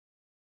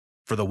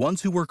For the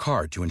ones who work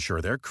hard to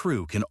ensure their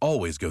crew can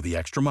always go the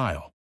extra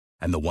mile,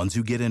 and the ones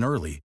who get in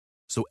early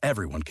so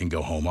everyone can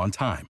go home on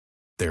time,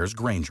 there's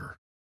Grainger,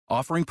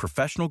 offering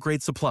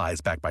professional-grade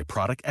supplies backed by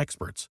product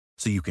experts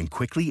so you can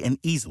quickly and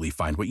easily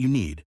find what you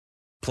need.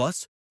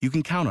 Plus, you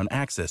can count on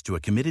access to a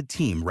committed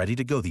team ready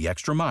to go the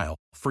extra mile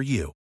for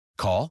you.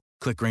 Call,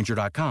 click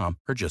Grainger.com,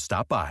 or just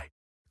stop by.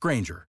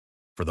 Grainger,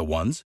 for the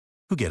ones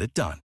who get it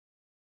done.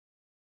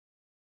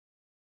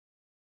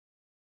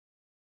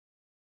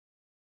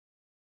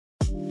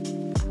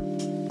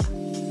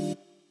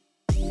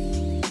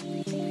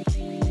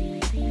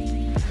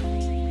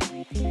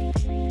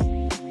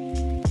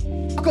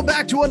 Welcome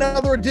back to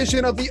another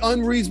edition of the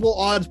Unreasonable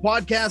Odds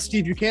podcast.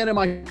 Steve Buchanan,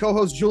 my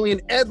co-host Julian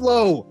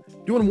Edlow,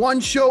 doing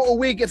one show a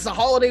week. It's the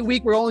holiday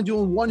week. We're only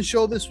doing one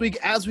show this week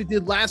as we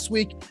did last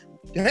week.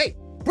 Hey,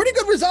 pretty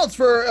good results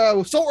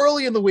for so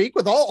early in the week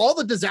with all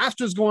the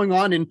disasters going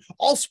on in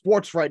all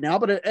sports right now,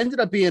 but it ended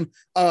up being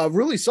a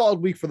really solid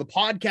week for the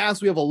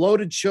podcast. We have a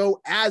loaded show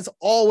as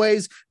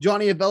always.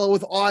 Johnny Avello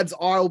with Odds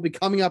Are will be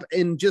coming up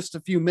in just a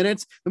few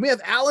minutes. Then we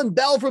have Alan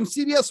Bell from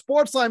CBS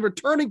Sportsline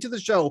returning to the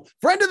show,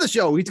 friend of the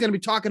show. He's going to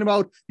be talking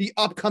about the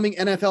upcoming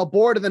NFL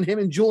board, and then him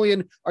and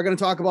Julian are going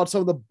to talk about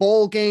some of the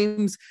bowl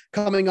games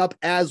coming up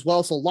as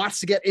well. So lots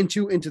to get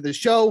into the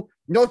show.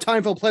 No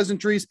time for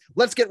pleasantries.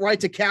 Let's get right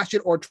to cash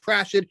it or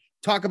trash it.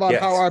 Talk about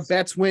how our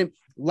bets went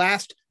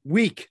last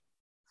week.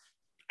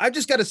 I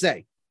just got to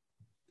say,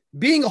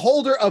 being a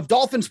holder of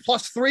Dolphins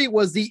 +3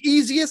 was the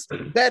easiest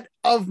bet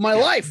of my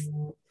life.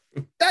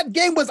 That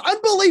game was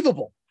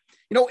unbelievable.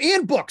 You know,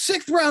 Ian Book,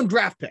 6th round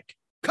draft pick,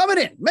 coming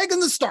in, making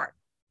the start.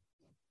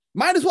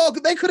 Might as well,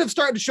 they could have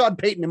started Sean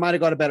Payton and might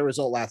have got a better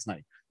result last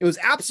night. It was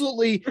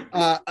absolutely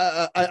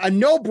a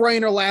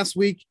no-brainer last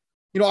week.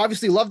 You know,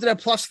 obviously loved it at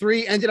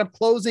 +3, ended up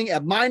closing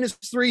at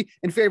 -3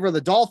 in favor of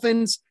the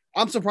Dolphins.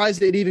 I'm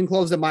surprised it even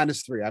closed at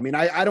 -3. I mean,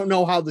 I don't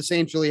know how the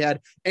Saints really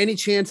had any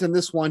chance in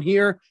this one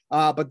here,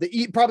 but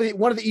probably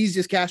one of the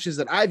easiest cashes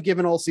that I've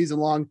given all season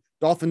long.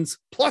 Dolphins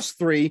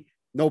 +3,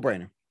 no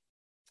brainer.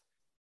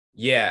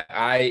 Yeah,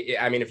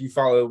 I mean, if you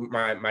follow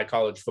my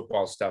college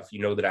football stuff, you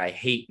know that I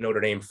hate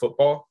Notre Dame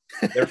football.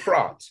 They're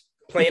frauds.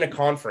 Playing a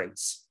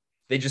conference,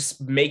 they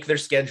just make their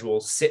schedule,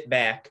 sit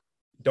back,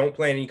 don't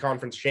play any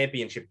conference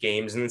championship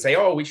games, and then say,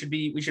 "Oh, we should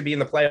be in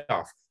the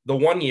playoff." The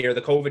one year,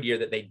 the COVID year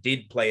that they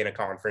did play in a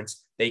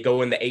conference, they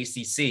go in the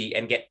ACC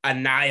and get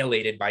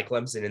annihilated by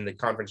Clemson in the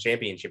conference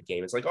championship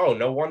game. It's like, oh,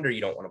 no wonder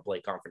you don't want to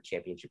play conference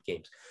championship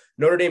games.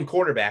 Notre Dame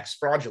quarterbacks,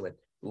 fraudulent.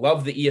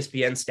 Love the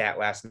ESPN stat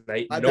last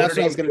night. Notre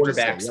Dame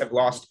quarterbacks have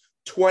lost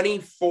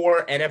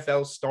 24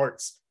 NFL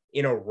starts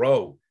in a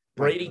row.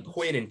 Brady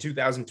Quinn in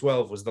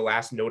 2012 was the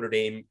last Notre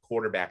Dame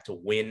quarterback to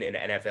win an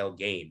NFL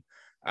game.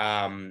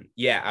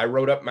 I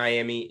wrote up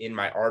Miami in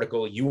my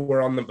article. You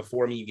were on them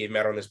before me. You gave them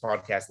out on this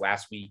podcast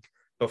last week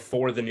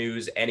before the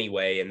news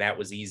anyway, and that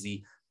was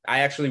easy. I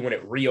actually, when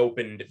it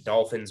reopened,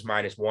 Dolphins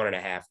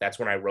 -1.5, that's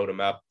when I wrote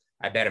them up.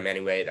 I bet them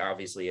anyway.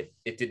 Obviously,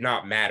 it did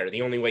not matter.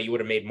 The only way you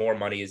would have made more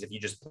money is if you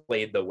just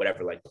played the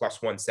whatever, like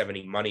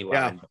 +170 money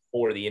line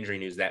before the injury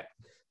news. That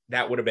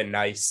would have been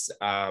nice,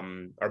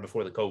 or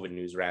before the COVID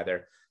news,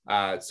 rather.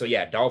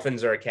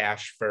 Dolphins are a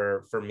cash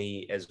for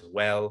me as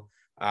well.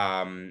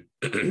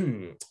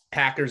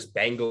 Packers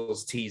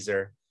Bengals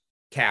teaser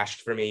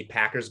cashed for me.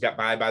 Packers got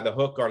by the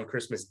hook on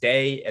Christmas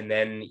Day, and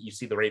then you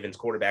see the Ravens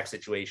quarterback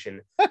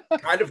situation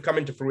kind of come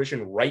into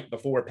fruition right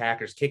before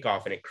Packers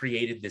kickoff, and it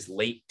created this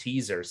late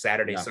teaser,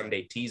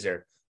 Sunday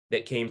teaser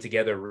that came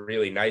together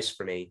really nice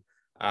for me.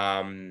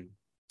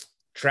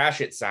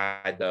 Trash it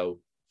side though,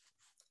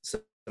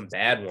 some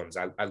bad ones.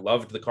 I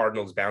loved the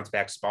Cardinals bounce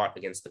back spot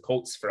against the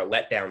Colts for a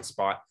letdown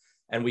spot.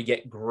 And we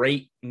get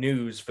great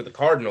news for the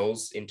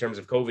Cardinals in terms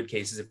of COVID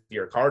cases. If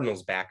you're a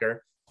Cardinals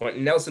backer,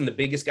 Quentin Nelson, the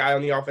biggest guy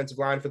on the offensive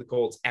line for the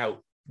Colts,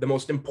 out. The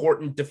most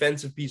important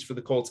defensive piece for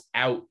the Colts,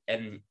 out.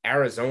 And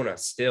Arizona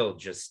still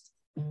just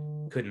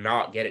could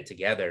not get it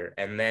together.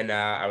 And then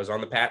I was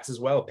on the Pats as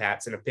well.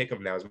 Pats in a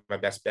pick'em. That was my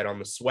best bet on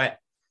the sweat.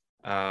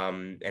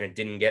 And it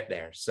didn't get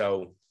there.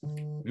 So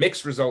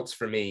mixed results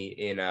for me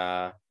in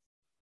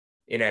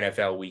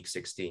NFL Week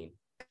 16.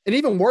 And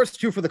even worse,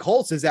 too, for the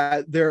Colts is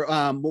that they're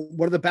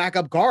one of the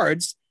backup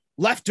guards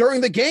left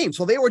during the game.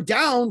 So they were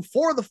down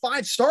 4 of the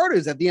 5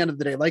 starters at the end of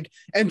the day.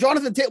 And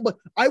Jonathan Taylor,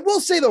 I will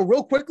say, though,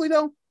 real quickly,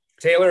 though.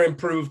 Taylor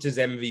improved his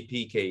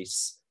MVP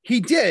case. He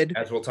did.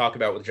 As we'll talk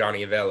about with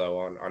Johnny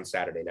Avello on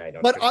Saturday night.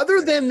 But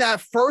other than that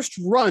first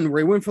run where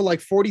he went for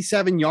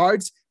 47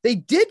 yards, they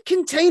did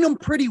contain him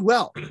pretty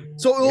well.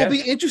 So it will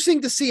be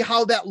interesting to see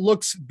how that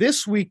looks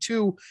this week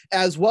too,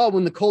 as well,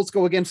 when the Colts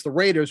go against the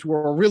Raiders, who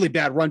are a really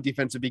bad run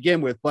defense to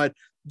begin with. But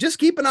just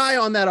keep an eye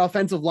on that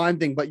offensive line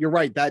thing. But you're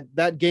right,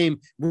 that game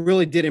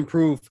really did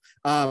improve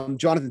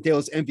Jonathan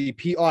Taylor's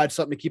MVP odds,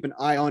 something to keep an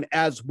eye on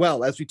as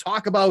well. As we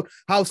talk about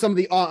how some of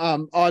the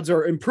odds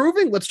are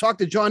improving, let's talk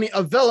to Johnny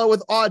Avello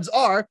with Odds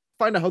Are.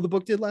 Find out how the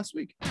book did last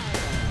week.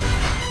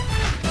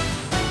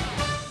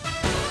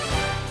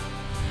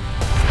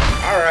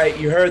 All right,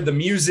 you heard the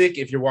music.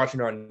 If you're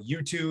watching on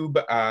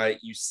YouTube,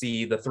 you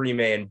see the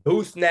three-man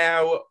booth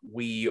now.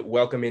 We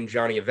welcome in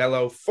Johnny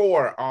Avello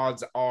for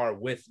Odds Are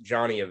with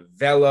Johnny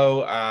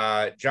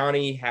Avello.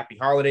 Johnny, happy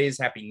holidays,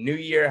 happy New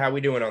Year. How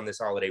we doing on this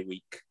holiday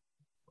week?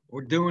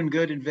 We're doing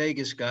good in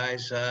Vegas,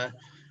 guys.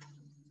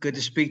 Good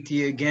to speak to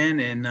you again.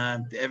 And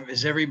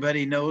as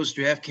everybody knows,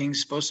 DraftKings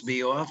is supposed to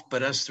be off,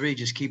 but us three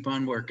just keep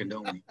on working,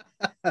 don't we?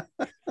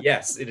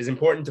 Yes, it is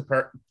important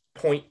to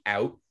point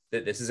out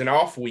that this is an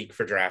off week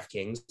for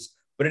DraftKings,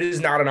 but it is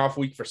not an off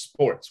week for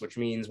sports, which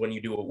means when you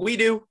do what we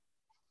do,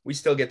 we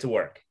still get to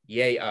work.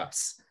 Yay,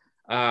 us.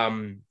 All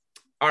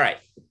right.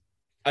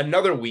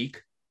 Another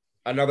week,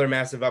 another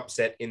massive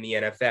upset in the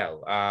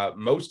NFL.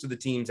 Most of the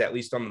teams, at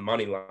least on the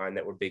money line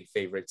that were big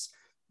favorites,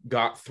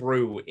 got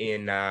through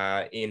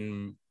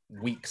in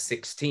week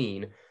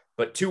 16.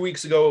 But 2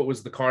 weeks ago, it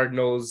was the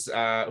Cardinals who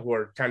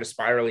are kind of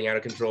spiraling out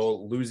of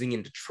control, losing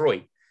in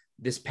Detroit.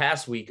 This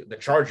past week, the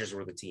Chargers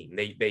were the team.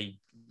 They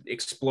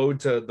explode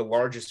to the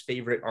largest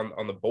favorite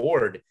on the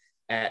board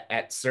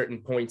at certain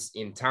points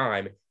in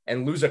time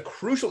and lose a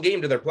crucial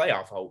game to their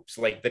playoff hopes.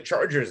 Like, the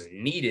Chargers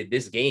needed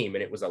this game,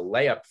 and it was a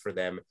layup for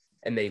them,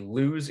 and they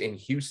lose in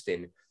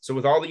Houston. So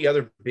with all the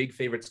other big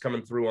favorites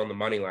coming through on the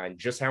money line,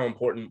 just how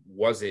important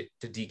was it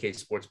to DK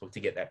Sportsbook to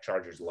get that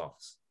Chargers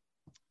loss?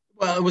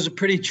 Well, it was a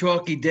pretty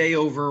chalky day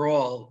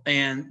overall,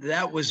 and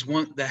that was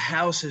the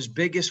house's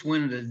biggest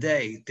win of the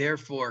day,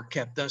 therefore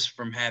kept us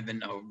from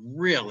having a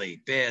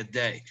really bad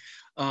day.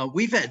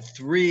 We've had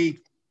 3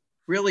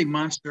 really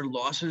monster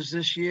losses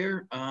this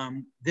year.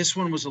 This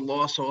one was a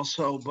loss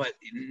also, but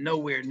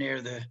nowhere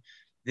near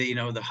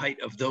the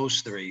height of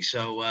those 3.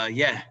 So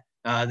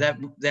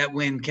that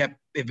win kept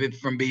it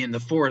from being the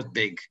 4th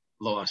big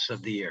loss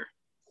of the year.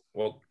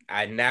 Well,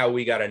 now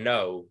we got to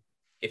know,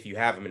 if you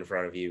have them in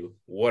front of you,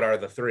 what are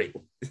the 3?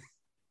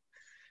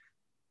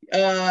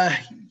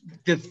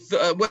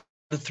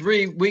 The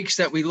 3 weeks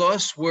that we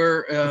lost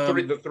were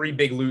the three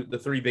big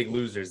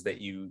losers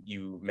that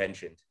you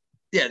mentioned.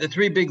 Yeah, the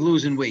 3 big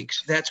losing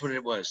weeks. That's what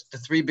it was. The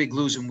 3 big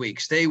losing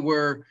weeks. They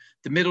were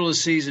the middle of the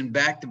season,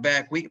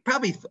 back-to-back week,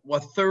 probably a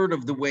third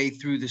of the way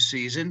through the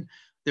season.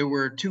 There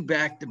were 2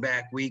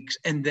 back-to-back weeks,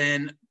 and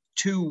then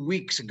 2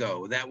 weeks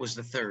ago, that was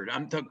the third.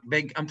 I'm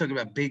talking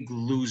about big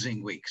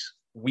losing weeks.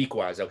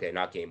 Week-wise, okay,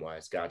 not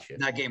game-wise. Gotcha.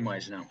 Not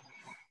game-wise, no.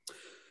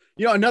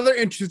 You know, another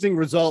interesting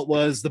result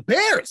was the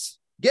Bears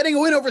getting a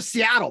win over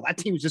Seattle. That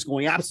team was just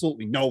going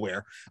absolutely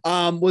nowhere.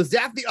 Was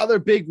that the other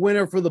big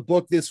winner for the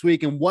book this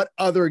week? And what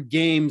other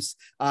games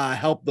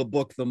helped the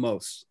book the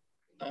most?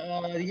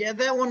 Yeah,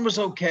 that one was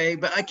okay,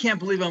 but I can't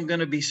believe I'm going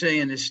to be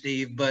saying this,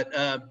 Steve, but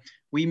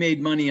we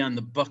made money on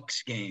the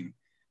Bucs game.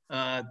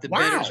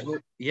 Bettors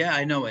were, yeah,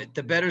 I know it.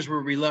 The bettors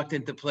were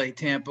reluctant to play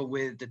Tampa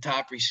with the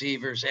top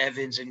receivers,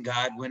 Evans and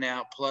Godwin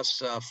out,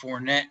 plus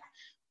Fournette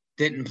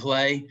didn't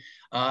play.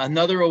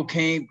 Another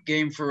okay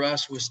game for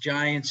us was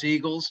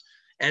Giants-Eagles,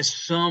 as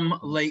some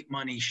late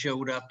money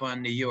showed up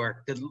on New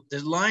York.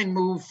 The line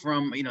moved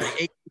from 8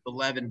 to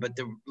 11, but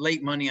the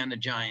late money on the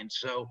Giants.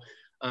 So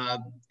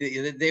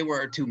they were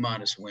our 2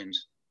 modest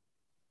wins.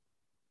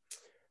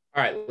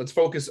 All right, let's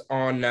focus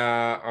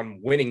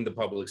on winning the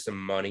public some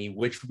money.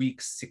 Which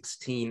week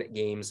 16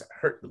 games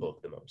hurt the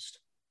book the most?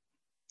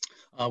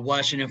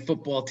 Washington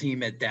football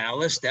team at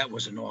Dallas. That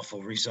was an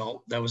awful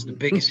result. That was the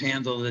biggest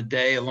handle of the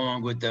day,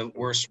 along with the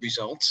worst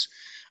results.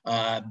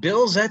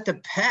 Bills at the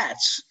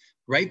Pats.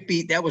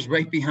 That was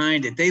right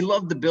behind it. They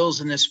loved the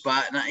Bills in this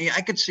spot, and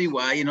I could see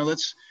why.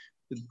 Let's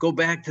go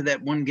back to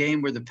that one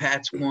game where the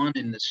Pats won,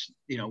 and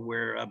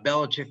where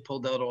Belichick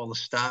pulled out all the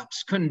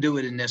stops. Couldn't do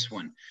it in this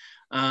one.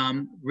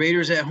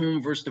 Raiders at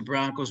home versus the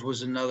Broncos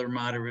was another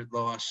moderate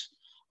loss.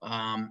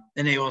 And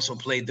they also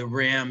played the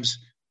Rams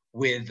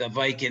with the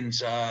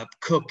Vikings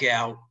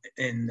cookout,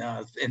 and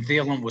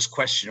Thielen was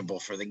questionable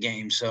for the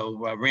game.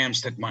 So Rams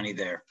took money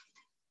there.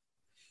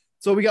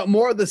 So we got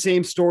more of the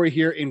same story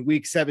here in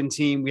week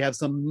 17. We have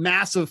some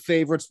massive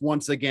favorites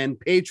once again: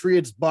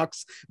 Patriots,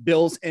 Bucks,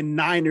 Bills, and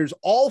Niners,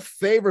 all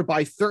favored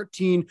by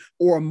 13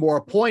 or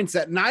more points.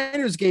 That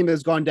Niners game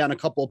has gone down a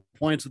couple of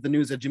points with the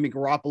news that Jimmy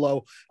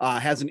Garoppolo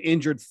has an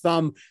injured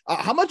thumb.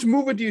 How much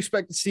movement do you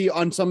expect to see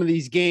on some of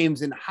these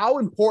games, and how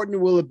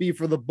important will it be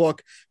for the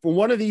book for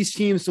one of these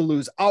teams to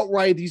lose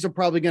outright? These are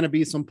probably going to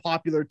be some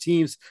popular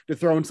teams to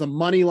throw in some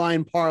money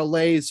line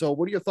parlays. So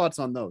what are your thoughts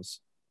on those?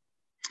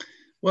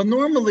 Well,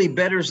 normally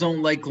bettors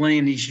don't like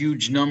laying these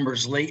huge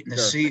numbers late in the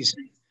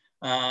season.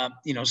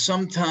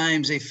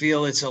 Sometimes they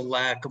feel it's a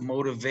lack of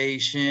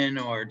motivation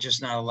or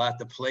just not a lot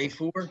to play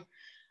for.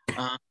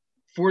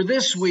 For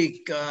this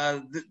week,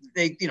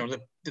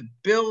 the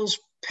Bills,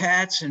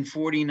 Pats, and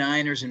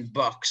 49ers and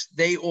Bucks,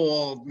 they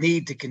all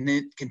need to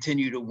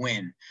continue to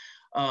win.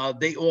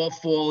 They all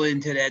fall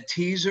into that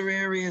teaser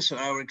area, so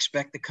I would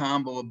expect a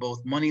combo of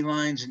both money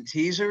lines and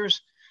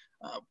teasers.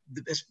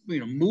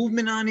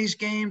 Movement on these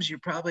games, you're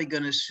probably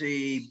going to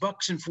see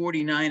Bucks and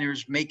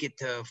 49ers make it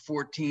to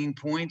 14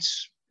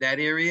 points, that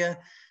area.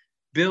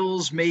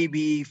 Bills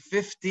maybe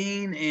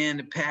 15 and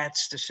the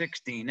Pats to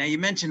 16. Now, you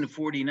mentioned the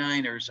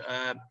 49ers.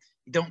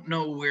 You don't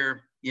know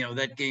where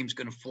that game's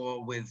going to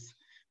fall with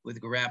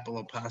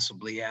Garoppolo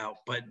possibly out,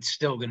 but it's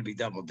still going to be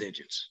double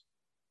digits.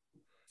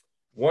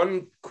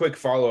 One quick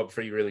follow-up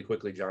for you really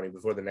quickly, Johnny,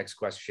 before the next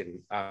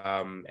question.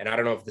 And I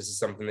don't know if this is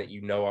something that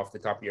you know off the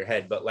top of your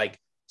head, but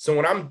so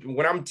when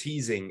I'm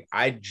teasing,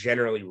 I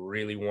generally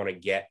really want to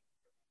get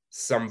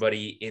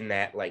somebody in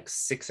that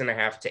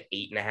 6.5 to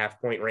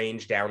 8.5 point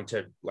range down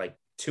to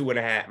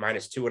 2.5,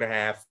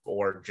 -2.5,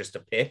 or just a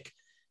pick.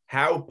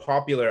 How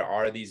popular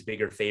are these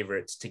bigger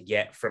favorites to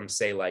get from,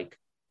 say,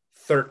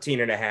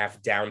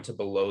 13.5 down to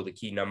below the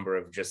key number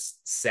of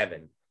just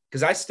 7?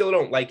 Because I still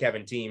don't like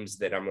having teams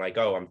that I'm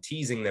I'm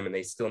teasing them and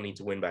they still need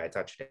to win by a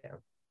touchdown.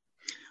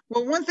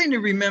 Well, one thing to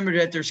remember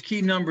that there's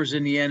key numbers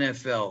in the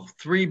NFL,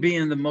 3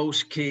 being the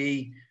most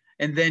key,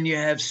 and then you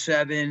have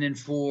 7 and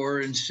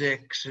 4 and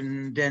 6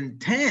 and then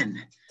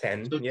 10.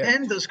 10, so yeah.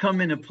 10 does come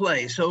into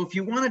play. So if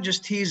you want to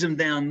just tease them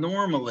down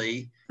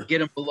normally, get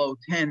them below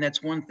 10,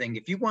 that's one thing.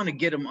 If you want to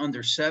get them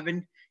under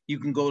 7, you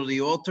can go to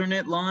the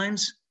alternate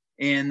lines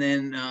and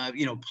then,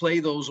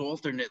 play those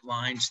alternate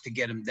lines to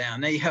get them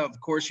down. Now, of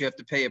course, you have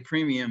to pay a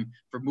premium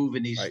for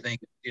moving these things,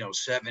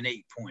 7,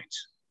 8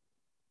 points.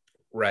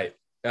 Right.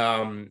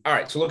 All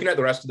right. So looking at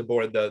the rest of the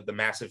board, the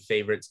massive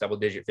favorites,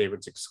 double-digit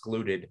favorites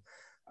excluded,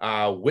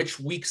 which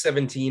Week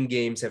 17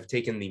 games have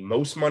taken the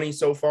most money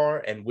so far,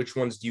 and which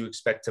ones do you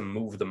expect to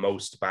move the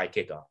most by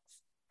kickoff?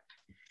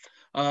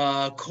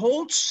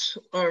 Colts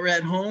are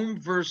at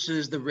home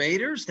versus the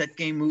Raiders. That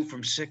game moved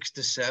from 6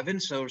 to 7,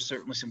 so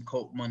certainly some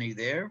Colt money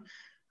there.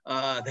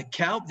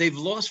 They've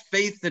lost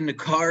faith in the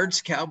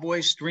Cards.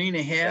 Cowboys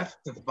 3.5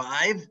 to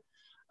 5.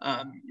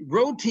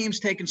 Road teams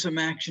taking some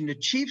action. The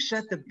Chiefs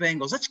at the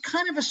Bengals. That's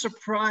kind of a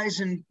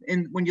surprise in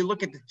when you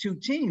look at the two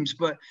teams,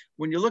 but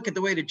when you look at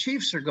the way the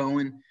Chiefs are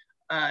going,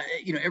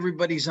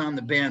 everybody's on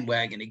the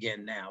bandwagon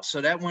again now.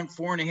 So that went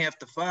 4.5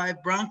 to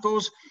 5.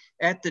 Broncos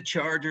at the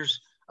Chargers.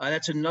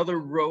 That's another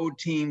road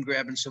team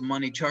grabbing some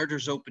money.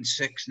 Chargers open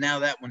 6. Now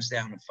that one's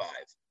down to 5.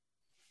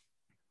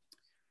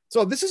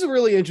 So this is a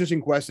really interesting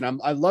question.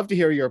 I'd love to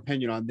hear your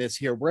opinion on this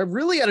here. We're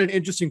really at an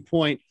interesting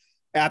point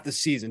at the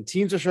season.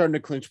 Teams are starting to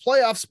clinch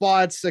playoff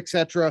spots,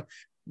 etc.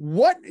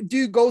 What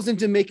goes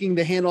into making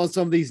the handle on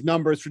some of these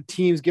numbers for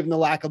teams given the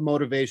lack of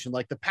motivation?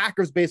 Like the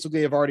Packers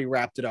basically have already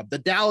wrapped it up. The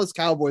Dallas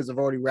Cowboys have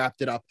already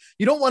wrapped it up.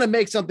 You don't want to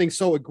make something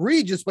so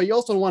egregious, but you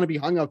also don't want to be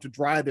hung out to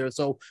dry there.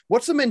 So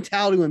what's the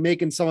mentality when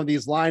making some of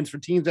these lines for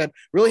teams that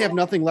really have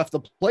nothing left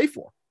to play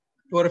for?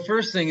 Well, the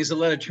first thing is to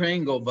let a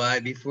train go by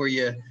before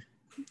you.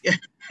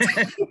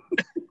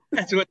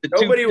 That's what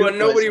nobody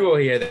will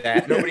hear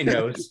that. Nobody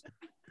knows.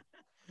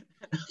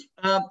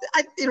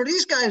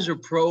 These guys are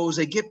pros.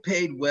 They get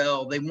paid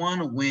well. They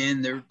want to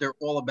win. They're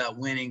all about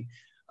winning.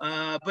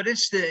 But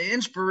it's the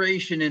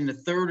inspiration in the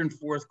third and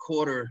fourth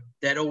quarter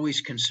that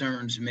always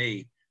concerns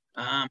me.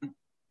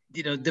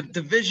 The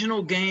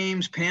divisional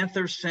games,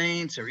 Panthers,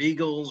 Saints, or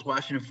Eagles,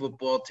 Washington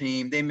football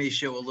team, they may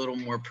show a little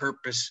more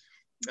purpose,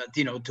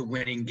 to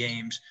winning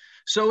games.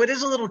 So it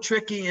is a little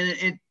tricky, and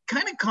it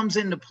kind of comes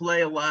into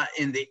play a lot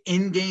in the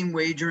in-game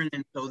wagering.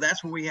 And so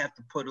that's where we have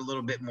to put a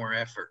little bit more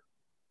effort.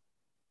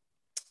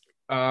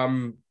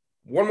 One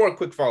more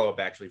quick follow-up,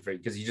 actually, for you,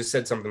 because you just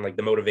said something like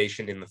the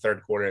motivation in the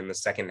third quarter and the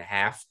second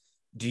half.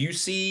 Do you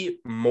see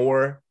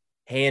more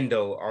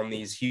handle on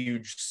these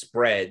huge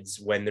spreads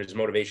when there's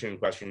motivation in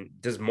question?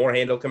 Does more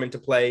handle come into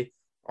play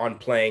on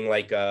playing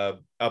like a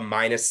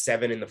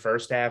 -7 in the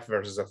first half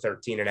versus a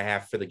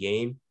 13.5 for the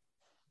game?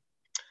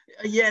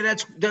 Yeah,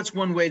 that's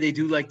one way they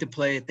do like to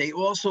play it. They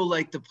also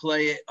like to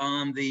play it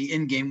on the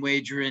in-game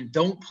wager and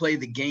don't play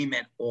the game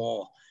at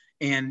all.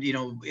 And,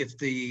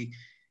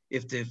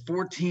 if the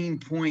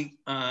 14-point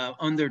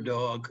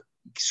underdog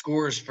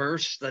scores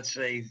first, let's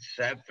say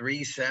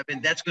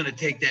 3-7, that's going to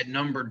take that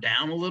number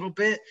down a little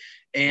bit.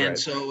 And right.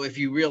 So if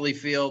you really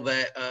feel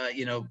that,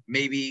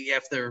 maybe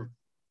after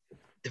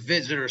the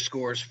visitor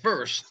scores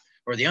first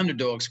or the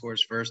underdog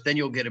scores first, then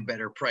you'll get a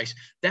better price.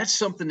 That's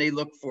something they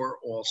look for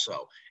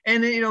also.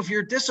 And, if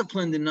you're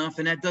disciplined enough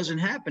and that doesn't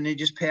happen, they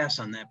just pass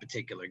on that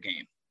particular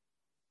game.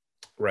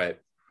 Right.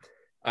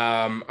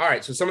 All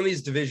right. So some of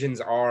these divisions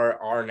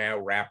are now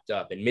wrapped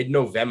up. In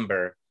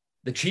mid-November,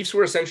 the Chiefs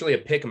were essentially a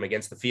pick 'em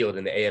against the field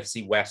in the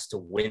AFC West to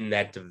win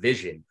that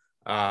division.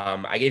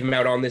 I gave them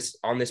out on this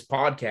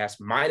podcast,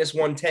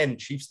 -110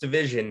 Chiefs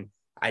division.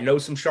 I know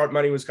some sharp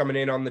money was coming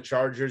in on the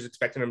Chargers,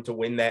 expecting them to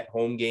win that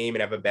home game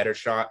and have a better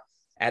shot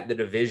at the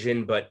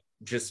division, but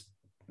just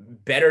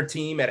better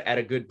team at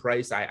a good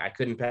price. I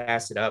couldn't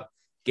pass it up.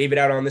 Gave it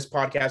out on this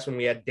podcast when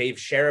we had Dave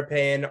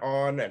Sharapan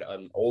on,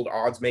 an old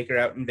odds maker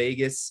out in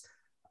Vegas.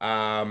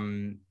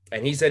 And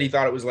he said he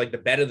thought it was like the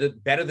bet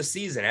of the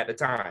season at the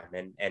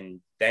time.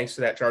 And thanks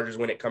to that Chargers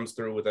win, it comes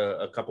through with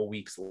a couple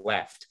weeks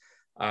left.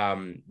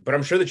 But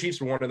I'm sure the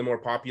Chiefs were one of the more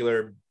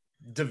popular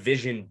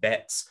division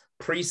bets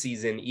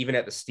preseason, even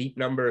at the steep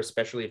number,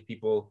 especially if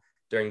people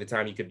during the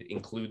time you could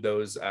include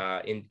those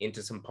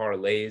into some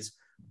parlays.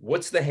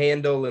 What's the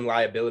handle and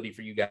liability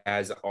for you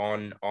guys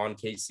on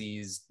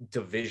KC's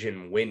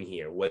division win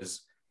here?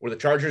 Was Were the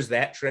Chargers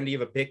that trendy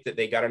of a pick that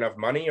they got enough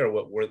money, or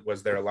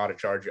was there a lot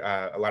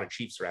of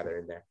Chiefs rather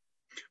in there?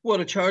 Well,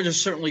 the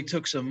Chargers certainly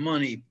took some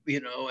money,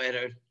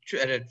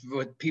 at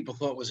what people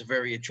thought was a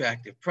very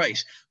attractive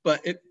price.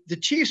 But the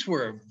Chiefs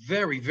were a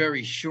very,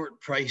 very short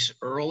price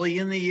early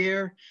in the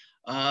year,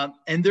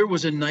 and there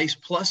was a nice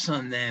plus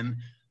on them.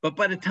 But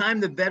by the time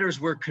the bettors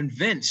were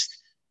convinced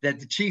that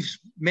the Chiefs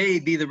may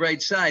be the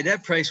right side,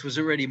 that price was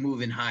already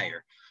moving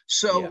higher.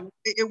 So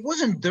it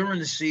wasn't during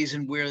the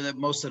season where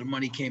most of the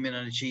money came in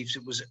on the Chiefs.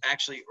 It was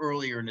actually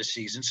earlier in the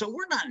season. So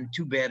we're not in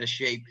too bad a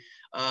shape,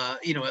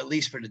 at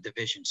least for the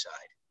division side.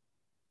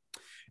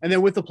 And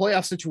then with the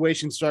playoff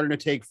situation starting to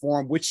take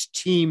form, which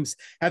teams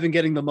have been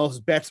getting the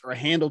most bets or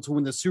handled to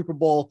win the Super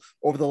Bowl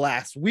over the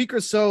last week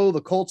or so? The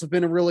Colts have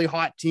been a really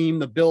hot team.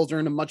 The Bills are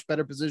in a much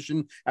better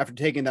position after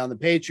taking down the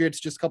Patriots.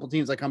 Just a couple of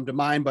teams that come to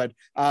mind, but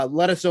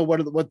let us know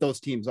what those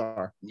teams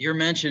are. You're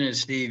mentioning it,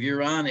 Steve.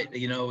 You're on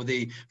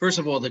it. First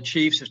of all, the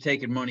Chiefs have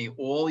taken money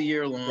all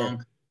year long.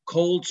 Sure.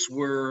 Colts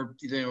were,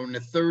 in the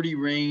 30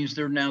 range.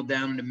 They're now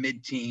down in the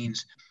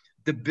mid-teens.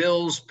 The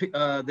Bills,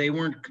 they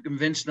weren't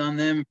convinced on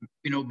them,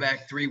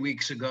 back 3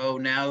 weeks ago.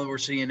 Now we're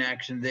seeing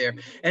action there.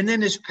 And then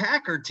this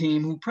Packer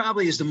team, who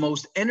probably is the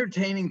most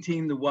entertaining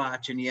team to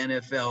watch in the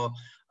NFL,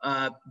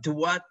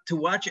 to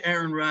watch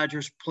Aaron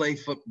Rodgers play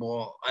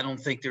football, I don't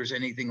think there's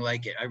anything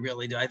like it. I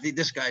really do. I think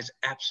this guy's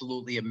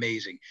absolutely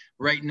amazing.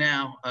 Right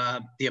now,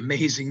 the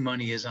amazing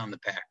money is on the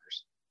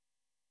Packers.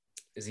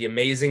 Is he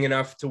amazing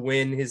enough to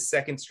win his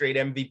second straight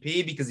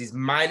MVP? Because he's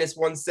minus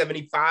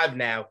 175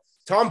 now.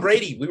 Tom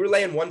Brady, we were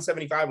laying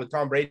 175 with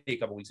Tom Brady a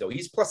couple weeks ago.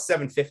 He's plus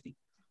 750.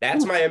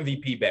 That's my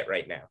MVP bet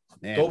right now.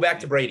 Man. Go back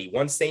to Brady.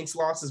 One Saints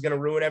loss is going to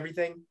ruin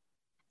everything.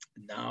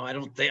 No, I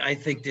don't think. I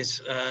think it's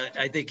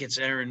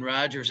Aaron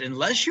Rodgers.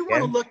 Unless you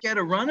want to look at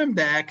a running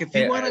back. If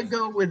you want to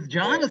go with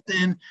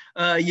Jonathan,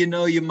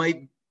 you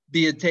might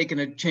be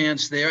taking a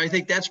chance there. I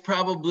think that's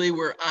probably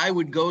where I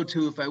would go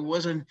to if I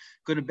wasn't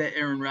going to bet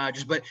Aaron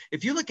Rodgers. But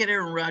if you look at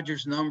Aaron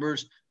Rodgers'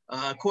 numbers,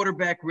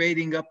 quarterback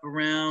rating up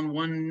around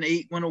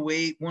 108,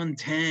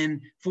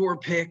 110, 4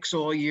 picks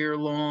all year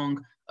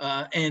long.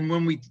 And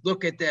when we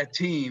look at that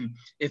team,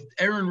 if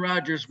Aaron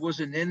Rodgers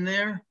wasn't in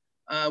there,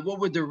 what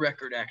would their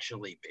record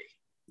actually be?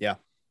 Yeah.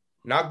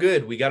 Not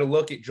good. We got to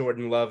look at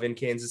Jordan Love in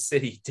Kansas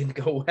City. Didn't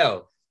go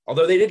well,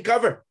 although they did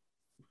cover.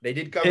 They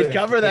did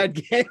cover that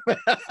game.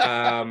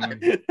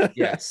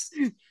 Yes.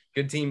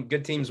 Good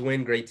teams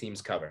win. Great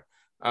teams cover.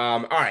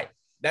 All right.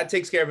 That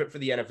takes care of it for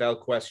the NFL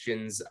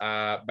questions.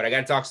 But I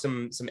got to talk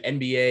some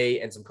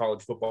NBA and some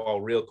college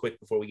football real quick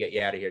before we get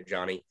you out of here,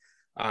 Johnny.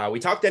 We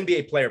talked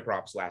NBA player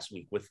props last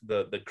week with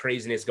the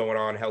craziness going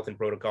on, health and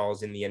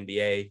protocols in the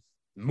NBA.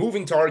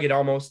 Moving target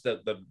almost.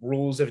 The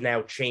rules have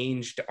now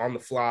changed on the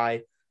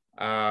fly.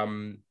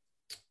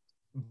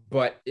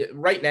 But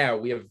right now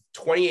we have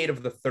 28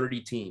 of the 30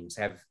 teams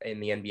in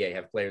the NBA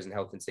have players in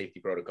health and safety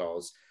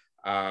protocols.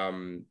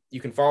 You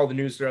can follow the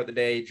news throughout the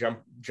day,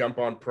 jump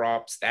on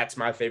props. That's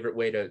my favorite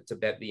way to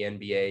bet the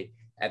NBA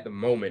at the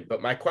moment.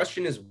 But my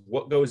question is,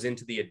 what goes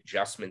into the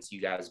adjustments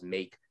you guys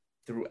make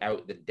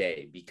throughout the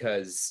day?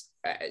 Because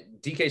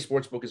DK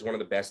Sportsbook is one of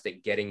the best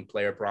at getting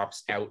player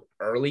props out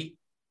early.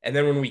 And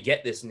then when we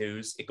get this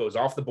news, it goes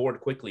off the board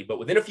quickly, but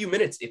within a few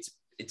minutes,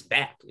 it's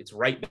back. It's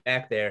right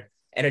back there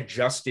and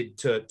adjusted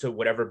to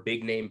whatever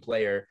big name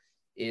player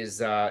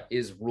is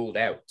ruled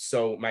out.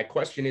 So my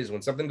question is,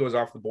 when something goes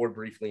off the board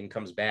briefly and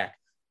comes back,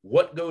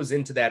 what goes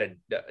into that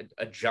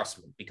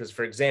adjustment? Because,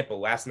 for example,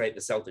 last night,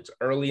 the Celtics,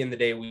 early in the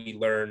day, we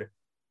learn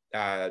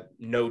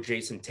no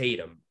Jason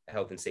Tatum,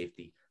 health and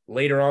safety.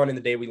 Later on in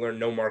the day, we learn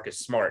no Marcus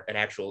Smart, an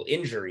actual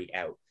injury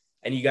out.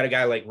 And you got a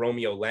guy like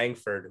Romeo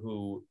Langford,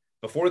 who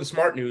before the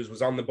Smart news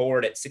was on the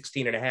board at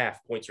 16.5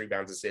 points,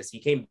 rebounds, assists. He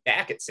came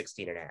back at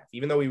 16.5,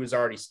 even though he was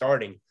already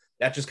starting.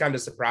 That just kind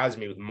of surprised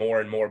me with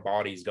more and more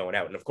bodies going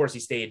out. And of course he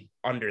stayed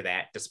under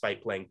that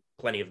despite playing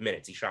plenty of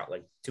minutes. He shot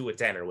like 2 of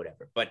 10 or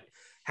whatever. But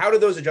how do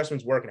those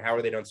adjustments work and how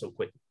are they done so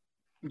quickly?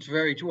 It's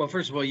very true. Well,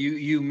 first of all,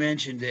 you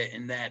mentioned it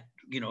in that,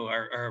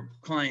 our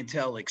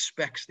clientele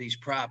expects these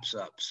props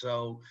up.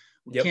 So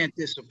we can't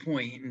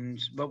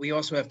disappoint, but we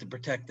also have to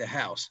protect the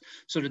house.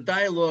 So the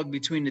dialogue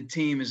between the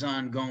team is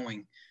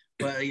ongoing.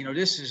 But,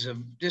 this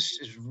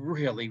is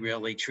really,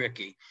 really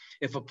tricky.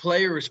 If a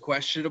player is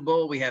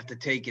questionable, we have to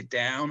take it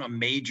down, a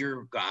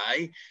major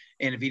guy.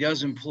 And if he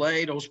doesn't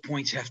play, those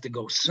points have to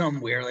go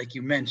somewhere, like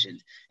you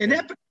mentioned. In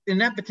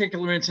that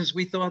particular instance,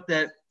 we thought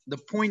that the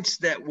points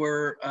that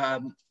were,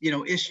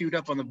 issued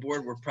up on the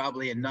board were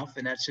probably enough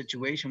in that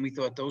situation. We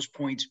thought those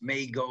points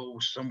may go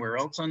somewhere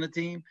else on the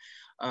team,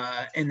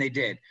 and they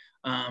did.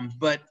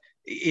 But,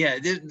 yeah,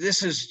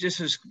 this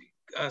is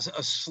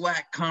a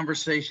Slack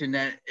conversation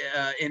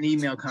an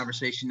email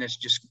conversation that's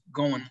just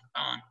going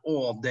on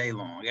all day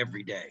long,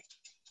 every day.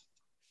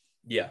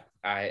 Yeah,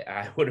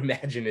 I would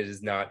imagine it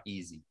is not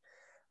easy.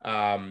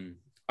 All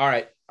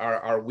right,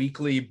 our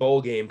weekly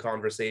bowl game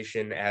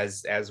conversation,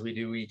 as we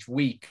do each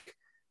week.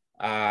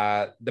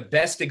 The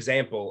best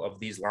example of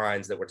these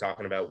lines that we're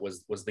talking about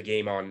was the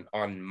game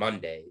on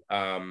Monday.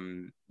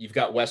 You've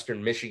got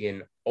Western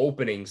Michigan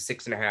opening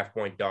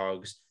 6.5-point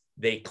dogs.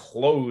 They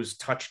closed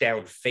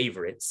touchdown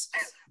favorites.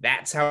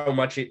 That's how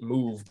much it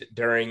moved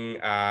during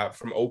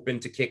from open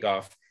to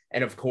kickoff.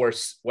 And of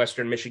course,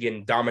 Western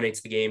Michigan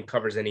dominates the game,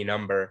 covers any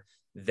number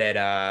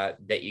that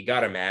you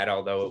got them at.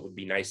 Although it would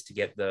be nice to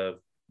get the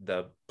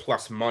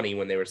plus money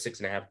when they were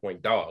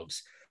 6.5-point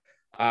dogs.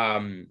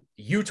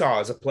 Utah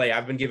is a play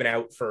I've been giving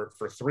out for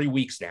 3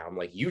 weeks now. I'm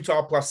like,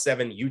 Utah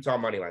 +7, Utah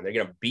money line. They're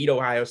going to beat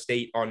Ohio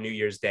State on New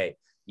Year's Day.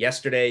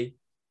 Yesterday,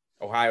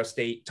 Ohio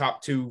State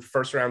top 2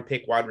 first-round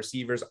pick wide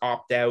receivers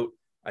opt out.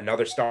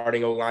 Another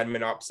starting O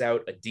lineman opts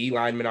out. A D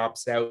lineman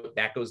opts out.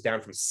 That goes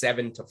down from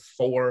 7 to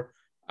 4.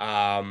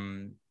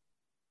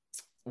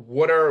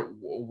 What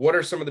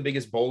are some of the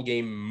biggest bowl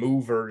game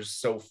movers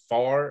so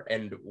far,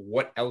 and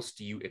what else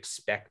do you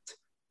expect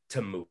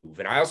to move?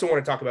 And I also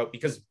want to talk about,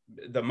 because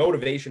the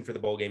motivation for the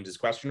bowl games is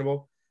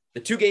questionable, the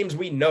 2 games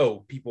we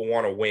know people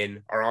want to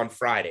win are on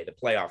Friday, the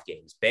playoff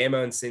games,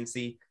 Bama and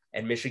Cincy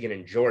and Michigan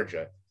and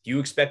Georgia. Do you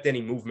expect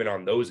any movement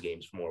on those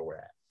games from where we're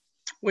at?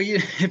 Well,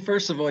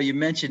 first of all, you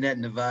mentioned that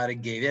Nevada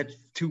game. That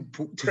two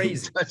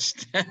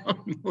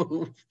touchdown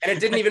move. And it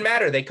didn't even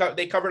matter. They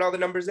covered all the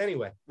numbers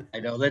anyway.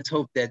 I know. Let's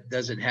hope that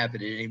doesn't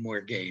happen in any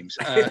more games.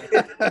 In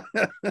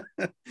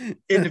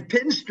the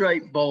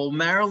Pinstripe Bowl,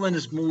 Maryland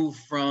has moved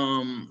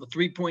from a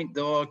 3-point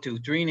dog to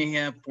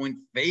 3.5-point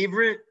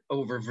favorite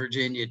over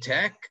Virginia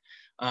Tech.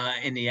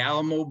 In the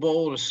Alamo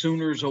Bowl, the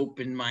Sooners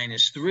opened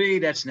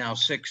 -3. That's now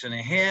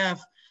 6.5.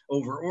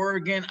 Over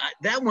Oregon.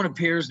 That one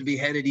appears to be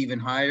headed even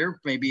higher,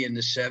 maybe in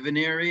the 7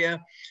 area.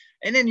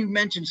 And then you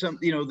mentioned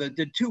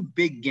the 2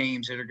 big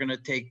games that are going to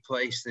take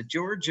place, the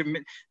Georgia,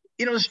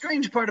 the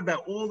strange part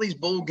about all these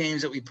bowl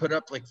games that we put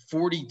up, like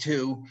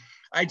 42,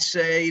 I'd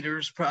say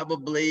there's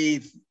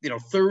probably,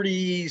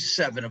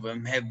 37 of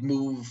them have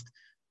moved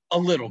a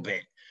little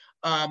bit.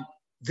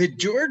 The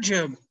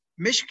Georgia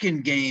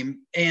Michigan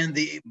game and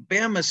the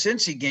Bama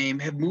Cincy game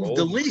have moved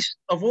the least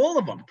of all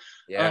of them.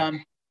 Yeah.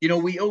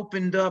 We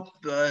opened up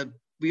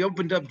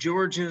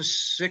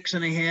Georgia's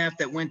 6.5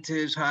 that went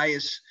to as high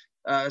as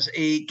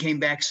 8, came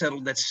back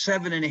settled at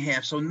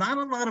 7.5. So not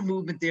a lot of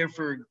movement there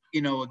for,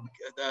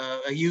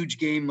 a huge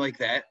game like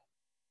that.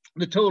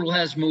 The total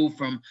has moved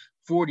from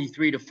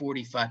 43 to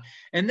 45.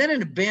 And then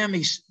in the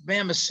Bama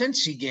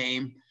Cincy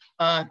game,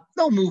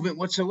 no movement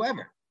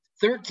whatsoever.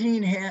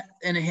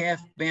 13.5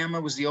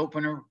 Bama was the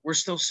opener. We're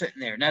still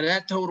sitting there. Now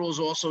that total has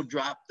also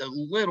dropped a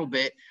little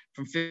bit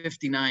from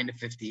 59 to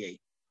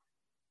 58.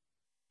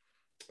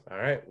 All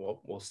right.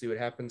 Well, we'll see what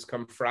happens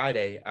come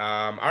Friday.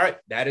 All right.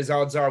 That is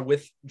Odds Are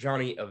with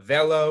Johnny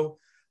Avello.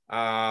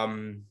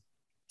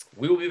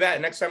 We will be back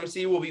next time we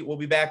see you. We'll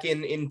be back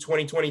in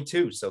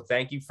 2022. So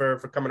thank you for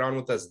coming on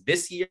with us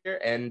this year.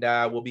 And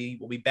we'll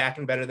be back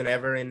and better than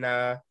ever in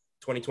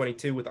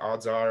 2022 with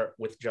Odds Are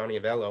with Johnny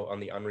Avello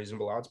on the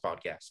Unreasonable Odds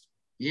podcast.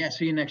 Yeah.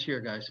 See you next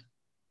year, guys.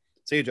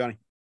 See you, Johnny.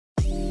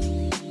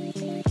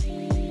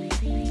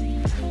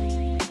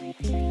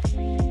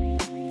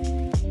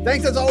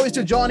 Thanks, as always,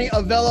 to Johnny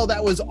Avello.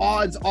 That was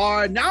Odds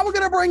Are. Now we're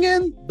going to bring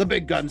in the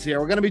big guns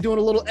here. We're going to be doing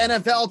a little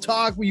NFL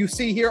talk you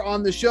see here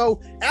on the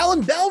show.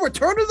 Alan Bell,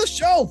 return to the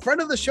show. Friend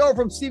of the show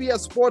from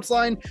CBS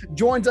Sportsline,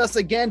 joins us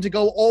again to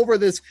go over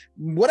this,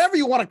 whatever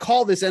you want to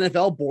call this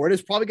NFL board.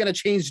 It's probably going to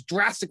change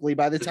drastically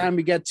by the time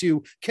we get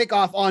to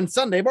kickoff on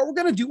Sunday, but we're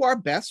going to do our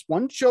best.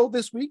 1 show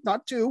this week,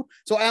 not 2.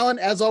 So, Alan,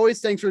 as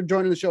always, thanks for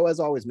joining the show, as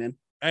always, man.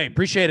 Hey,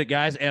 appreciate it,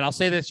 guys. And I'll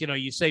say this,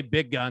 you say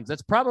big guns.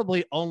 That's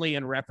probably only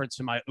in reference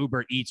to my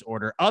Uber Eats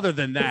order. Other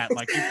than that,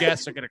 like, you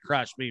guests are going to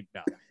crush me.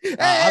 No.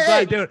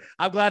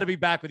 I'm glad to be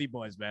back with you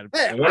boys, man.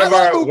 Hey, one of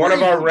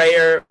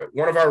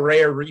our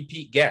rare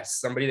repeat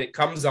guests, somebody that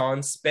comes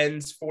on,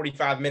 spends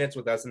 45 minutes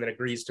with us and then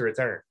agrees to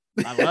return.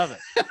 I love it.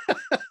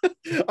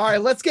 All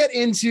right, let's get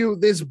into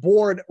this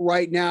board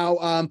right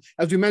now.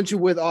 As we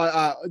mentioned with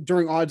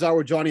during Odds Are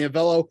with Johnny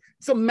Avello,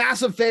 some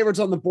massive favorites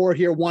on the board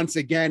here once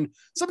again.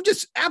 Some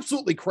just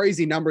absolutely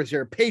crazy numbers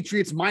here.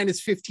 Patriots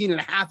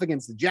 -15.5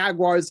 against the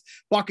Jaguars.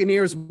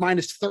 Buccaneers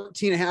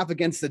 -13.5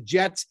 against the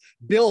Jets.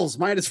 Bills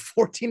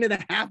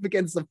 -14.5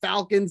 against the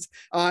Falcons.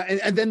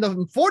 And then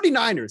the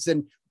 49ers.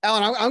 And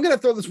Alan, I'm going to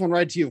throw this one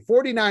right to you.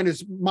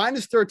 49ers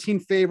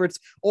 -13 favorites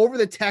over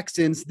the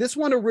Texans. This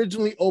one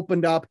originally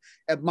opened up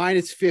at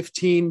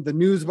 -15. The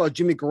news about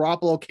Jimmy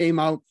Garoppolo came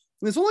out.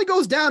 And this only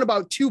goes down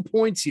about 2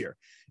 points here.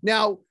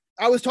 Now,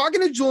 I was talking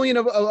to Julian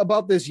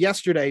about this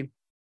yesterday.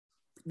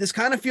 This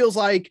kind of feels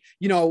like,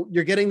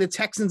 you're getting the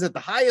Texans at the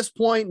highest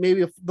point,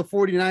 maybe the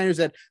 49ers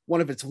at one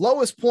of its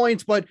lowest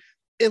points. But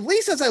at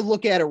least as I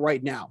look at it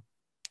right now,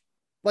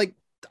 like,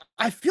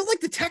 I feel like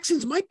the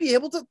Texans might be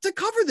able to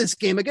cover this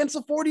game against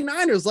the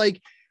 49ers.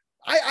 Like,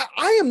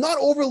 I am not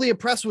overly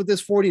impressed with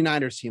this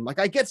 49ers team. Like,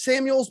 I get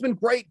Samuel's been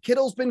great,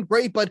 Kittle's been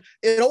great, but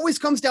it always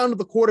comes down to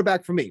the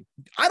quarterback for me.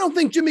 I don't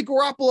think Jimmy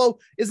Garoppolo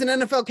is an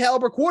NFL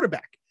caliber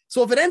quarterback.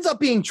 So if it ends up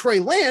being Trey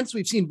Lance,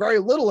 we've seen very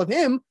little of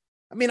him.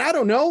 I mean, I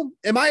don't know.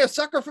 Am I a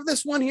sucker for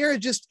this one here?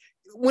 Just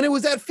when it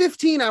was at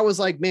 15, I was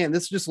like, man,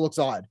 this just looks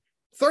odd.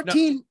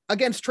 13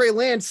 against Trey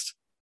Lance,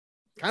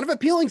 kind of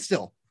appealing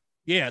still.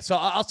 Yeah, so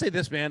I'll say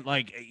this, man.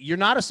 Like, you're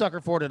not a sucker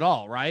for it at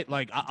all, right?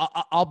 Like,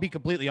 I'll be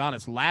completely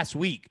honest. Last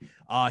week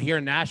here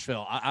in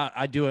Nashville,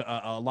 I do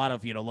a lot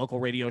of, local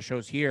radio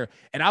shows here,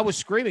 and I was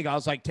screaming. I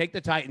was like, take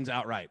the Titans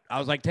outright. I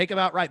was like, take them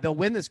outright. They'll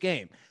win this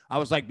game. I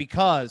was like,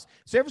 because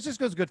San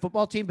Francisco's a good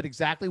football team, but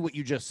exactly what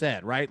you just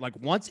said, right? Like,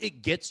 once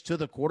it gets to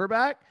the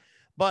quarterback,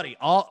 buddy,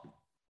 all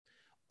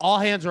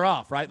hands are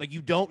off, right? Like,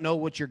 you don't know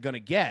what you're going to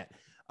get.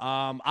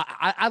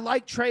 I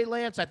like Trey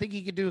Lance. I think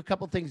he can do a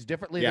couple things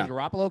differently than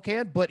Garoppolo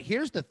can. But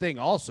here's the thing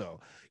also,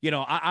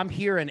 I'm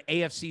here in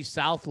AFC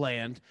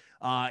Southland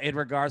in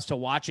regards to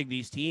watching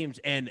these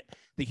teams. And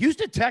the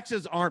Houston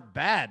Texans aren't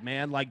bad,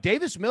 man. Like,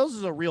 Davis Mills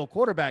is a real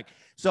quarterback.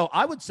 So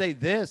I would say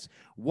this,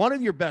 one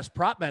of your best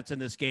prop bets in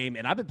this game,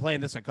 and I've been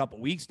playing this a couple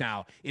weeks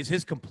now, is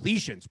his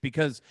completions,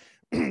 because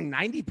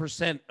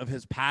 90% of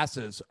his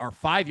passes are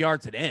 5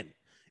 yards and in,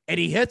 and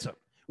he hits them.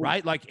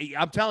 Right? Like,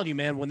 I'm telling you,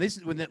 man,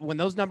 when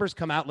those numbers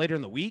come out later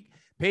in the week,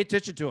 pay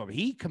attention to him.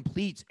 He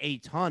completes a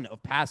ton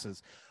of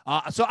passes.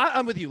 So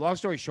I'm with you. Long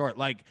story short,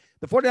 like,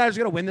 the 49ers are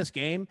going to win this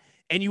game,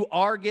 and you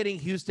are getting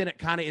Houston at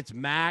kind of its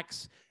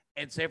max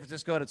and San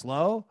Francisco at its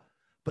low,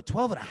 but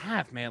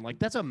 12.5, man, like,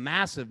 that's a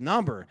massive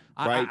number.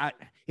 Right.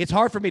 It's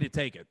hard for me to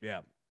take it.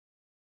 Yeah.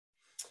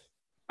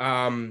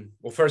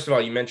 Well, first of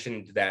all, you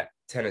mentioned that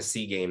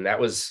Tennessee game. That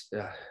was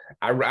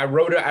I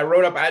wrote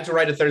up. I had to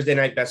write a Thursday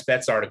night best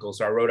bets article,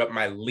 so I wrote up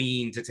my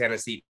lean to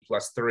Tennessee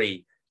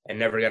 +3 and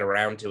never got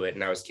around to it.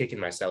 And I was kicking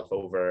myself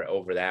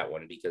over that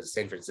one because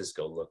San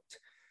Francisco looked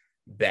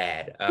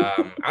bad.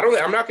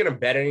 I'm not going to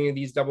bet any of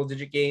these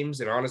double-digit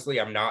games, and honestly,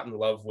 I'm not in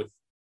love with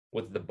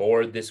the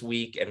board this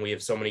week. And we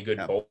have so many good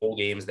bowl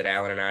games that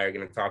Alan and I are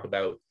going to talk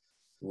about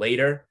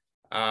later.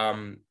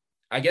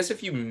 I guess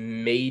if you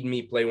made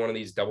me play one of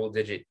these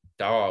double-digit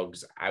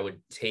dogs, I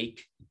would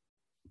take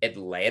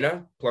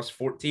Atlanta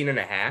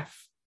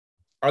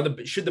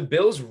 +14.5. Should the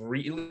Bills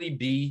really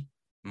be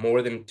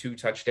more than 2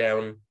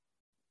 touchdown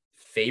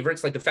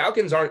favorites? Like, the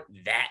Falcons aren't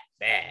that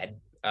bad.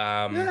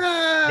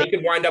 They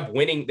can wind up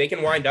winning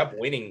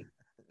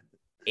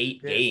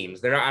 8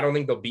 games. I don't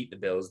think they'll beat the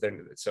Bills.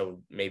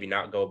 So maybe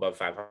not go above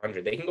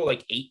 500. They can go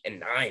like 8 and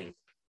 9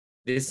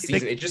 this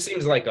season. It just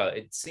seems like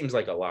a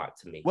lot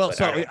to me. Well,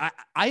 so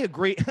I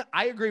agree.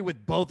 I agree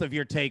with both of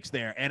your takes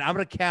there, and I'm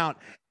going to count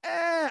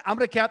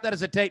that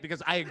as a take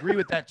because I agree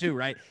with that too,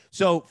 right?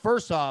 So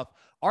first off,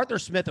 Arthur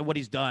Smith and what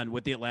he's done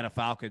with the Atlanta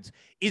Falcons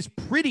is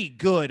pretty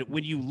good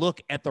when you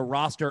look at the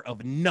roster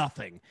of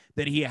nothing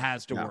that he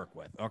has to work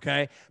with,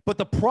 okay? But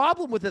the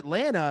problem with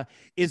Atlanta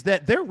is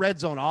that their red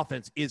zone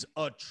offense is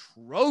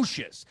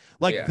atrocious.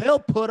 Like, they'll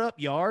put up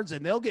yards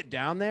and they'll get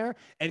down there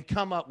and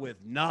come up with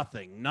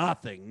nothing,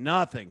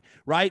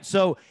 right?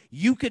 So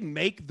you can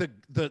make the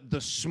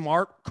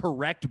smart,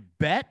 correct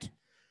bet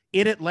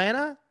in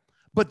Atlanta,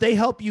 but they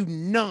help you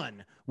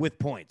none with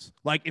points.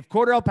 Like, if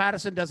Cordell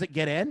Patterson doesn't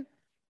get in,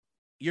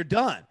 you're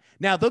done.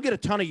 Now, they'll get a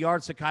ton of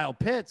yards to Kyle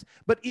Pitts,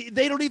 but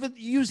they don't even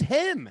use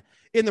him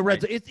in the red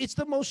zone. It's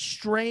the most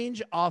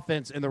strange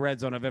offense in the red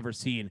zone I've ever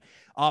seen.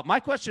 My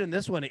question in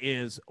this one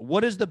is,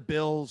 what is the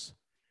Bills,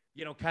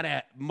 kind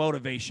of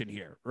motivation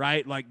here,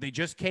 right? Like, they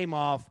just came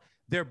off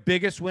their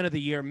biggest win of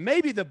the year,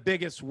 maybe the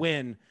biggest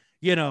win,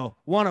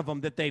 one of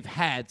them that they've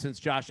had since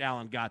Josh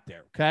Allen got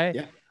there,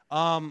 okay?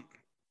 Yeah.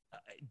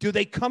 Do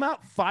they come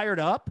out fired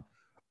up?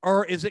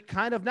 Or is it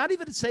kind of not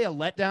even to say a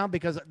letdown,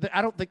 because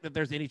I don't think that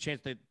there's any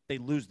chance that they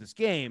lose this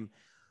game,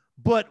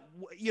 but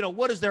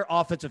what does their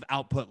offensive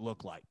output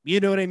look like?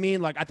 You know what I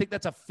mean? Like, I think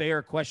that's a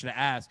fair question to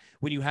ask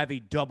when you have a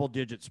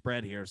double-digit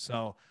spread here.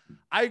 So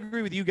I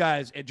agree with you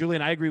guys, and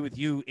Julian, I agree with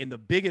you in the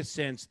biggest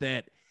sense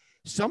that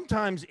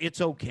sometimes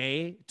it's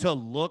okay to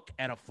look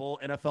at a full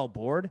NFL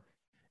board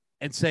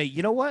and say,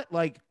 you know what?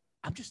 Like,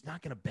 I'm just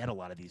not going to bet a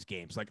lot of these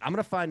games. Like, I'm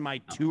going to find my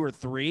 2 or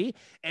 3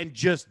 and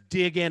just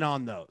dig in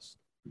on those.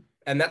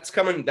 And that's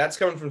coming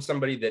from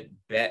somebody that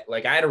bet.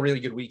 Like, I had a really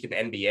good week in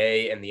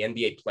NBA, and the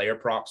NBA player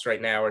props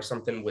right now are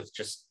something with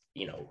just,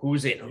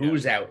 who's in,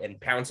 who's out, and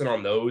pouncing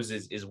on those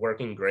is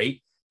working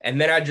great. And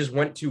then I just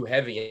went too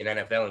heavy in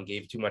NFL and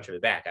gave too much of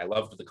it back. I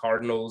loved the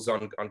Cardinals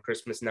on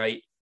Christmas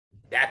night.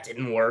 That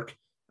didn't work.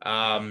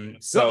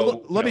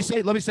 So let me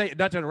say,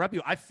 not to interrupt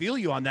you, I feel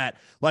you on that.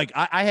 Like,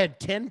 I had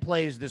 10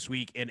 plays this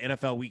week in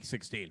NFL week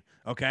 16.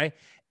 Okay.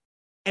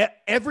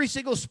 Every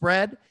single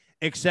spread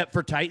except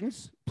for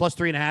Titans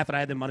 +3.5. And I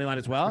had the money line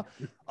as well.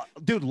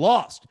 Dude,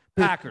 lost.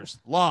 Packers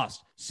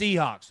lost.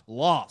 Seahawks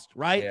lost.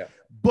 Right. Yeah.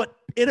 But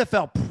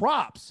NFL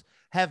props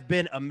have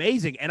been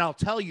amazing. And I'll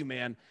tell you,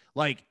 man,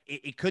 like,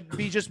 it could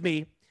be just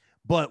me,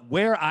 but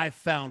where I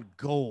found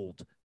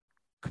gold,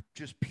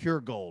 just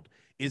pure gold,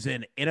 is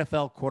in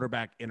NFL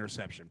quarterback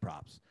interception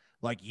props.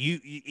 Like,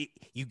 you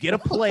get a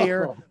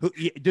player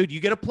you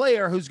get a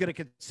player who's going to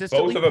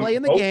consistently play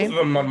in the game. Both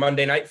of them on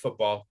Monday Night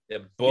Football.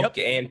 Book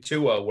and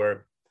Tua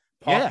were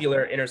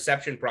popular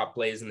interception prop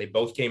plays, and they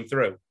both came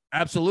through.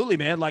 Absolutely,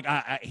 man. Like,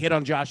 I hit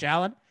on Josh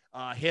Allen,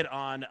 hit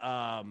on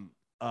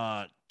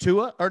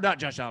Tua, or not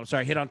Josh Allen,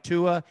 sorry, hit on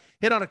Tua,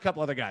 hit on a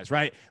couple other guys,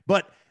 right?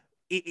 But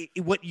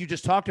what you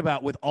just talked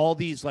about with all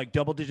these like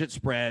double-digit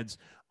spreads,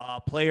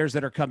 players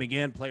that are coming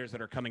in, players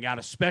that are coming out,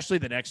 especially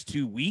the next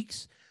 2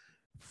 weeks,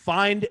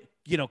 find,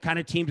 kind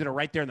of teams that are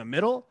right there in the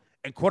middle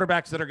and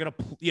quarterbacks that are going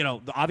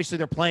to, obviously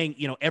they're playing,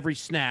 every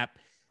snap.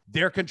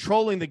 They're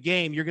controlling the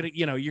game. You're going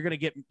to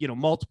get,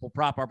 multiple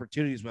prop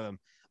opportunities with them.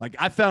 Like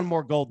I found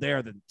more gold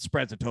there than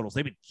spreads and totals.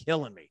 They've been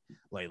killing me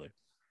lately.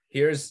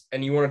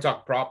 And you want to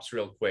talk props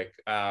real quick.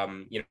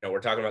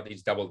 We're talking about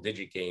these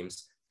double-digit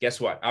games.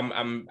 Guess what?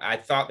 I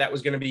thought that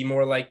was going to be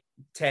more like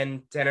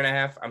 10 and a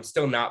half. I'm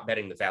still not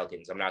betting the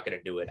Falcons. I'm not going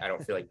to do it. I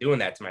don't feel like doing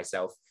that to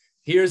myself.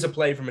 Here's a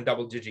play from a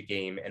double-digit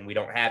game, and we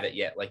don't have it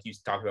yet. Like you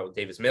talked about with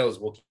Davis Mills,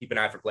 we'll keep an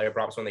eye for player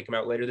props when they come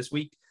out later this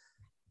week.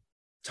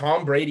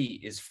 Tom Brady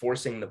is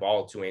forcing the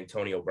ball to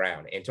Antonio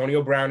Brown.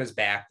 Antonio Brown is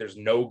back. There's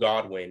no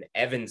Godwin.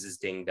 Evans is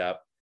dinged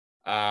up.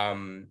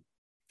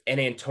 And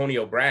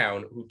Antonio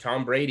Brown, who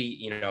Tom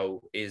Brady,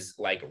 is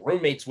like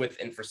roommates with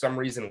and for some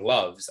reason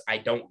loves. I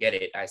don't get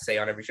it. I say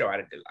on every show,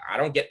 I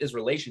don't get this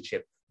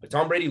relationship. But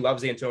Tom Brady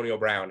loves Antonio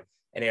Brown,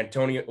 and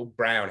Antonio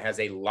Brown has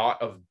a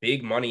lot of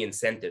big money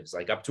incentives,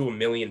 like up to $1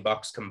 million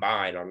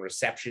combined on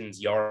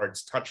receptions,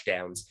 yards,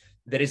 touchdowns,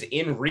 that is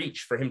in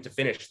reach for him to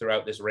finish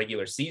throughout this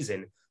regular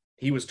season.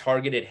 He was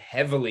targeted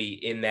heavily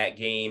in that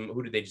game.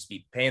 Who did they just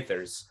beat?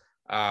 Panthers.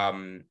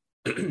 And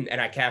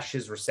I cashed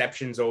his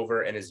receptions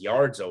over and his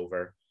yards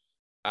over.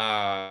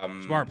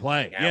 Smart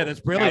play. Yeah, that's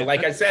brilliant.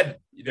 Like I said,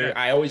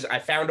 I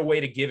found a way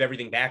to give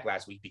everything back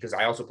last week because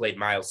I also played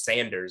Miles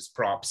Sanders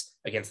props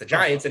against the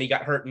Giants and he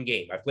got hurt in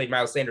game. I played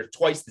Miles Sanders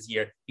twice this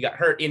year. He got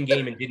hurt in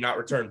game and did not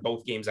return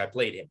both games I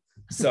played him.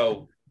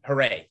 So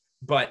hooray.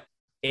 But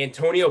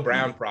Antonio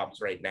Brown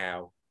props right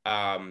now.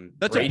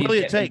 That's a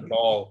brilliant take. The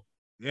ball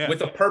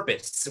with a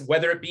purpose,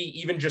 whether it be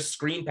even just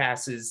screen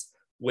passes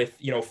with,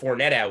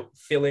 Fournette out,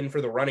 fill in for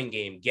the running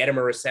game, get him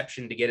a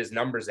reception to get his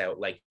numbers out.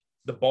 Like,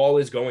 the ball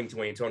is going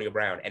to Antonio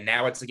Brown, and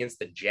now it's against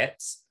the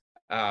Jets.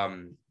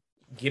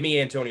 Give me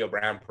Antonio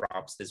Brown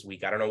props this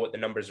week. I don't know what the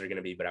numbers are going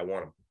to be, but I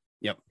want them.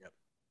 Yep.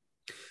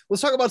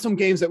 Let's talk about some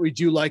games that we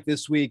do like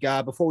this week.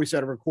 Before we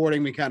started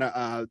recording, we kind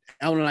of,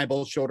 Alan and I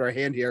both showed our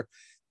hand here.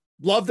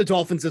 Love the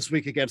Dolphins this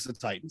week against the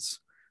Titans.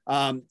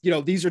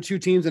 These are two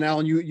teams, and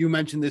Alan, you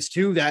mentioned this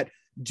too, that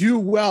do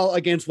well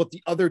against what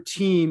the other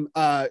team,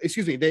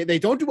 they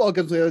don't do well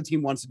against what the other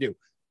team wants to do.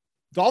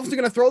 Dolphins are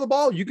going to throw the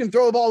ball. You can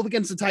throw the ball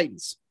against the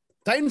Titans.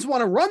 Titans want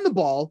to run the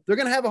ball. They're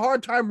going to have a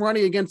hard time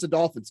running against the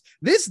Dolphins.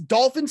 This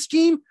Dolphins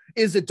team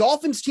is the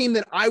Dolphins team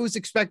that I was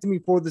expecting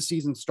before the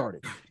season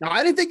started. Now,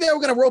 I didn't think they were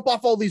going to rope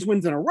off all these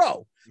wins in a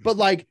row, but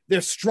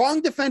they're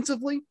strong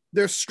defensively.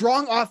 They're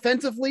strong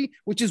offensively,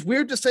 which is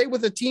weird to say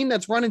with a team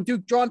that's running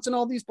Duke Johnson,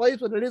 all these plays,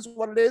 but it is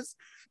what it is.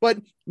 But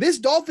this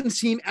Dolphins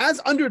team as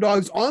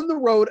underdogs on the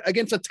road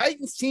against a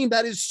Titans team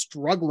that is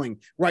struggling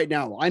right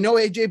now. I know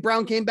AJ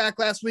Brown came back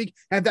last week,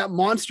 had that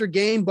monster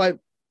game, but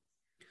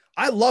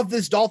I love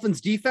this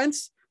Dolphins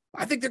defense.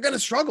 I think they're going to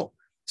struggle.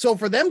 So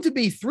for them to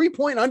be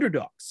 3-point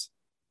underdogs,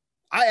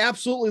 I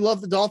absolutely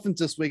love the Dolphins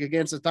this week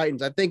against the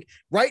Titans. I think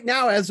right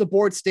now, as the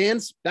board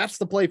stands, that's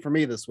the play for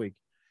me this week.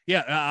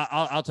 Yeah,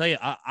 I'll tell you,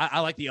 I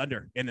like the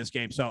under in this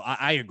game. So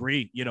I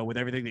agree, with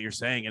everything that you're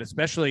saying. And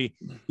especially,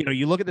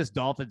 you look at this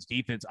Dolphins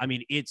defense. I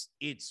mean, it's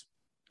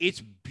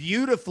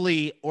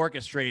beautifully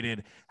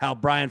orchestrated how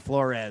Brian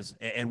Flores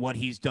and what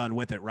he's done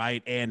with it,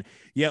 right? And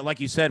yeah, like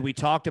you said, we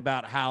talked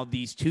about how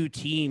these two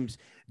teams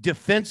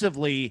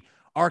defensively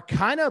are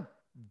kind of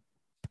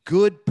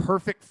good,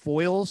 perfect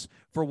foils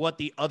for what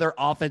the other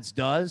offense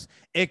does,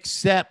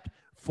 except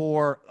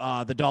for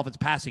the Dolphins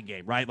passing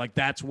game, right? Like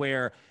that's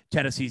where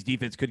Tennessee's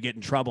defense could get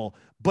in trouble.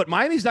 But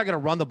Miami's not going to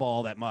run the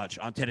ball that much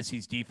on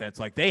Tennessee's defense.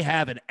 Like they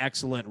have an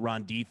excellent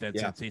run defense.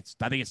 Yeah. I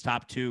think it's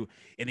top 2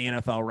 in the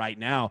NFL right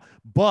now.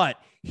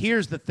 But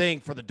here's the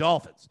thing for the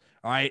Dolphins,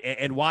 all right,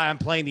 and why I'm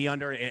playing the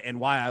under and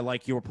why I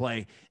like your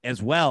play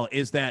as well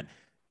is that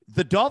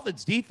the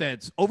Dolphins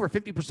defense over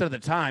 50% of the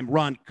time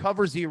run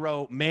cover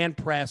 0, man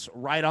press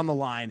right on the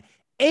line.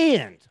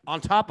 And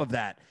on top of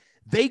that,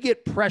 they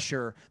get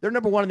pressure. They're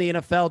number 1 in the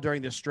NFL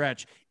during this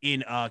stretch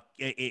in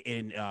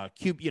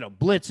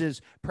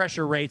blitzes,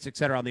 pressure rates, et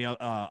cetera,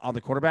 on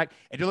the quarterback.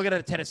 And you're looking at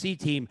a Tennessee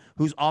team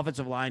whose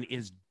offensive line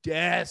is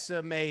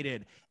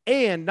decimated.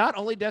 And not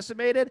only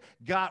decimated,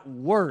 got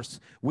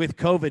worse with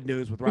COVID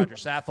news with Roger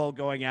Saffold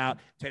going out,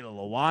 Taylor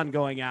Lewan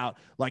going out.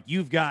 Like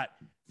you've got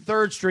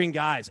third-string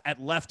guys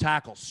at left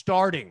tackle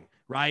starting,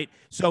 right?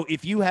 So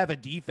if you have a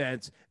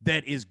defense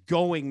that is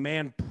going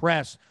man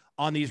press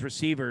on these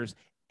receivers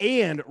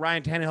and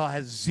Ryan Tannehill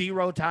has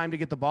 0 time to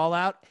get the ball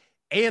out,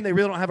 and they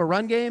really don't have a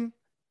run game,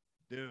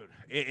 dude,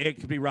 it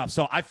could be rough.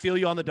 So I feel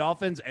you on the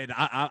Dolphins, and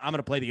I'm going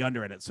to play the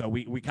under in it. So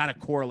we kind of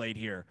correlate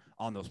here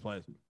on those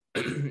plays.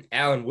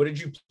 Alan, what did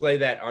you play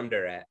that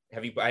under at?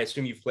 I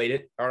assume you've played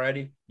it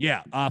already?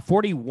 Yeah,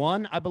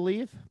 41, I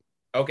believe.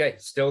 Okay,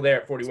 still there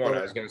at 41.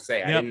 I was going to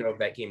say, I didn't know if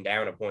that came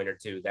down a point or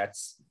two.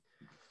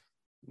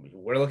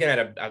 We're looking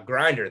at a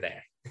grinder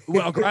there.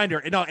 Well, a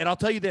grinder. No, and I'll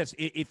tell you this.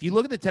 If you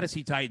look at the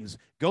Tennessee Titans,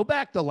 go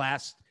back the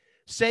last,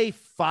 say,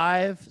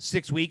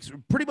 5-6 weeks,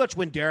 pretty much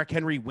when Derrick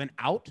Henry went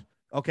out,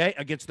 okay,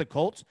 against the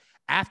Colts.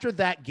 After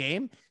that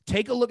game,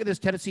 take a look at this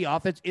Tennessee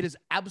offense. It is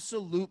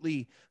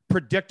absolutely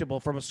predictable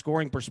from a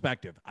scoring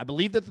perspective. I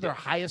believe that they're their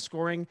highest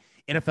scoring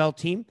NFL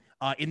team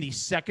in the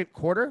second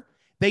quarter.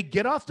 They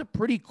get off to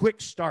pretty quick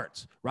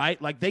starts,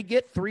 right? Like they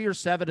get 3 or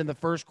 7 in the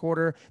first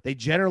quarter. They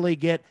generally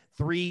get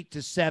 3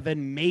 to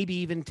 7, maybe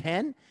even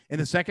 10 in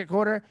the second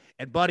quarter.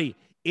 And buddy,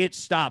 it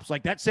stops.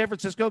 Like that San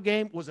Francisco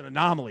game was an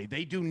anomaly.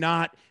 They do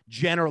not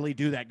generally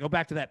do that. Go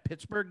back to that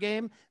Pittsburgh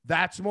game.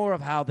 That's more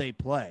of how they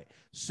play.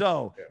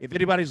 So if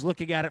anybody's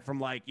looking at it from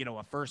like,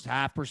 a first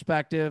half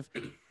perspective,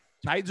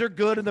 Titans are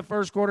good in the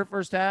first quarter,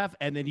 first half,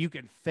 and then you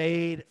can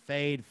fade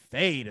in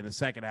the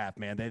second half,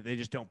 man. They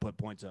just don't put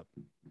points up.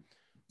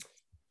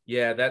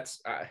 Yeah,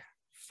 that's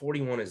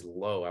 41 is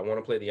low. I want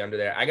to play the under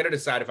there. I got to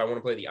decide if I want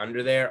to play the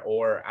under there,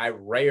 or I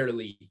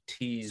rarely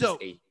tease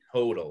a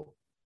total.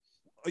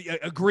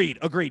 Agreed.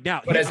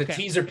 Now, but as a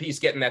teaser piece,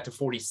 getting that to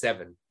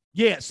 47.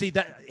 Yeah, see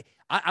that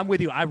I'm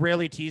with you. I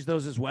rarely tease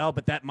those as well,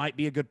 but that might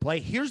be a good play.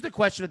 Here's the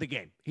question of the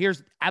game.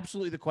 Here's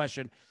absolutely the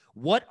question.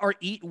 What are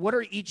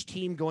each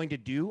team going to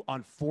do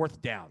on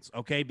fourth downs?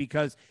 Okay,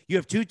 because you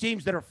have two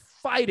teams that are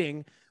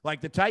fighting. Like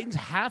the Titans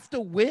have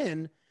to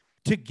win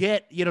to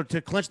get,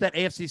 to clinch that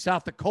AFC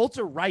South. The Colts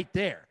are right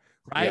there,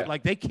 right? Yeah.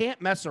 Like they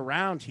can't mess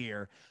around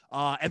here.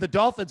 And the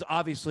Dolphins,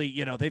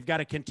 obviously, they've got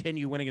to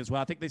continue winning as well.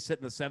 I think they sit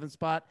in the 7th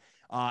spot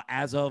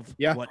as of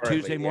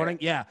Tuesday morning.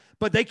 Yeah.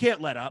 But they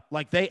can't let up.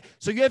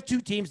 So you have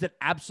two teams that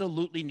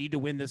absolutely need to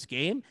win this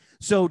game.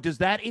 So does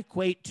that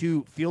equate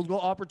to field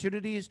goal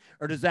opportunities,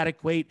 or does that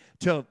equate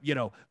to,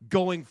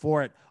 going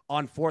for it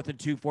on 4th and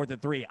 2, 4th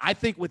and 3? I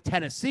think with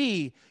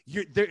Tennessee,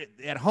 they're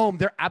at home,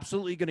 they're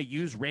absolutely going to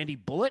use Randy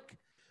Bullock,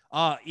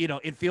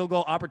 in field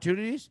goal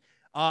opportunities.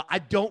 I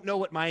don't know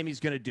what Miami's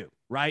going to do,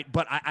 right?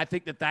 But I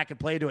think that could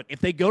play into it. If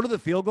they go to the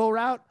field goal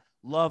route,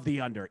 love the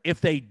under. If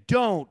they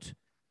don't,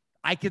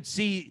 I could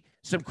see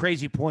some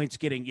crazy points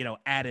getting,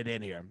 added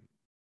in here.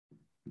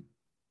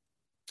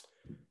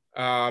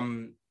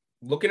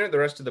 Looking at the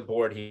rest of the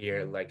board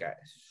here, I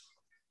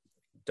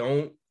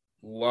don't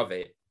love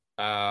it.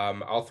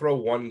 I'll throw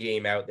one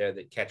game out there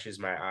that catches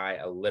my eye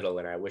a little,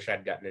 and I wish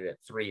I'd gotten it at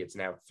 3. It's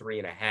now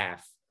 3.5.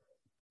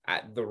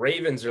 The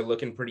Ravens are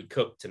looking pretty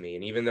cooked to me.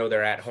 And even though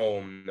they're at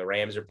home, the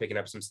Rams are picking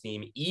up some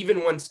steam,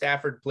 even when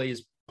Stafford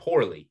plays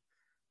poorly.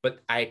 But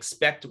I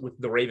expect with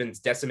the Ravens'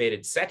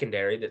 decimated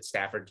secondary that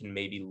Stafford can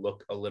maybe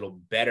look a little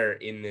better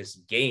in this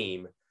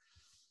game.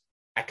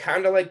 I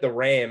kind of like the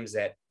Rams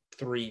at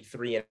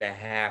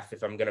 3.5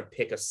 if I'm going to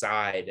pick a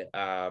side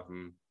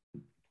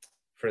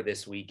for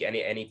this week.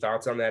 Any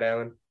thoughts on that,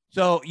 Alan?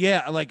 So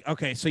yeah,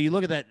 okay. So you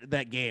look at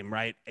that game,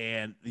 right?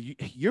 And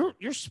you're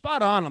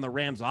spot on the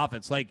Rams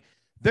offense.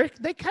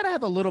 They kind of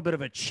have a little bit of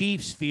a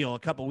Chiefs feel a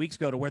couple weeks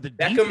ago, to where the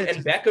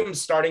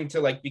Beckham's starting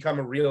to become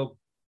a real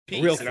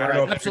piece. And I don't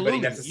know if everybody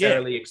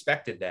necessarily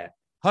expected that.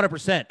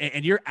 100%.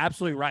 And you're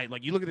absolutely right.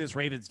 You look at this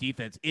Ravens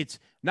defense, it's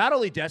not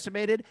only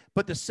decimated,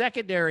 but the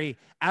secondary,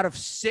 out of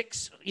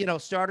 6,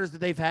 starters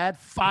that they've had,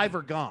 5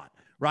 are gone.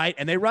 Right.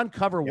 And they run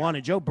cover 1,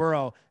 and Joe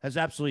Burrow has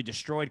absolutely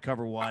destroyed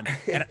cover 1.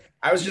 And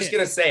I was just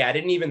going to say, I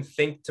didn't even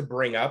think to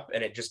bring up,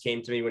 and it just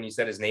came to me when you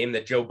said his name,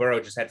 that Joe Burrow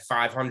just had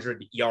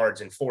 500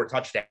 yards and 4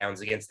 touchdowns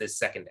against this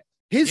secondary.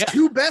 His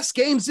 2 best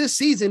games this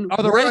season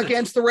were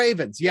against the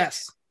Ravens.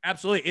 Yes.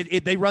 Absolutely.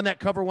 They run that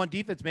cover 1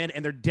 defense, man,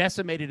 and they're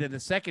decimated in the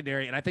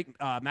secondary. And I think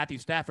Matthew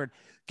Stafford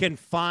can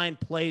find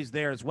plays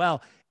there as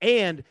well.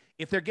 And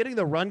if they're getting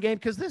the run game,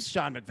 because this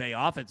Sean McVay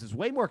offense is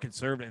way more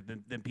conservative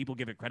than people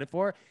give it credit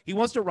for. He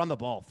wants to run the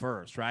ball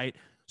first, right?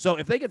 So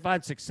if they can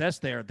find success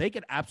there, they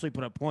can absolutely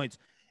put up points.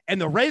 And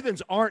the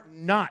Ravens aren't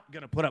not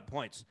going to put up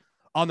points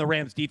on the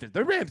Rams defense.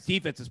 The Rams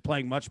defense is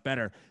playing much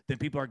better than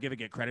people are giving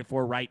it credit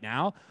for right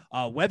now.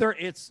 I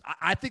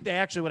think they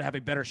actually would have a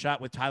better shot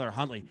with Tyler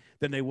Huntley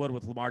than they would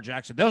with Lamar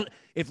Jackson.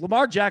 If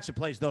Lamar Jackson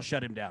plays, they'll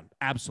shut him down.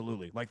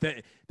 Absolutely.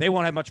 They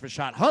won't have much of a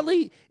shot.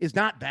 Huntley is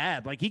not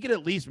bad. He can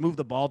at least move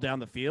the ball down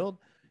the field.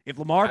 If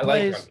Lamar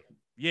plays,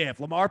 if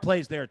Lamar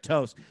plays, they're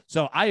toast.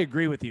 So I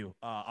agree with you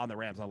on the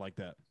Rams. I like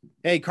that.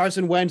 Hey,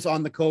 Carson Wentz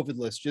on the COVID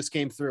list just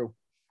came through.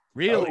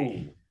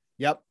 Really? Oh.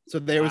 Yep. So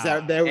there was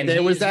that.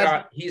 There was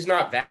that. He's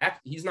not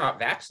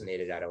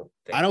vaccinated. I don't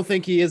think. I don't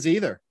think he is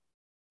either.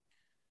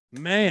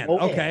 Man.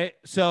 Okay.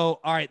 So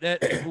all right,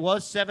 that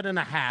was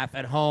 7.5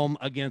 at home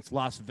against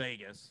Las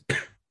Vegas.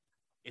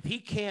 If he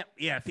can't,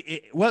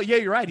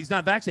 you're right. He's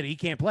not vaccinated. He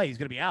can't play. He's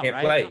going to be out. Can't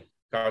play.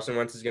 Carson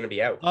Wentz is going to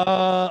be out.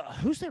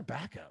 Who's their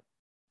backup?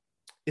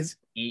 Is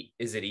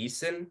it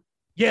Eason?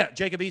 Yeah,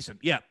 Jacob Eason.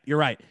 Yeah, you're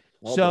right.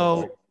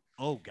 Oh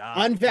God.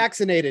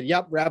 Unvaccinated.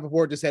 Yep.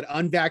 Rappaport just said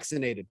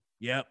unvaccinated.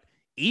 Yep.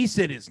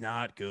 Eason is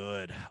not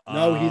good.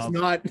 No, he's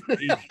not.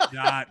 He's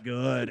not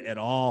good at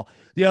all.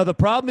 The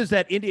problem is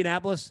that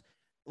Indianapolis,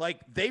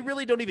 they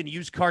really don't even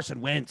use Carson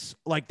Wentz.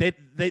 They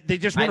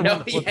just want to run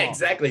the football. Yeah,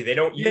 exactly. They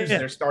don't use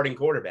their starting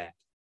quarterback.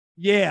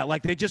 Yeah,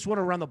 they just want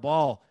to run the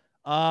ball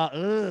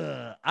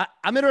I'm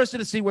interested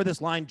to see where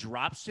this line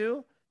drops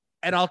to,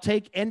 and I'll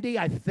take Indy,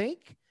 I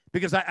think,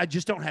 because I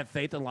just don't have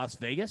faith in Las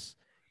Vegas.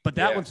 But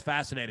that one's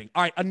fascinating.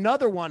 All right,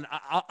 another one.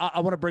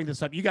 I want to bring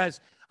this up. You guys,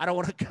 I don't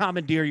want to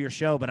commandeer your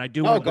show, but I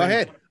do. Oh, go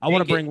ahead. I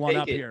want to bring one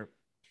up here.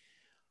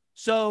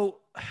 So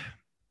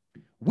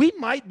we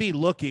might be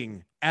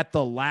looking at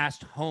the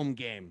last home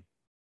game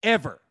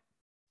ever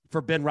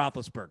for Ben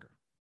Roethlisberger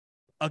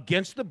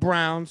against the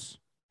Browns.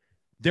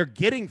 They're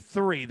getting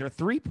 3. They're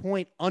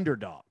 3-point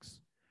underdogs,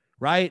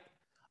 right?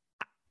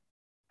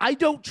 I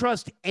don't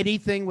trust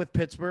anything with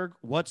Pittsburgh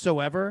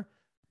whatsoever,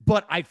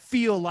 but I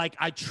feel like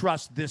I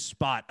trust this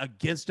spot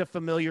against a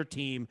familiar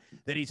team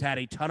that he's had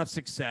a ton of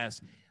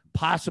success,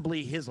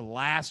 possibly his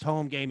last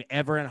home game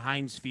ever in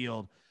Heinz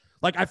Field.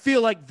 Like, I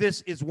feel like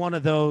this is one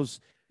of those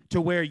to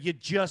where you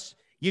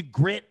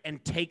grit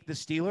and take the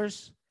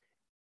Steelers,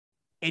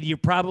 and you're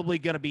probably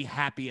going to be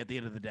happy at the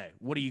end of the day.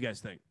 What do you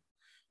guys think?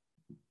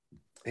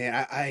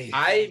 Yeah,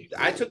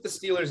 I took the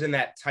Steelers in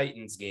that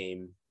Titans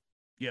game.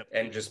 Yep.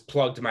 And just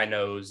plugged my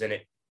nose, and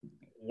it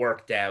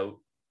worked out.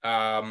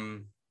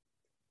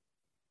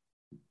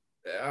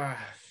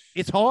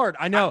 It's hard.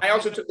 I know. I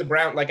also took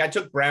I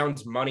took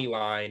Browns money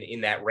line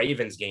in that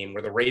Ravens game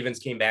where the Ravens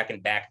came back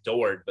and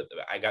backdoored, but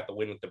I got the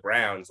win with the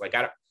Browns. Like,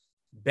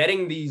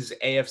 betting these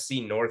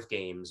AFC North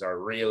games are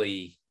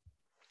really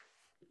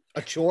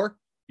a chore.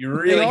 You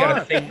really got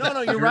to think.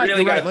 No, you're right.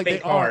 Really got to like,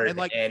 think hard.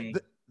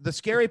 And the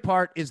scary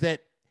part is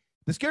that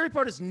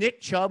Nick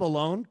Chubb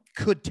alone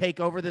could take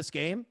over this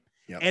game.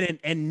 Yep.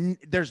 And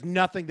there's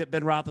nothing that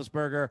Ben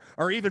Roethlisberger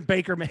or even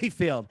Baker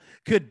Mayfield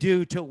could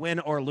do to win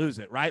or lose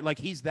it, right? Like,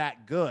 he's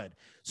that good.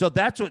 So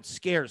that's what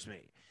scares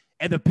me.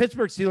 And the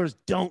Pittsburgh Steelers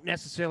don't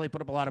necessarily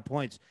put up a lot of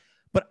points.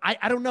 But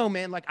I don't know,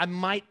 man. Like, I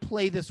might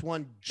play this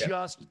one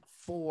just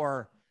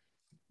for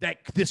that.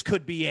 This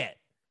could be it,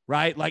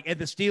 right? Like, and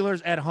the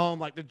Steelers at home,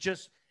 like,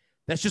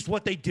 that's just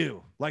what they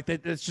do. Like,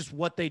 that's just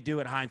what they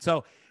do at Heinz.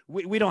 So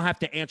we don't have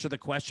to answer the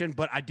question,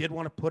 but I did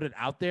want to put it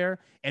out there,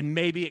 and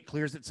maybe it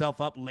clears itself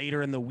up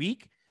later in the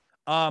week.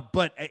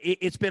 But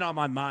it's been on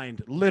my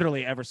mind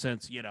literally ever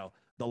since,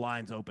 the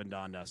lines opened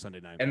on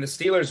Sunday night. And the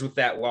Steelers with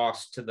that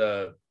loss to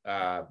the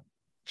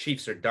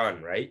Chiefs are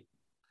done, right?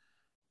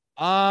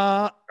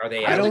 Are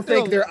they? I don't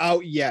think they're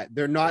out yet.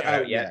 They're not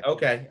out yet.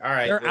 Okay. All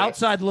right. They're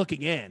outside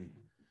looking in.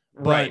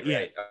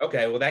 Right.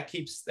 Okay. Well, that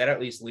at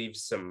least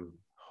leaves some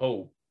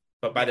hope.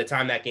 But by the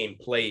time that game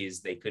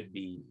plays, they could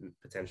be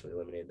potentially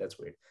eliminated. That's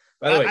weird.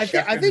 By the way,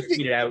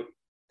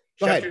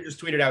 Schefter just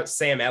tweeted out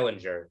Sam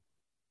Ehlinger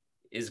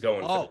is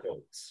going for the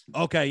Colts.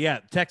 Okay, yeah,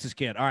 Texas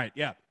kid. All right,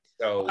 yeah.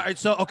 So, all right,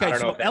 so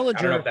Ehlinger.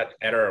 I don't know if that's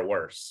better or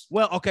worse.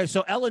 Well, okay,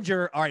 so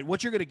Ehlinger. All right,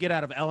 what you're going to get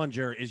out of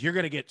Ehlinger is you're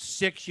going to get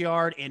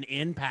 6-yard and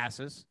in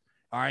passes.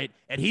 All right,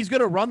 and he's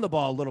going to run the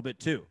ball a little bit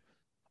too,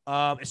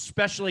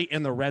 especially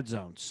in the red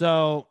zone.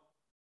 So,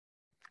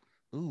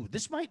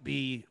 this might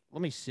be.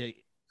 Let me see.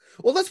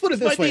 Well, let's put it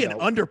this way. This might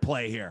be an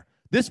underplay here.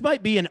 This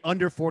might be an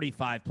under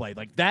 45 play.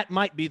 Like, that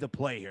might be the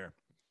play here.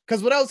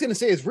 Because what I was going to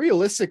say is,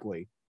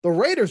 realistically, the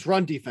Raiders'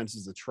 run defense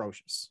is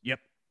atrocious. Yep.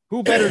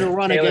 Who better to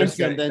run against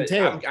them than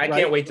Taylor? I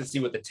can't wait to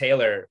see what the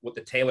Taylor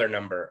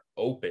number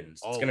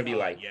opens. It's going to be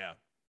like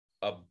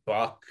a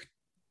buck.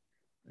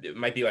 It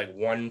might be like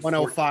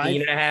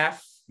 114 and a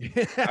half.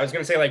 I was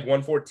going to say like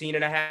 114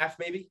 and a half,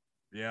 maybe.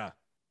 Yeah.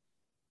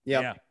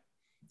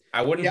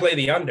 I wouldn't play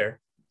the under.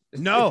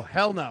 No,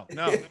 hell no.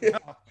 No.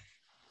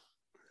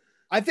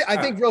 I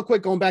think real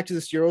quick, going back to the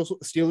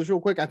Steelers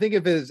real quick, I think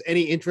if there's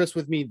any interest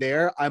with me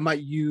there, I might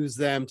use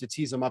them to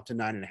tease them up to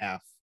 9.5.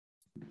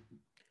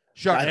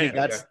 Sure. I think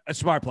that's a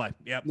smart play.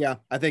 Yep. Yeah.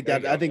 I think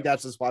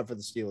that's the spot for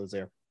the Steelers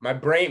there. My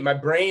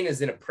brain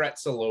is in a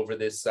pretzel over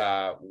this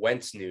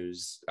Wentz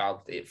news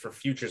for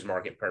futures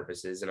market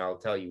purposes, and I'll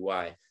tell you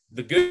why.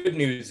 The good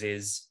news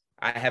is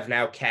I have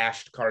now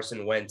cashed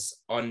Carson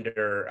Wentz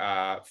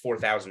under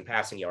 4,000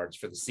 passing yards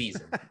for the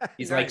season.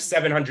 He's like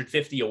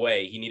 750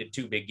 away. He needed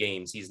 2 big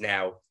games. He's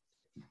now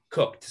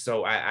cooked.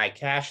 So I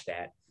cashed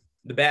that.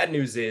 The bad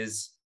news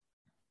is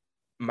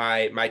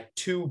my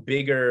 2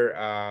 bigger,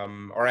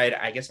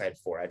 I guess I had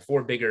 4. I had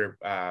 4 bigger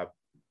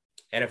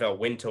NFL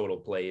win total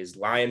plays.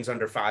 Lions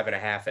under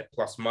 5.5 at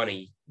plus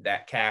money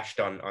that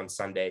cashed on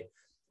Sunday.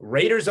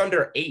 Raiders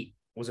under 8.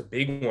 Was a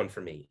big one for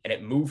me, and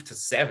it moved to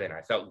 7.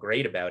 I felt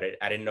great about it.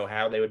 I didn't know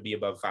how they would be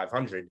above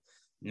 500.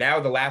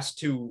 Now the last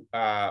 2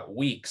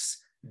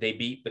 weeks, they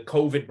beat the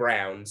COVID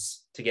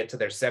Browns to get to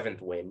their 7th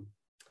win.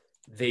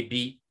 They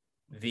beat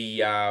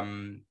the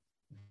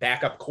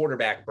backup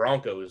quarterback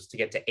Broncos to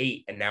get to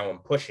 8, and now I'm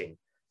pushing.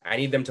 I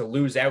need them to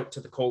lose out to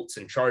the Colts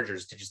and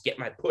Chargers to just get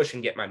my push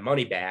and get my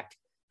money back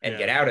and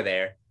get out of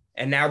there.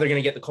 And now they're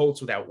going to get the Colts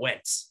without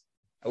Wentz.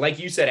 Like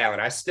you said, Alan,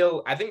 I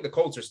think the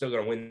Colts are still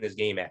going to win this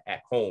game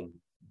at home.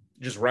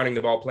 Just running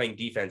the ball, playing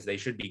defense, they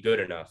should be good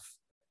enough.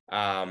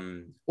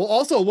 Well,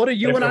 also, what do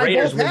you and I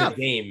both have?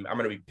 The game, I'm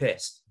going to be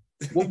pissed.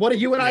 Well, what do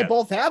you and I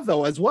both have,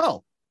 though, as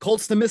well?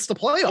 Colts to miss the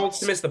playoffs. Colts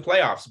to miss the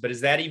playoffs, but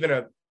is that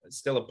even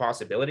still a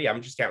possibility?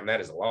 I'm just counting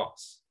that as a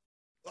loss.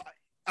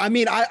 I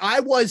mean, I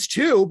was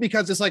too,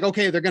 because it's like,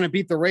 okay, they're going to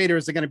beat the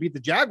Raiders, they're going to beat the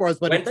Jaguars,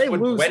 but if they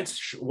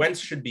lose, Wentz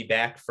should be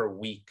back for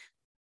week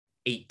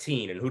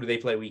 18. And who do they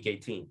play week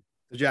 18?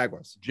 The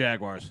Jaguars.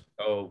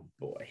 Oh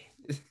boy.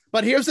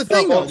 But here's the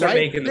thing, though, right?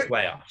 Making the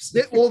playoffs.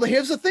 Well,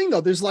 here's the thing,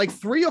 though. There's like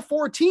 3 or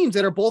 4 teams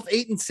that are both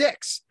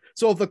 8-6.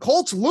 So if the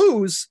Colts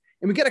lose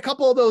and we get a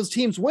couple of those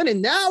teams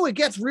winning, now it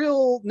gets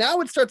real. Now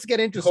it starts to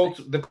get interesting.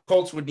 The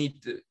Colts would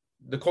need to.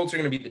 The Colts are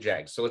going to beat the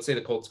Jags. So let's say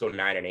the Colts go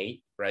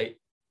 9-8, right?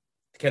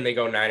 Can they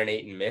go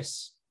 9-8 and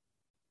miss?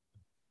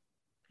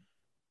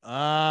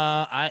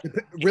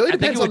 It really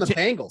depends on the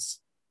Bengals.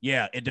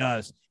 Yeah, it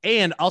does.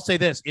 And I'll say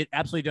this, it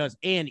absolutely does.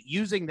 And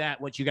using that,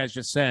 what you guys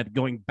just said,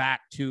 going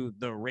back to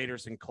the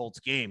Raiders and Colts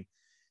game.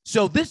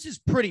 So this is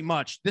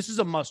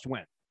a must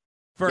win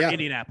for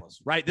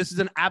Indianapolis, right? This is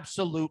an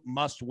absolute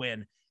must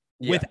win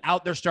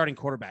without their starting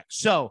quarterback.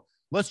 So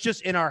let's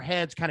just in our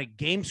heads kind of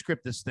game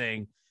script this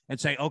thing and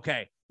say,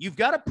 okay, you've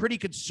got a pretty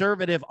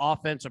conservative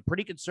offense, a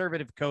pretty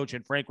conservative coach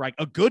in Frank Reich,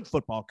 a good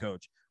football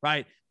coach,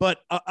 right? But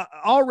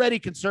already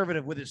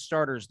conservative with his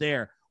starters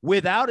there.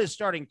 Without his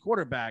starting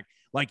quarterback,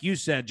 like you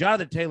said,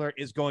 Jonathan Taylor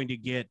is going to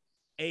get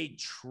 1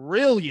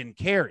 trillion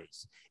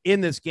carries in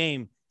this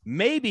game,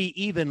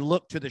 maybe even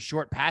look to the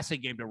short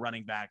passing game to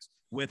running backs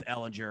with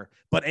Ellinger.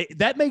 But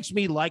that makes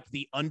me like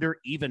the under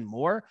even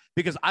more,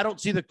 because I don't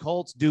see the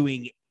Colts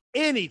doing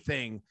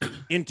anything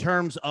in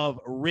terms of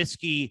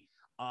risky,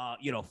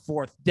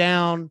 fourth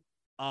down,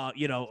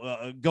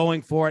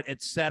 going for it,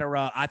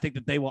 etc. I think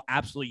that they will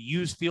absolutely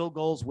use field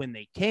goals when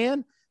they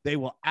can. They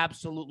will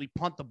absolutely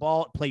punt the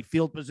ball, play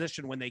field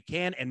position when they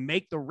can, and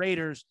make the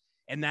Raiders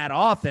and that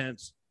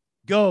offense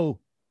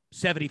go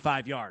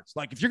 75 yards.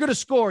 Like, if you're going to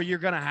score, you're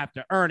going to have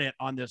to earn it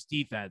on this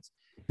defense.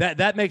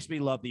 That makes me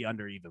love the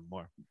under even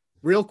more.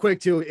 Real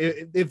quick, too,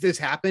 if this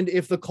happened,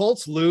 if the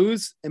Colts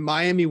lose and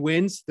Miami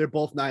wins, they're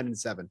both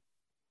 9-7.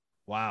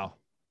 Wow.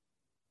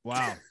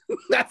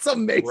 That's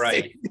amazing.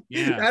 Right.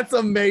 Yeah. That's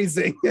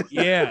amazing.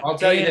 Yeah. I'll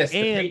tell you this,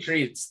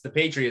 the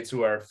Patriots,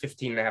 who are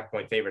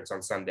 15.5-point favorites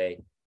on Sunday,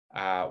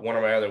 one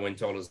of my other win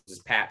totals is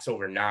Pats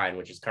over 9,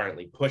 which is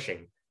currently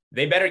pushing.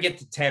 They better get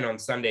to 10 on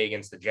Sunday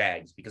against the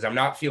Jags, because I'm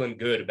not feeling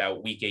good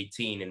about week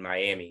 18 in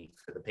Miami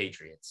for the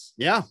Patriots.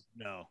 Yeah.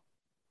 No.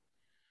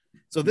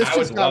 So this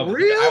just got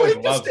real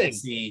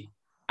interesting.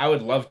 I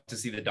would love to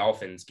see the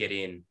Dolphins get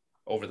in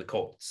over the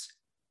Colts.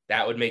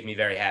 That would make me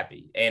very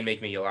happy and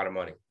make me a lot of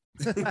money.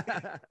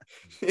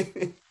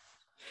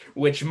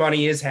 Which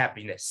money is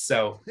happiness.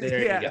 So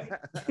there you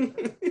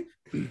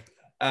go.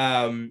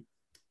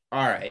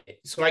 All right.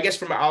 So I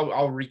guess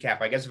I'll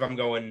recap. I guess if I'm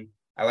going,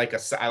 I like a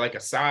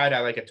side,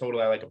 I like a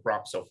total, I like a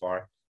prop so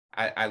far.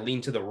 I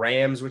lean to the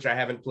Rams, which I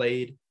haven't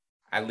played.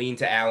 I lean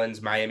to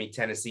Allen's Miami,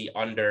 Tennessee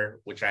under,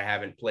 which I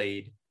haven't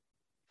played.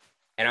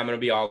 And I'm going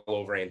to be all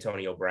over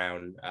Antonio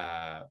Brown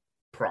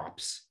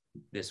props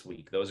this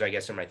week. Those, I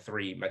guess, are my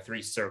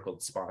three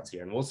circled spots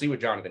here. And we'll see what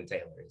Jonathan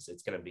Taylor is.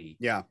 It's going to be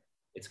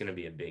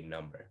a big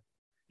number.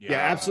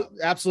 Yeah,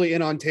 absolutely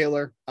in on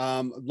Taylor.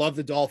 Love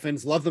the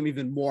Dolphins. Love them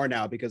even more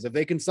now, because if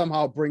they can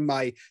somehow bring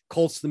my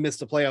Colts to miss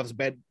the playoffs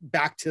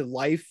back to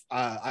life,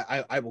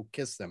 I will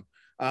kiss them.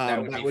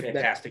 That would be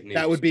fantastic news.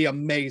 That would be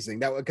amazing.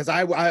 That would, because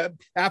I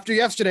after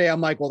yesterday,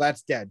 I'm like, well,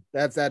 that's dead.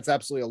 That's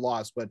absolutely a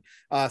loss. But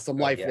some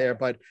life there.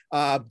 But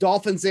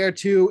Dolphins there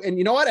too. And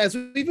you know what? As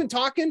we've been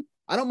talking,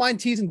 I don't mind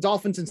teasing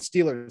Dolphins and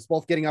Steelers,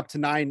 both getting up to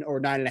 9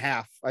 or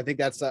 9.5. I think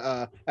that's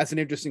an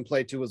interesting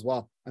play too as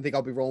well. I think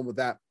I'll be rolling with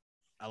that.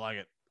 I like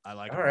it. All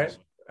right.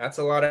 That's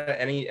a lot of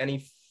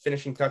any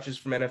finishing touches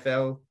from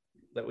NFL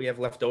that we have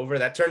left over.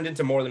 That turned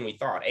into more than we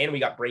thought. And we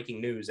got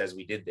breaking news as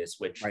we did this,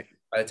 which by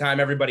the time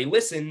everybody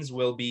listens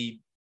will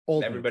be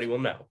old. Everybody will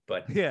know.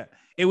 But yeah,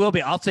 it will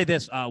be. I'll say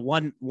this,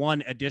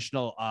 one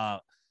additional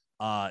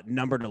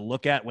number to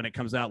look at when it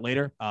comes out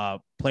later,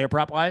 player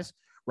prop wise.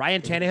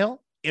 Ryan Tannehill,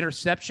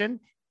 interception.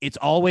 It's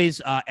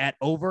always at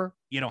over,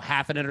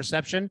 half an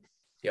interception.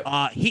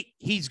 Yep.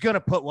 He's going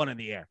to put one in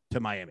the air to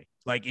Miami.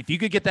 Like, if you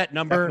could get that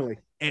number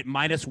at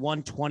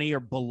 -120 or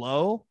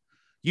below,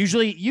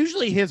 usually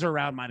his are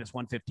around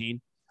 -115.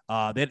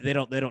 They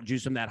don't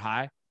juice him that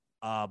high.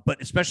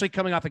 But especially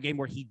coming off a game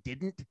where he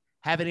didn't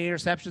have any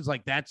interceptions,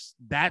 like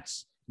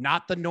that's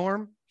not the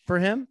norm for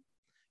him.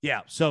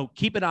 Yeah. So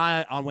keep an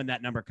eye on when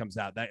that number comes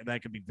out.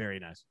 That could be very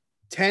nice.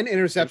 10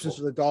 interceptions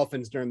for the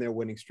Dolphins during their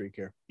winning streak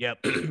here.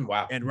 Yep.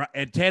 Wow.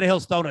 And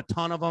Tannehill's thrown a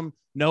ton of them.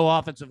 No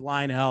offensive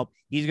line help.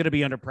 He's going to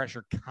be under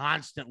pressure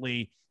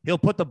constantly. He'll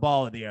put the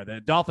ball in the air.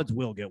 The Dolphins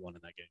will get one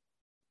in that game.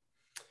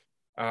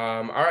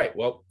 All right.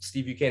 Well,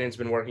 Steve Buchanan's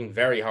been working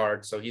very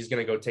hard, so he's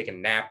going to go take a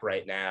nap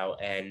right now.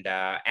 And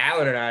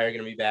Alan and I are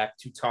going to be back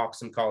to talk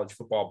some college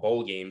football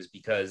bowl games,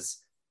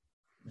 because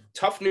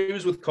tough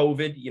news with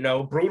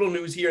COVID, brutal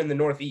news here in the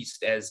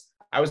Northeast, as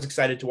I was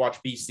excited to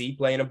watch BC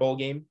play in a bowl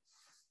game.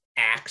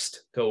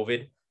 Axed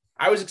COVID.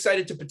 I was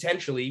excited to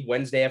potentially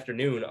Wednesday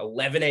afternoon,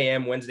 11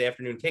 a.m. Wednesday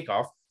afternoon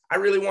kickoff. I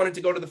really wanted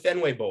to go to the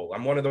Fenway Bowl.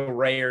 I'm one of the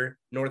rare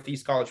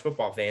Northeast college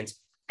football fans.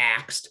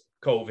 Axed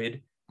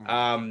COVID.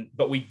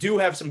 But we do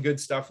have some good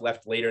stuff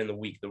left later in the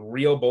week. The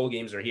real bowl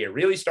games are here,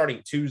 really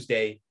starting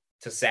Tuesday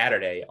to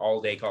Saturday,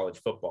 all day college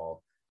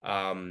football,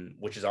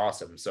 which is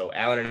awesome. So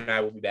Alan and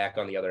I will be back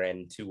on the other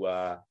end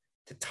to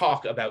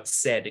talk about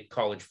said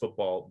college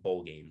football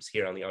bowl games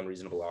here on the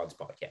Unreasonable Odds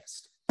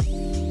podcast.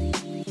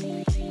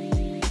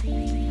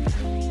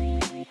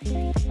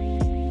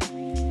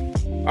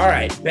 All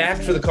right,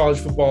 back for the college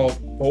football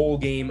bowl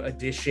game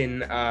edition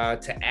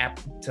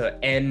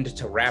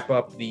to wrap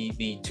up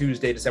the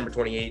Tuesday, December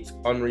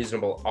 28th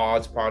Unreasonable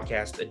Odds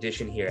podcast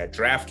edition here at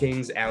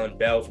DraftKings. Alan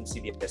Bell from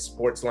CBS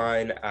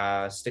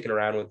Sportsline sticking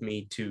around with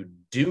me to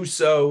do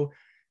so.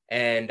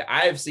 And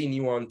I've seen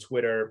you on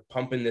Twitter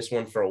pumping this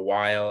one for a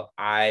while.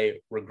 I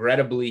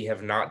regrettably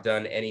have not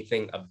done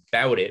anything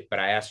about it, but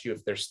I asked you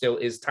if there still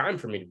is time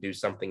for me to do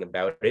something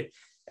about it.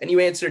 And you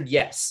answered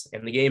yes.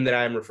 And the game that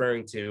I'm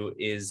referring to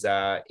is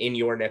in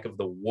your neck of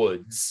the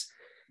woods.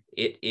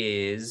 It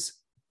is,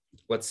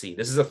 let's see,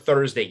 this is a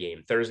Thursday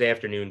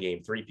afternoon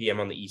game, 3 p.m.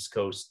 on the East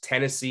Coast.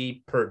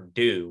 Tennessee,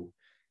 Purdue.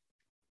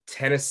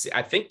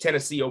 I think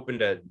Tennessee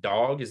opened a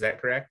dog. Is that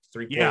correct?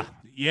 3-point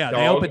Yeah, dog,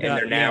 they opened and up.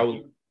 they're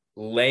now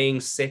laying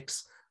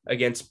 6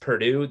 against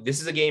Purdue. This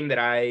is a game that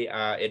I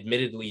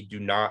admittedly do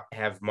not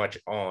have much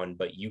on,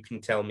 but you can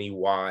tell me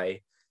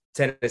why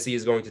Tennessee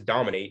is going to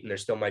dominate and there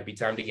still might be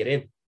time to get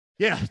in.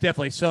 Yeah,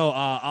 definitely. So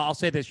I'll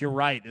say this. You're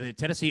right.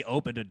 Tennessee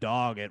opened a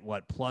dog at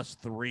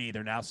 +3.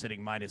 They're now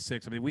sitting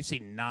 -6. I mean, we've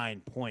seen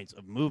 9 points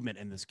of movement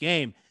in this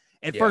game.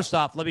 And first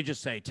off, let me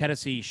just say,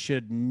 Tennessee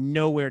should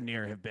nowhere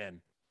near have been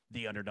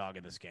the underdog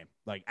in this game.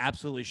 Like,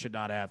 absolutely should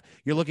not have.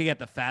 You're looking at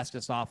the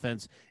fastest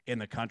offense in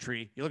the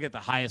country. You look at the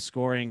highest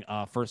scoring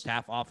first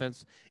half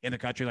offense in the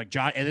country. Like,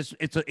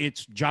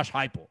 it's Josh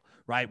Heupel.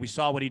 Right. We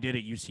saw what he did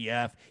at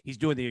UCF. He's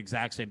doing the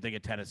exact same thing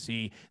at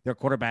Tennessee. Their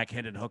quarterback,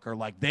 Hendon Hooker,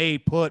 like, they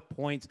put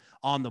points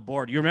on the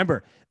board. You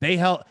remember they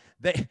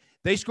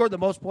scored the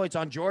most points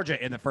on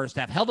Georgia in the first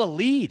half, held a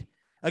lead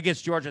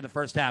against Georgia in the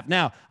first half.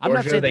 Now, I'm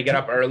not saying they get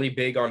up early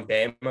big on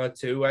Bama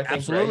too, I think.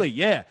 Absolutely. Right?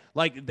 Yeah.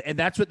 Like, and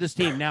that's what this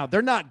team now,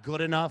 they're not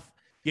good enough,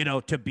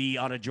 to be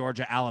on a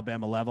Georgia,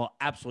 Alabama level.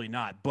 Absolutely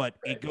not. But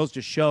it goes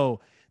to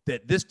show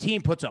that this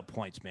team puts up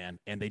points, man,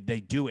 and they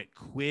do it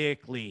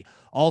quickly.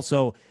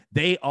 Also,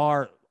 they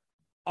are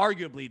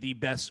arguably the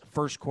best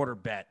first quarter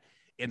bet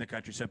in the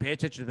country, so pay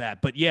attention to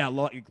that. But, yeah,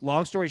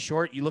 long story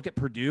short, you look at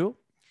Purdue,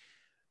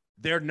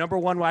 their number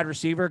 1 wide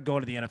receiver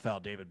going to the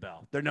NFL, David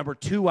Bell. Their number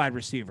 2 wide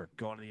receiver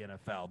going to the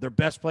NFL. Their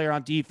best player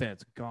on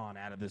defense gone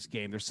out of this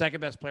game. Their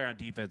second best player on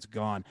defense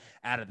gone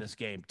out of this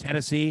game.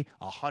 Tennessee,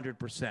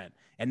 100%.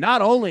 And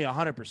not only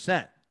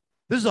 100%,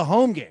 this is a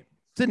home game.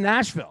 It's in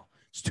Nashville.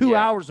 It's 2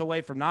 hours away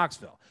from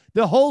Knoxville.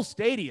 The whole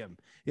stadium,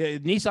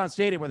 Nissan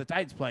Stadium where the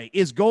Titans play,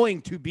 is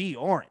going to be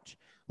orange.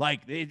 Like,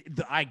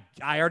 I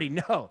already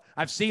know.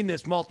 I've seen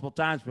this multiple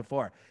times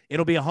before.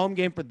 It'll be a home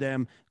game for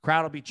them.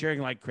 Crowd will be cheering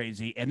like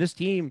crazy. And this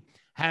team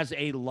has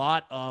a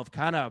lot of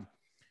kind of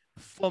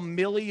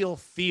familial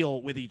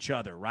feel with each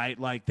other, right?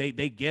 Like,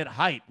 they get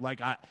hype. Like,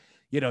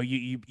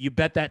 you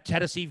bet that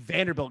Tennessee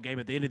Vanderbilt game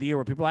at the end of the year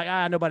where people are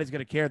like, nobody's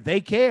going to care.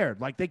 They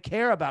cared. Like, they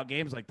care about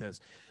games like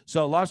this.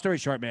 So long story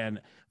short,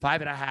 man,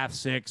 5.5,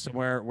 6,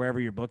 somewhere,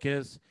 wherever your book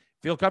is.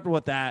 Feel comfortable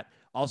with that.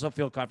 Also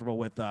feel comfortable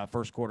with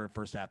first quarter,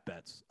 first half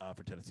bets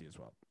for Tennessee as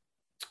well.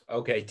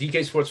 Okay. DK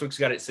Sportsbook's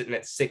got it sitting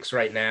at 6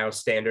 right now.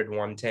 Standard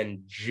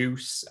 110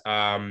 juice.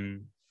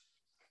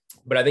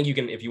 But I think you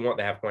can, if you want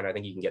the half point, I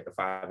think you can get the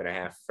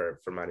 5.5 for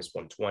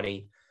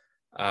 -120.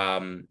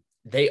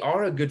 They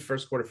are a good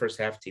first quarter, first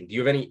half team. Do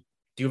you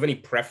have any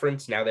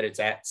preference now that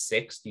it's at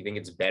 6? Do you think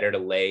it's better to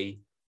lay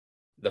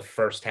the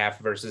first half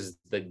versus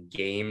the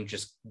game,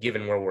 just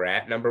given where we're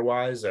at number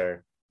wise,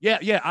 or?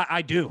 Yeah,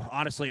 I do.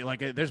 Honestly,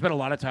 like, there's been a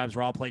lot of times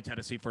where I'll play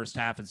Tennessee first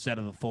half instead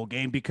of the full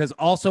game, because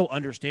also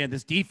understand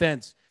this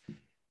defense,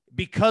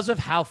 because of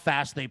how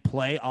fast they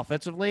play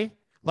offensively,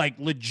 like,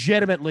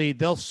 legitimately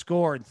they'll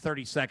score in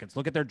 30 seconds.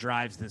 Look at their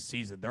drives this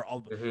season. They're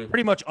all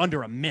pretty much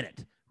under a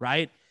minute,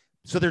 right?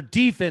 So their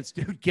defense,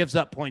 dude, gives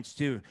up points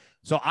too.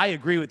 So I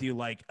agree with you.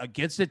 Like,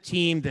 against a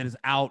team that is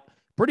out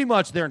pretty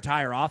much their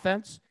entire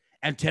offense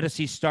and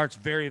Tennessee starts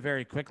very,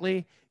 very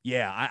quickly,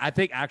 yeah, I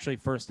think actually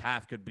first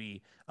half could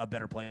be a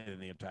better play than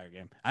the entire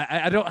game.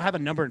 I don't have a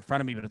number in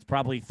front of me, but it's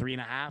probably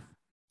 3.5,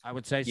 I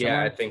would say.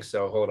 Yeah, I think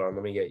so. Hold on.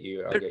 Let me get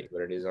you. I'll get you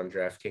what it is on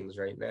DraftKings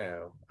right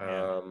now.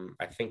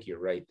 I think you're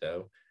right,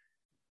 though.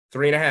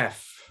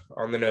 3.5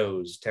 on the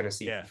nose,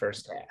 Tennessee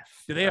first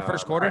half. Do they have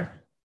first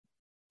quarter?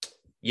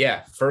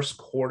 Yeah, first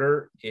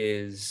quarter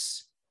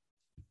is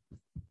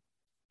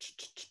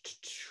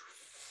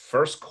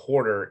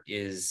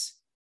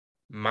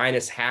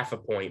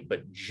 -0.5 point,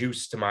 but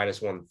juice to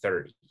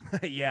 -130.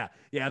 yeah,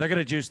 they're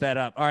gonna juice that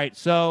up. All right,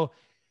 so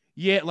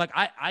yeah, like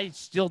I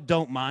still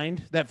don't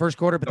mind that first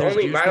quarter, but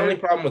my only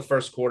problem with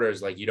first quarter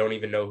is, like, you don't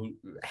even know who.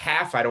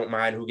 Half, I don't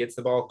mind who gets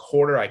the ball.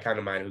 Quarter, I kind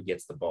of mind who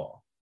gets the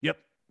ball. Yep,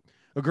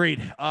 agreed.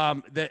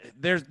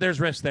 There's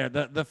risk there.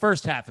 The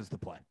first half is the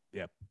play.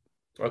 Yep.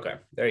 Okay,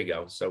 there you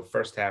go. So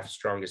first half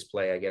strongest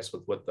play, I guess,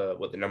 with what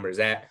the number is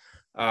at.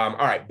 All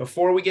right,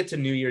 before we get to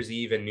New Year's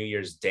Eve and New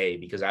Year's Day,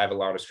 because I have a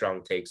lot of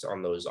strong takes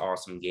on those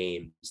awesome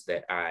games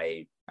that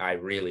I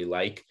really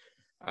like.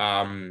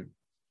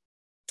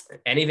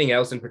 Anything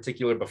else in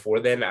particular before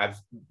then?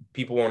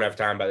 People won't have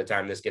time by the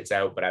time this gets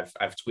out, but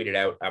I've tweeted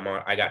out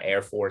I got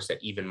Air Force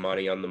at even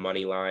money on the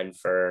money line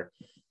for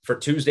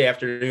Tuesday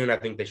afternoon. I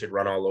think they should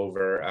run all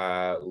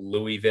over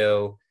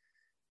Louisville.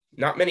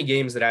 Not many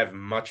games that I have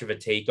much of a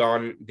take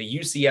on. The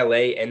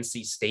UCLA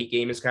NC State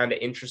game is kind of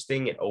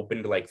interesting. It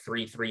opened like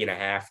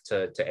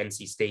 3.5 to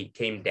NC State,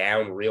 came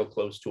down real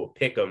close to a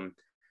pick 'em.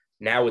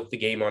 Now with the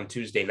game on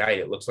Tuesday night,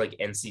 it looks like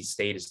NC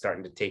State is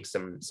starting to take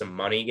some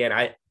money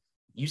again.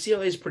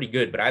 UCLA is pretty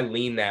good, but I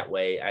lean that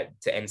way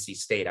to NC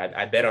State.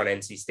 I bet on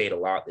NC State a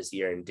lot this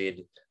year and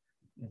did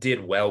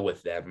well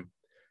with them.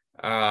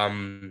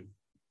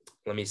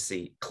 Let me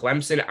see.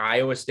 Clemson,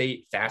 Iowa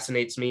State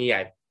fascinates me.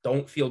 I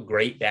don't feel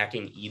great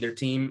backing either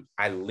team.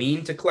 I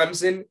lean to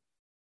Clemson,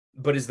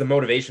 but is the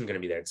motivation going to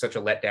be there? It's such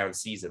a letdown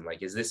season.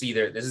 Like, this is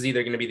either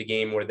going to be the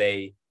game where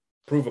they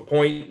prove a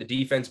point, the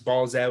defense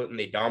balls out and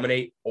they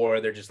dominate, or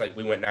they're just like,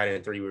 we went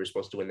 9-3. We were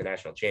supposed to win the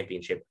national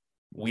championship.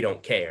 We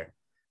don't care.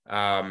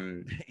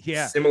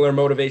 Similar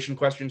motivation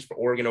questions for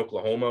Oregon,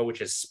 Oklahoma, which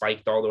has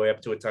spiked all the way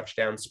up to a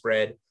touchdown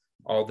spread.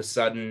 All of a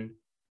sudden,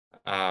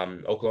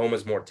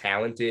 Oklahoma's more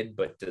talented,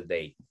 but do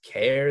they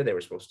care? They were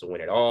supposed to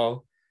win it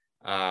all.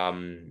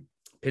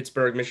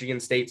 Pittsburgh, Michigan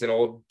State's an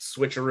old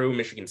switcheroo.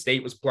 Michigan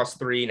State was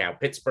 +3. Now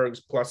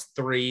Pittsburgh's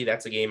 +3.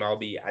 That's a game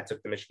I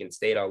took the Michigan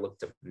State. I'll look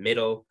to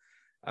middle.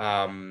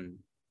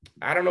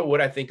 I don't know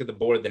what I think of the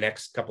board the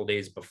next couple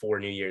days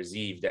before New Year's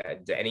Eve.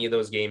 Do any of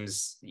those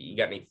games, you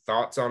got any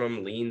thoughts on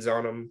them, leans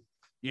on them?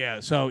 Yeah.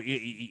 So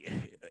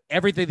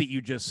everything that you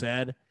just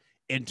said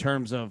in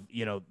terms of,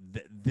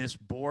 this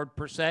board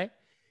per se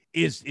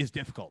is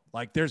difficult.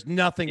 Like, there's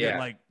nothing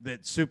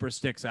that super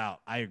sticks out.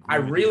 I agree. I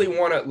really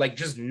want to, like,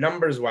 just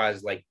numbers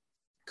wise, like,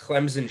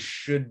 Clemson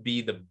should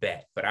be the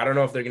bet, but I don't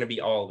know if they're going to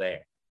be all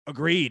there.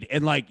 Agreed.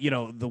 And like,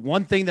 the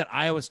one thing that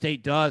Iowa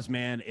State does,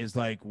 man, is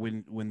like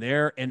when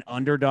they're an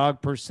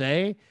underdog per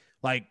se,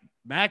 like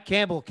Matt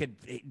Campbell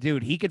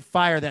he could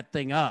fire that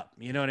thing up.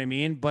 You know what I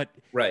mean? But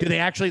do they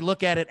actually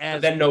look at it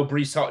as then no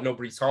Breece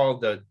Hall,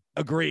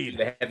 agreed,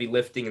 the heavy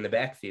lifting in the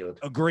backfield.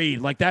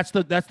 Agreed. Like that's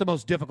the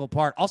most difficult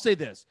part. I'll say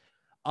this.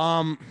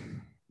 I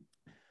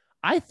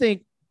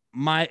think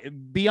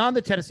beyond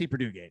the Tennessee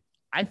Purdue game,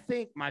 I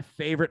think my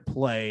favorite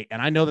play,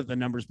 and I know that the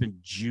number's been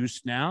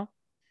juiced now,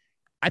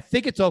 I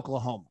think it's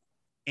Oklahoma.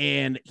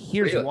 And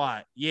here's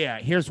why. Yeah,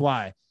 here's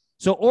why.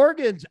 So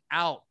Oregon's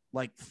out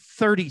like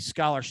 30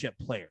 scholarship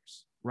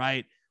players,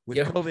 right? With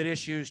COVID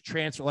issues,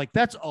 transfer, like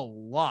that's a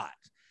lot.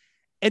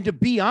 And to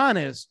be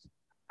honest,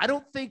 I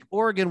don't think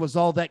Oregon was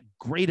all that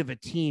great of a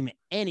team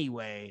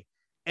anyway.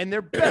 And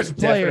their best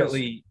players.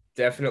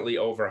 Definitely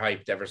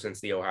overhyped ever since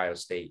the Ohio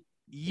State.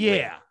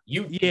 Yeah.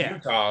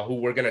 Utah, who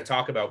we're going to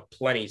talk about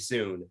plenty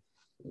soon,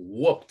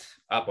 whooped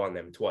up on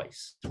them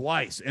twice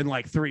in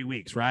like 3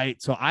 weeks, right?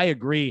 So I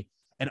agree.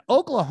 And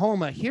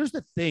Oklahoma, here's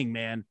the thing,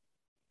 man.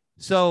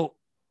 So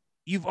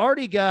you've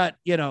already got,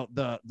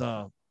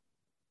 the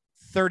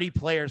 30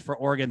 players for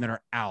Oregon that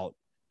are out,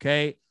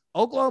 okay?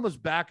 Oklahoma's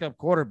backup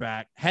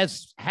quarterback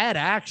has had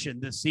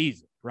action this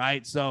season,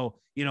 right? So,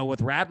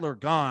 with Rattler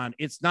gone,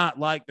 it's not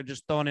like they're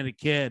just throwing in a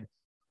kid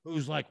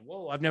who's like,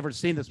 whoa, I've never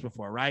seen this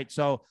before, right?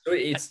 So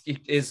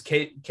it's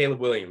Caleb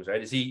Williams,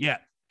 right? Is he? Yeah.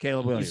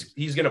 Caleb Williams.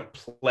 He's going to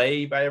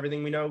play by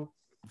everything we know.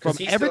 From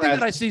everything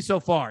that I see so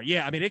far.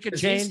 Yeah. I mean, it could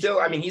change.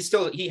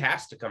 He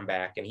has to come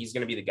back and he's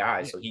going to be the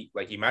guy. So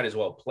he might as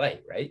well play,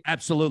 right?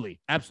 Absolutely.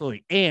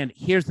 Absolutely. And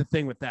here's the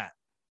thing with that.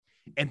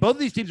 And both of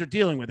these teams are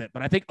dealing with it,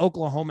 but I think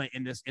Oklahoma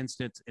in this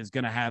instance is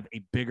going to have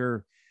a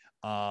bigger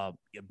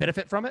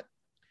benefit from it.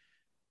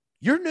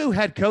 Your new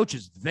head coach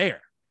is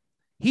there.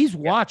 He's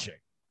watching,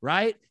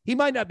 right? He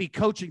might not be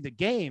coaching the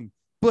game,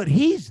 but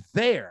he's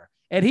there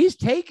and he's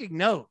taking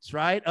notes,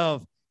 right?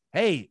 Of,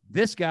 hey,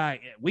 this guy,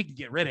 we can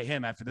get rid of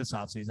him after this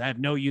offseason. I have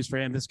no use for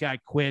him. This guy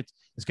quit.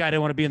 This guy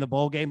didn't want to be in the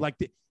bowl game. Like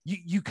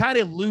you kind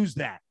of lose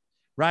that,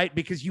 right?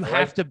 Because you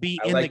have to be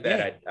in the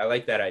game. I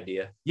like that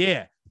idea.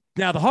 Yeah.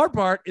 Now, the hard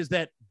part is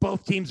that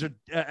both teams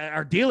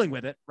are dealing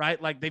with it,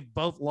 right? Like they've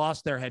both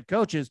lost their head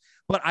coaches,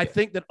 but I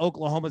think that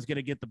Oklahoma is going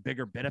to get the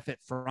bigger benefit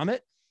from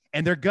it,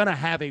 and they're going to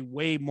have a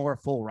way more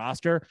full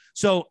roster.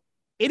 So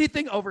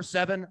anything over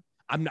 7,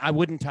 I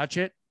wouldn't touch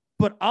it,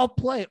 but I'll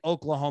play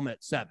Oklahoma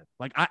at 7.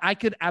 Like I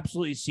could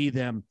absolutely see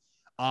them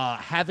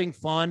having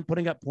fun,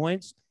 putting up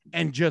points,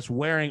 and just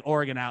wearing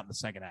Oregon out in the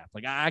second half.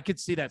 Like I could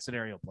see that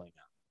scenario playing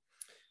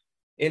out.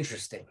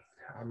 Interesting.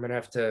 I'm going to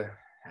have to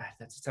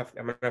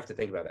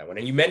think about that one.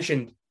 And you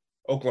mentioned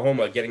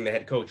Oklahoma getting the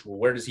head coach. Well,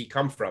 where does he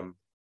come from?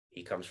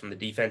 He comes from the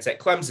defense at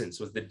Clemson.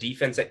 So it's the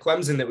defense at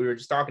Clemson that we were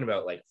just talking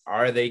about. Like,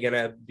 are they going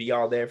to be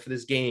all there for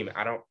this game?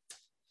 I want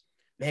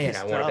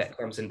to bet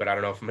Clemson, but I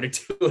don't know if I'm going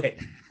to do it.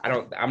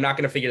 I'm not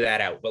going to figure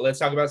that out. But let's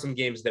talk about some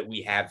games that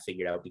we have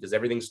figured out, because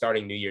everything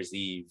starting New Year's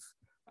Eve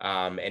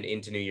and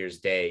into New Year's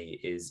Day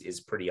is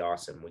pretty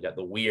awesome. We got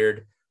the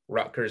weird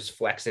Rutgers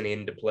flexing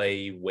in to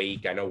play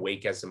Wake. I know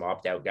Wake has some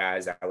opt-out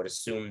guys. I would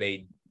assume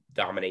they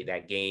dominate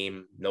that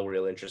game. No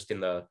real interest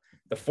in the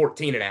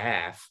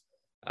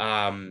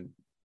 14.5.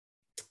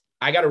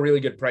 I got a really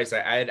good price.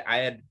 I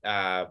had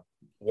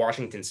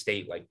Washington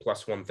State like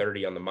plus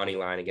 130 on the money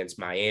line against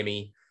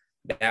Miami.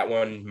 That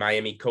one,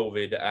 Miami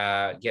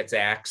COVID gets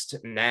axed.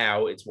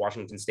 Now it's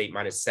Washington State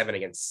 -7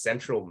 against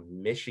Central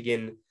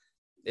Michigan.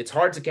 It's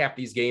hard to cap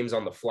these games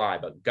on the fly,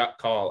 but gut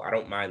call, I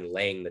don't mind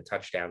laying the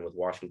touchdown with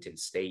Washington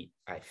State,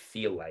 I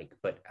feel like.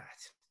 But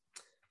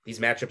these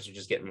matchups are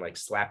just getting like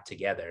slapped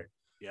together.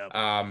 Yeah.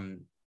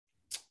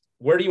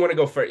 Where do you want to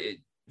go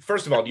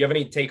first of all, do you have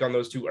any take on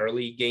those two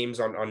early games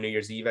on New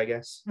Year's Eve, I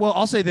guess? Well,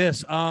 I'll say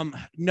this.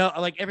 No,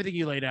 like everything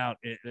you laid out,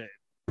 it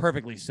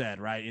perfectly said,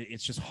 right?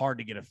 It's just hard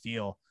to get a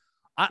feel.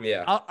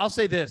 I'll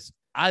say this.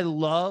 I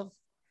love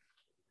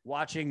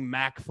watching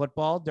MAC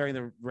football during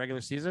the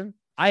regular season.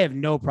 I have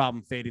no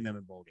problem fading them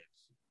in bowl games.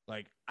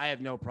 Like, I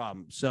have no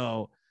problem.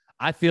 So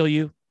I feel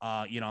you,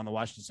 on the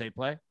Washington State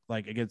play,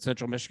 like against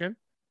Central Michigan.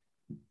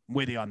 I'm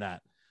with you on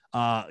that.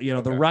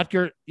 Okay.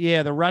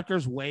 The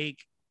Rutgers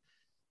Wake.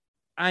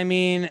 I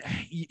mean,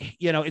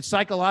 it's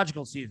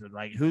psychological season,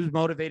 right? Who's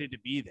motivated to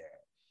be there?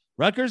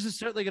 Rutgers is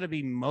certainly going to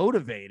be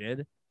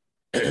motivated,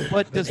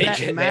 but does that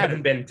matter? They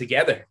haven't been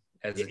together.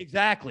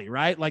 Exactly,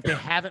 right? Like they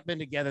haven't been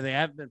together. They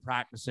haven't been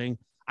practicing.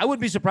 I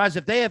wouldn't be surprised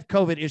if they have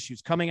COVID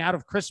issues coming out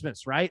of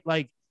Christmas, right?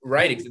 Like,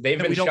 right. They've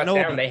been shut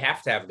down. They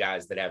have to have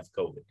guys that have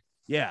COVID.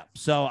 Yeah.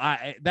 So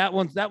that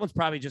one's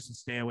probably just a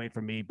stay away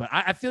from me, but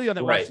I feel you on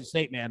that Washington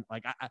State, man.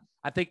 Like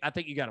I think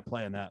you got to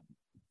play on that.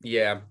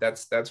 Yeah,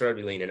 that's where I'd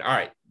be leaning. All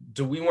right.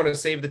 Do we want to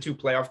save the two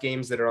playoff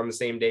games that are on the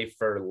same day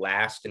for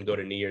last and go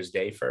to New Year's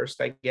Day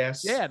first, I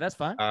guess? Yeah, that's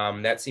fine.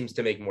 That seems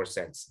to make more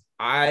sense.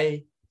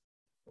 I'm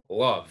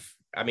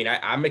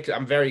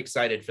very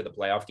excited for the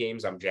playoff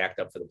games. I'm jacked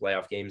up for the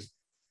playoff games.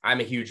 I'm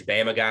a huge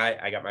Bama guy.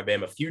 I got my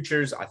Bama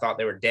futures. I thought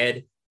they were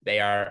dead. They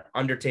are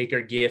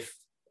Undertaker GIF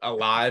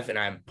alive, and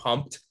I'm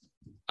pumped.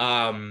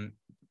 But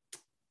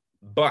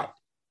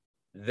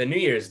the New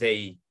Year's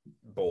Day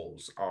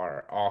bowls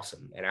are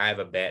awesome, and I have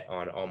a bet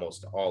on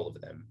almost all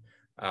of them.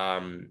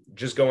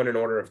 Just going in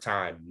order of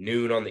time.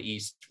 Noon on the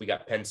East, we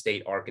got Penn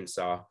State,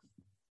 Arkansas.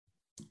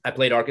 I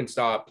played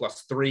Arkansas at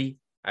 +3.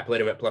 I played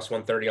them at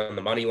 +130 on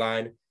the money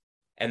line.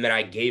 And then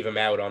I gave them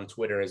out on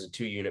Twitter as a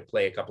 2-unit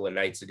play a couple of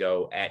nights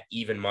ago at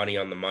even money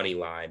on the money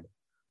line.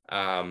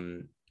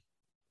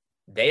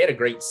 They had a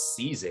great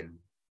season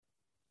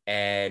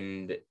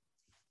and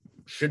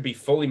should be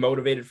fully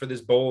motivated for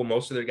this bowl.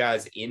 Most of their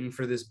guys in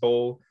for this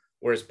bowl,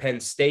 whereas Penn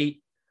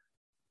State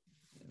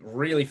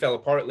really fell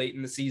apart late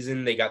in the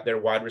season. They got their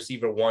wide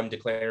receiver 1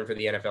 declaring for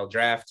the NFL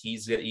draft.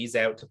 He's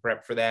out to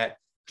prep for that.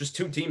 Just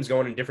two teams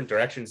going in different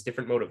directions,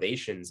 different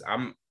motivations.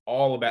 I'm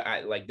all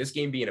about like this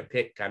game being a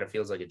pick kind of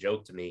feels like a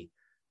joke to me.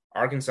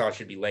 Arkansas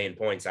should be laying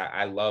points.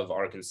 I love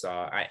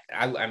Arkansas.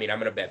 I mean, I'm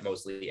going to bet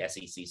mostly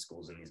SEC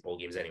schools in these bowl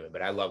games anyway,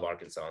 but I love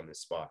Arkansas in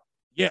this spot.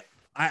 Yeah,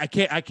 I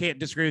can't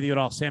disagree with you at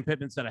all. Sam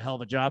Pittman's done a hell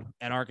of a job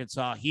at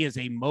Arkansas. He is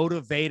a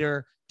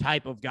motivator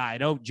type of guy. I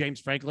know James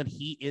Franklin,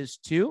 he is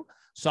too.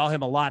 Saw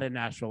him a lot in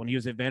Nashville when he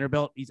was at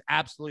Vanderbilt. He's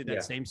absolutely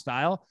that same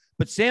style.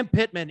 But Sam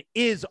Pittman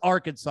is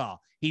Arkansas.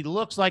 He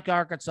looks like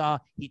Arkansas.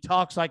 He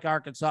talks like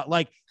Arkansas.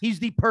 Like, he's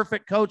the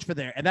perfect coach for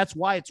there. And that's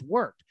why it's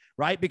worked,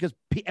 right? Because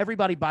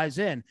everybody buys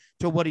in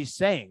to what he's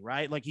saying,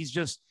 right? Like,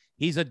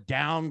 he's a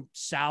down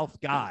south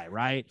guy,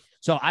 right?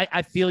 So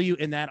I feel you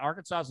in that.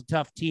 Arkansas is a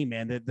tough team,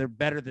 man. They're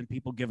better than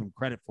people give them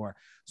credit for.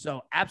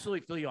 So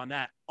absolutely feel you on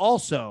that.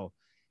 Also,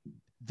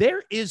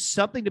 there is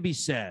something to be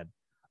said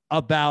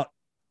about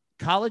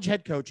college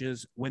head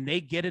coaches when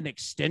they get an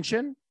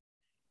extension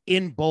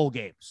in bowl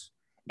games.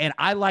 And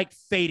I like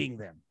fading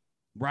them,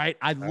 right?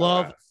 I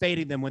love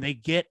fading them when they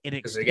get an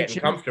extension. Because they're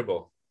getting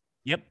comfortable.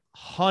 Yep,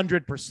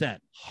 100%.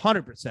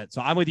 100%.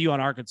 So I'm with you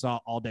on Arkansas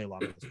all day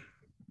long.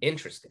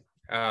 Interesting.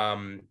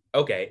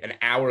 Okay, an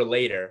hour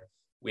later,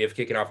 we have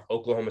kicking off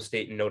Oklahoma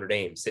State and Notre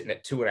Dame, sitting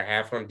at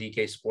 2.5 on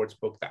DK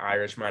Sportsbook, the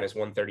Irish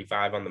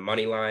 -135 on the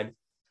money line.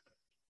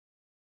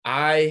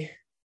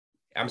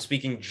 I'm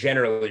speaking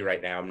generally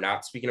right now. I'm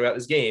not speaking about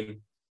this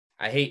game.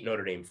 I hate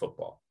Notre Dame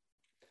football.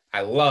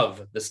 I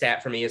love the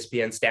stat from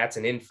ESPN Stats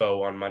and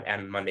Info on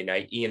Monday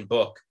night. Ian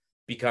Book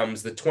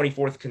becomes the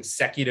 24th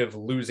consecutive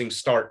losing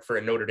start for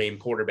a Notre Dame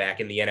quarterback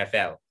in the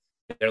NFL.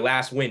 Their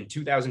last win,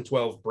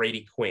 2012,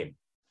 Brady Quinn.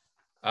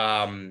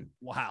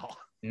 Wow.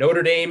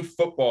 Notre Dame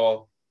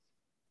football,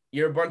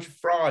 you're a bunch of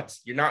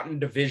frauds. You're not in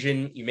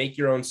division. You make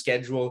your own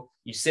schedule.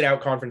 You sit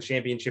out conference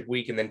championship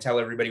week and then tell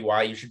everybody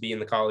why you should be in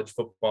the college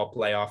football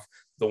playoff.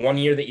 The one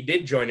year that you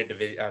did join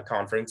a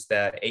conference,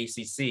 the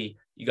ACC,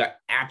 you got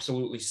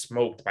absolutely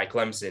smoked by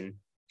Clemson,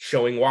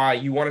 showing why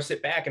you want to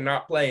sit back and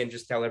not play and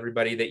just tell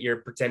everybody that you're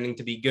pretending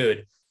to be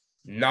good.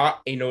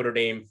 Not a Notre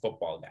Dame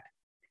football guy.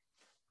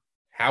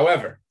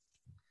 However,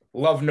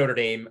 love Notre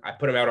Dame. I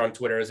put them out on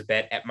Twitter as a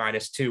bet at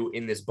 -2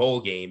 in this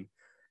bowl game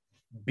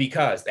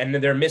because, and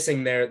they're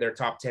missing their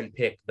top 10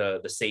 pick,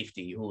 the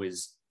safety, who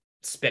is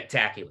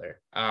spectacular.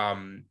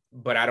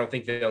 But I don't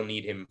think they'll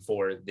need him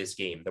for this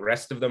game. The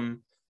rest of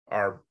them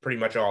are pretty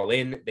much all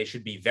in. They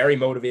should be very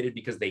motivated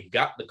because they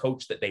got the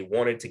coach that they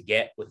wanted to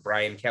get with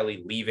Brian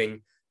Kelly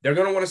leaving. They're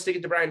going to want to stick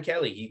it to Brian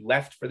Kelly. He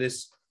left for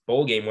this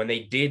bowl game when they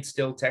did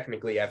still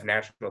technically have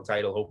national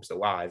title hopes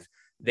alive.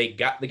 They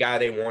got the guy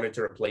they wanted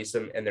to replace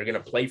him, and they're going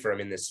to play for him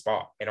in this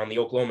spot. And on the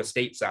Oklahoma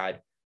State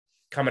side,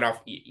 coming off,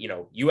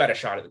 you had a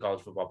shot at the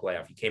college football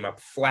playoff. You came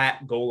up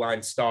flat, goal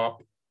line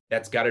stop.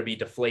 That's got to be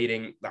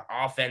deflating. The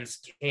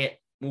offense can't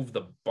move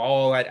the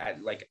ball.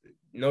 Like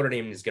Notre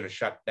Dame is going to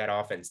shut that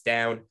offense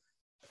down.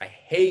 I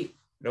hate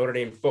Notre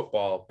Dame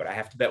football, but I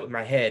have to bet with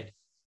my head.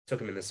 Took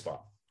him in this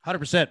spot.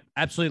 100%.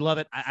 Absolutely love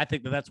it. I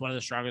think that's one of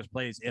the strongest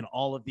plays in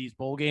all of these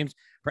bowl games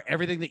for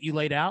everything that you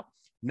laid out,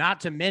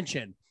 not to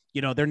mention,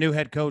 their new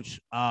head coach,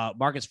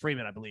 Marcus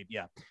Freeman, I believe.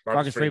 Yeah.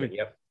 Marcus Freeman.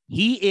 Yep.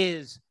 He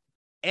is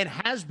and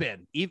has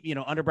been,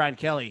 under Brian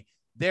Kelly,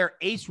 their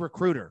ace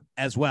recruiter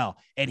as well.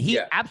 And he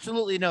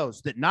absolutely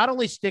knows that not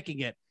only sticking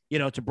it,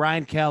 to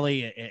Brian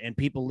Kelly and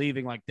people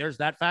leaving, like there's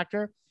that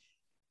factor.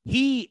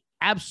 He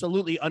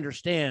absolutely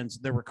understands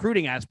the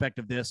recruiting aspect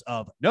of this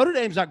of Notre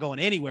Dame's not going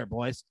anywhere,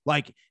 boys.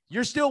 Like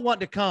you're still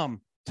wanting to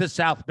come to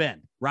South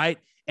Bend, right?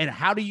 And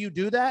how do you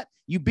do that?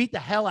 You beat the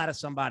hell out of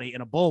somebody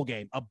in a bowl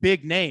game, a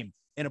big name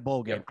in a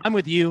bowl game. Yep. I'm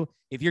with you.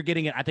 If you're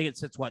getting it, I think it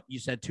sits what you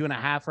said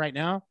 2.5 right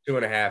now.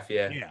 2.5.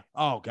 Yeah. Yeah.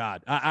 Oh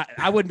God.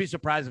 I wouldn't be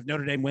surprised if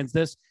Notre Dame wins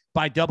this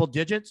by double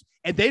digits,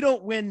 and they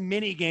don't win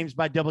many games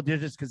by double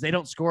digits because they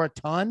don't score a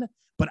ton,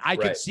 but I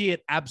could see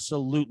it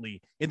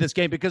absolutely in this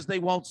game because they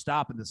won't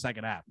stop in the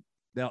second half.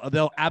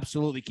 They'll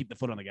absolutely keep the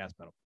foot on the gas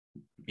pedal.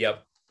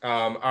 Yep.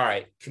 All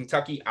right.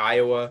 Kentucky,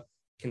 Iowa.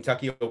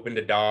 Kentucky opened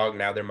a dog.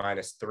 Now they're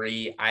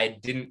 -3. I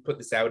didn't put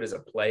this out as a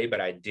play,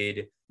 but I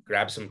did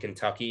grab some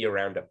Kentucky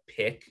around a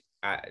pick.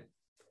 I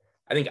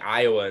think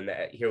Iowa, and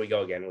here we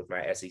go again with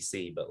my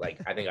SEC, but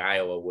I think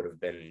Iowa would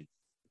have been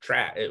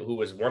trash, who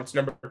was once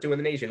number 2 in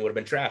the nation, would have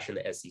been trash in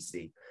the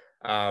SEC.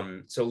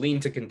 So lean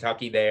to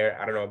Kentucky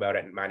there. I don't know about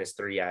it at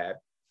 -3. I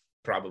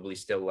probably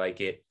still like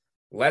it.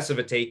 Less of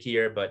a take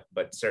here, but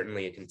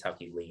certainly a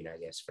Kentucky lean, I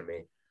guess, for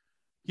me.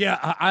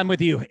 Yeah, I'm with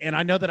you. And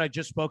I know that I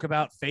just spoke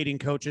about fading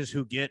coaches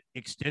who get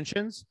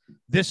extensions.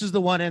 This is the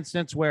one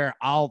instance where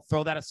I'll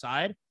throw that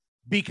aside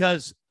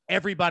because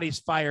everybody's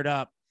fired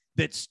up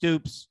that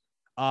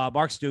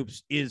Mark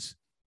Stoops is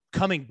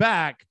coming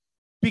back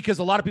because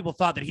a lot of people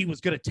thought that he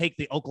was going to take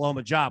the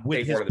Oklahoma job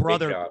with his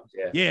brother.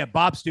 Yeah,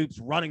 Bob Stoops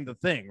running the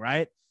thing,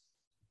 right?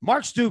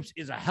 Mark Stoops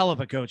is a hell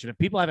of a coach, and if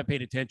people haven't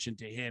paid attention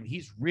to him,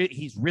 he's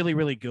really,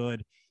 really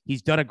good.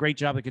 He's done a great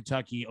job at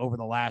Kentucky over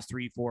the last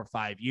 3, 4,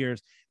 5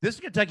 years. This is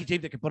a Kentucky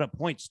team that can put up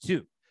points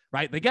too,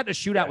 right? They got to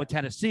shoot out with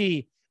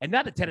Tennessee, and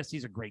not that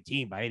Tennessee's a great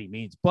team by any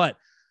means, but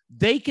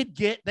they could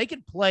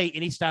play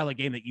any style of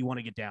game that you want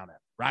to get down at,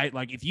 right?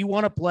 Like if you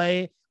want to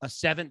play a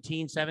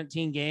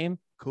 17-17 game,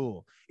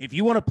 cool. If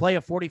you want to play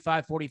a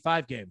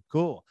 45-45 game,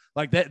 cool.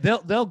 Like that,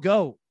 they'll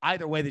go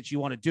either way that you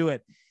want to do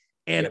it.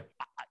 And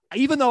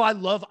even though I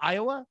love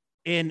Iowa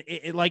in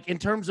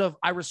terms of,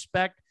 I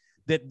respect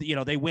that,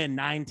 they win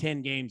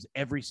 9-10 games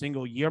every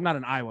single year. I'm not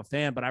an Iowa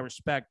fan, but I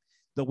respect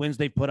the wins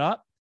they put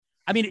up.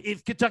 I mean,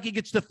 if Kentucky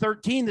gets to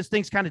 13, this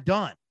thing's kind of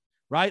done,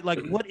 right? Like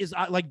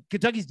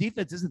Kentucky's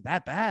defense isn't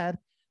that bad.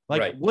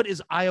 What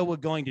is Iowa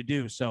going to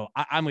do? So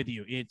I'm with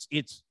you.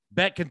 It's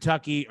bet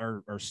Kentucky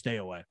or stay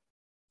away.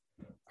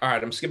 All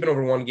right, I'm skipping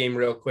over one game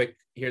real quick.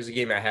 Here's a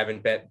game I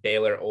haven't bet: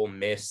 Baylor, Ole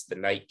Miss, the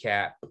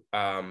nightcap.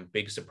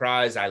 Big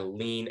surprise. I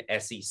lean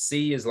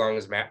SEC as long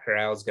as Matt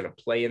Corral is going to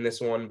play in this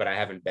one, but I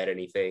haven't bet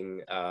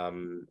anything.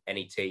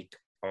 Any take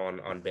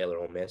on Baylor,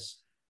 Ole Miss?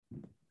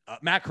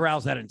 Matt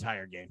Corral's that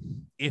entire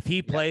game. If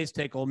he plays,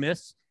 take Ole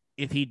Miss.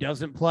 If he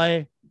doesn't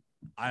play,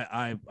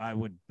 I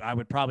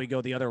would probably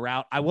go the other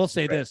route. I will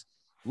say this: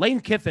 Lane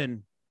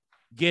Kiffin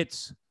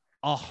gets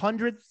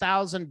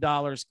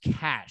 $100,000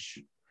 cash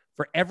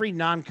for every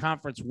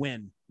non-conference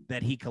win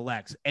that he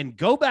collects. And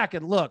go back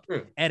and look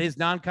at his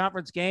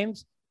non-conference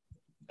games.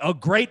 A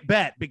great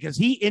bet because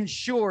he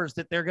ensures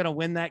that they're going to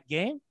win that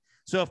game.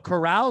 So if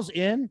Corral's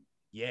in,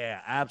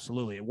 yeah,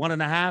 absolutely. At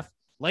 1.5,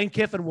 Lane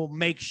Kiffin will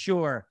make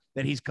sure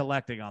that he's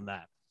collecting on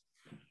that.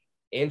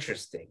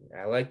 Interesting.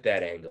 I like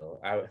that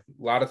angle. A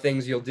lot of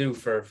things you'll do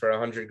for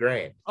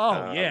 $100,000.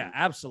 Oh, yeah,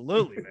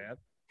 absolutely, man.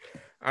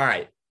 All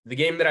right. The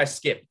game that I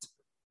skipped,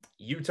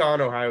 Utah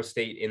and Ohio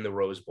State in the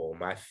Rose Bowl,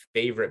 my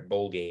favorite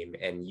bowl game,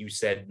 and you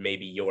said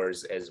maybe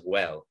yours as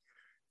well.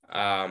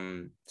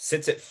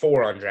 Sits at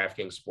 4 on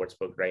DraftKings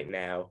Sportsbook right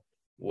now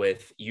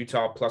with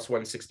Utah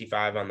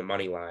 +165 on the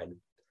money line.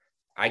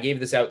 I gave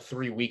this out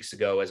 3 weeks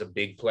ago as a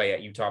big play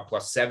at Utah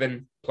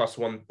 +7,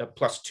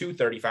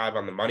 +235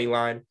 on the money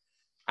line.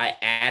 I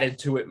added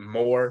to it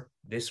more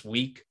this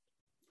week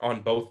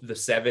on both the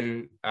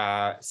 7,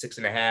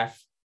 6.5,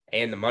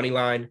 and the money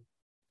line.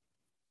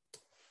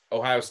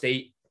 Ohio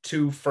State,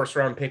 2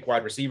 first-round pick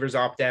wide receivers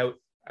opt out,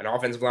 an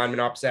offensive lineman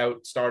opts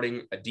out,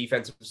 starting a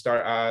defensive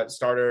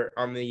starter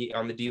on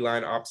the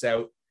D-line opts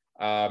out.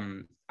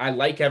 I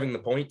like having the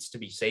points to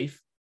be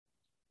safe.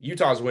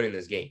 Utah's winning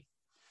this game.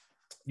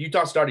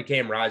 Utah started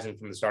Cam Rising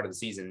from the start of the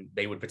season,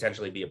 they would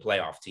potentially be a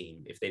playoff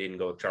team if they didn't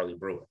go with Charlie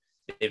Brewer.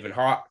 They've been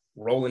hot,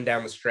 rolling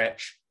down the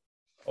stretch.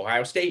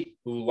 Ohio State,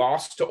 who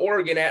lost to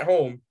Oregon at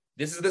home,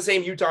 this is the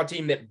same Utah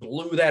team that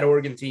blew that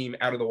Oregon team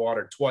out of the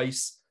water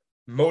twice.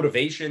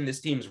 Motivation,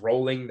 this team's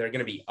rolling. They're going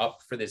to be up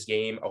for this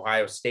game.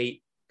 Ohio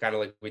State, kind of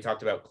like we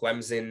talked about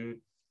Clemson,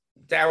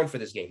 down for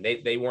this game.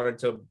 They wanted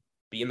to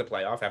be in the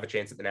playoff, have a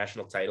chance at the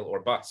national title, or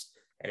bust.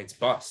 And it's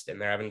bust,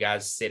 and they're having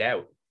guys sit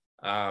out.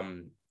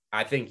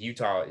 I think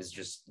Utah is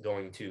just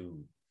going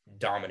to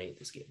dominate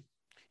this game.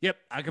 Yep,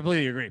 I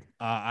completely agree.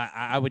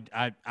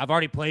 I've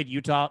already played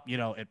Utah,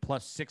 at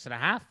plus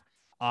 6.5.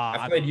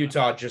 I've played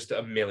Utah just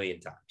a million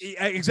times.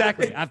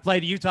 Exactly. I've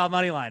played Utah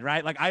money line,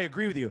 right? Like, I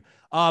agree with you.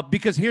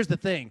 Because here's the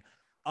thing.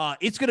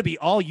 It's going to be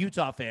all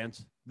Utah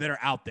fans that are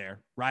out there,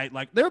 right?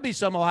 Like, there'll be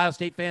some Ohio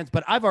State fans,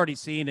 but I've already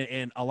seen it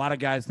in a lot of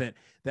guys that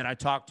I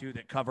talk to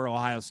that cover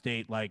Ohio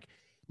State. Like,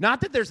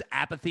 not that there's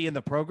apathy in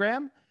the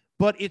program,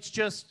 but it's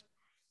just,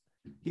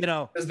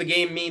 does the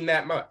game mean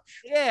that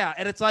much? Yeah.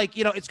 And it's like,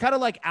 it's kind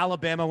of like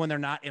Alabama when they're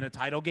not in a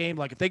title game.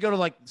 Like, if they go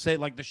to, say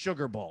the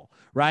Sugar Bowl,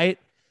 right?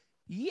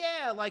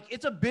 Yeah, like,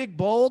 it's a big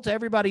bowl to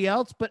everybody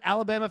else, but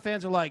Alabama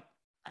fans are like,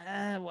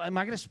 am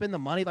I going to spend the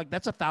money? Like,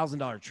 that's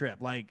 $1,000 trip.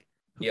 Like,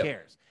 who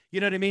cares? You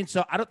know what I mean?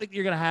 So I don't think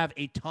you're going to have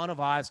a ton of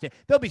Ohio State.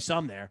 There'll be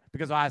some there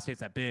because Ohio State's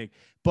that big,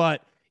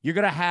 but you're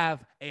going to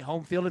have a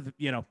home field,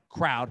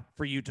 crowd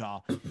for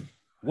Utah.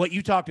 What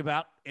you talked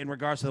about in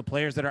regards to the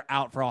players that are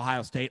out for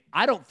Ohio State,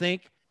 I don't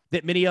think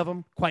that many of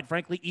them, quite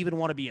frankly, even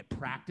want to be at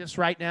practice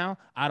right now.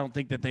 I don't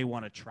think that they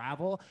want to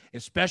travel,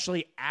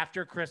 especially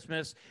after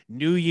Christmas,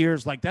 New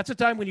Year's. Like, that's a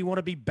time when you want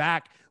to be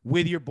back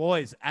with your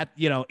boys at,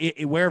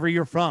 wherever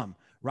you're from,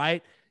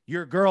 right?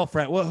 Your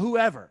girlfriend, well,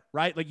 whoever,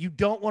 right? Like, you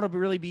don't want to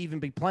really even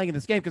be playing in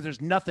this game because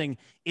there's nothing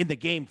in the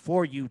game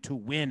for you to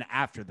win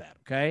after that,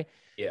 okay?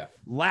 Yeah.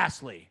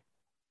 Lastly,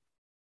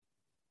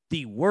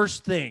 the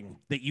worst thing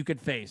that you could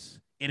face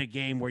in a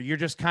game where you're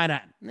just kind of,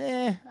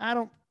 I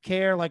don't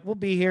care, like, we'll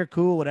be here,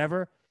 cool,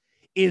 whatever,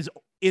 is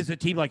a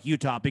team like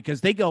Utah,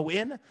 because they go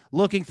in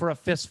looking for a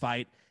fist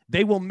fight.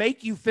 They will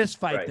make you fist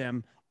fight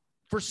them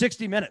for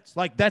 60 minutes.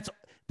 Like, that's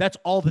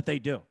all that they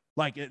do.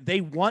 Like,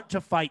 they want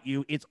to fight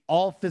you. It's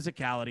all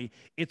physicality.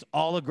 It's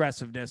all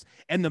aggressiveness.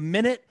 And the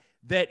minute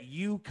that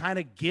you kind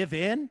of give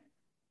in,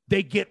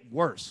 they get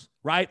worse,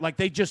 right? Like,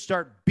 they just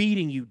start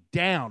beating you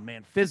down,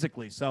 man,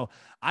 physically. So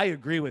I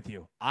agree with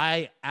you.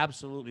 I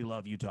absolutely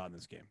love Utah in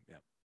this game. Yeah.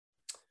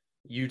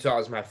 Utah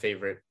is my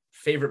favorite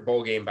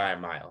bowl game by a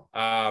mile.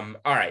 All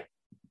right.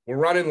 We're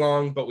running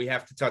long, but we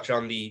have to touch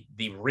on the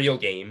real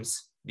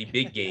games, the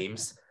big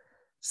games.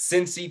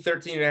 Cincy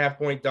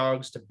 13.5-point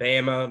dogs to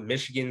Bama,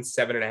 Michigan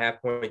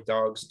 7.5-point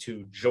dogs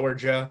to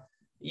Georgia.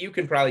 You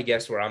can probably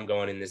guess where I'm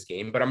going in this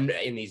game, but I'm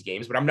in these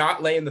games, but I'm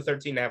not laying the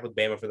 13.5 with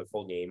Bama for the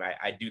full game.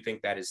 I do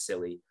think that is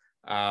silly.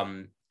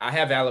 I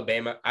have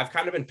Alabama. I've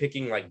kind of been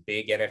picking like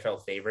big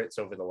NFL favorites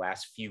over the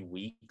last few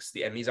weeks.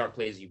 And these aren't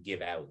plays you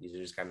give out. These are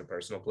just kind of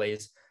personal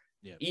plays.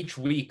 Yeah. Each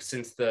week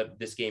since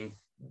this game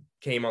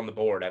came on the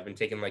board, I've been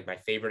taking like my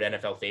favorite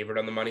NFL favorite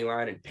on the money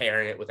line and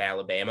pairing it with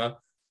Alabama.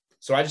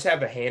 So I just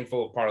have a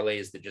handful of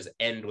parlays that just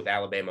end with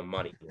Alabama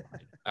money,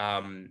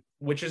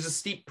 which is a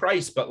steep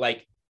price, but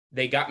like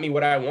they got me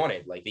what I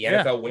wanted. Like the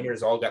NFL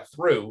winners all got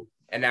through,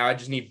 and now I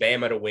just need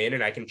Bama to win,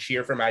 and I can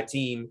cheer for my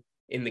team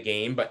in the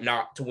game, but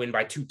not to win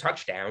by 2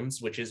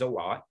 touchdowns, which is a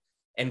lot,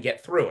 and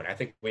get through. And I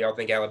think we all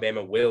think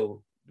Alabama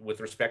will,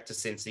 with respect to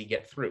Cincy,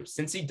 get through.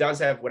 Cincy does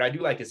have, what I do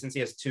like is Cincy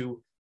has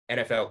 2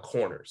 NFL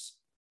corners,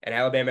 and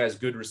Alabama has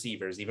good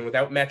receivers, even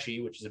without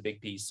Mechie, which is a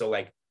big piece. So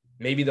like,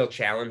 maybe they'll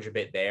challenge a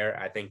bit there.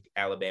 I think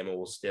Alabama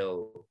will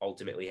still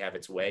ultimately have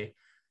its way.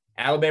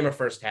 Alabama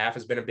first half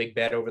has been a big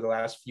bet over the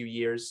last few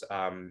years.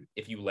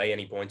 If you lay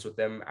any points with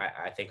them,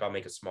 I think I'll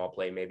make a small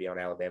play maybe on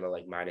Alabama,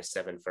 like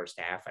 -7 first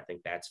half. I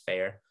think that's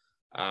fair.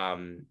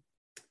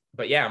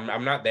 But yeah,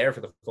 I'm not there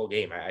for the full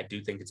game. I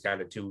do think it's kind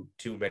of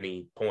too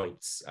many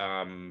points.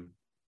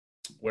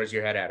 Where's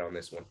your head at on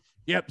this one?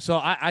 Yep. So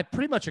I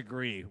pretty much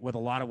agree with a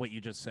lot of what you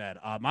just said.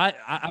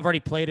 I've already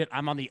played it.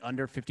 I'm on the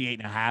under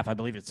 58.5. I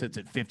believe it sits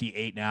at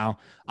 58 now.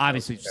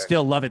 Obviously,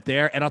 still love it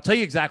there. And I'll tell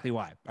you exactly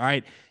why. All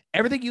right.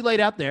 Everything you laid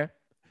out there,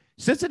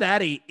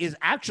 Cincinnati is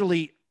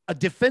actually a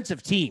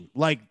defensive team.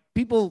 Like,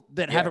 people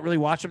that haven't really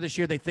watched them this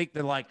year, they think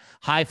they're like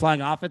high flying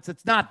offense.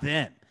 It's not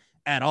them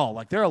at all.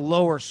 Like, they're a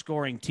lower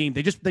scoring team.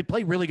 They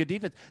play really good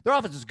defense. Their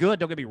offense is good,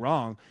 don't get me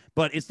wrong,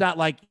 but it's not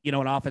like, an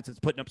offense that's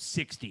putting up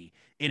 60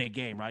 in a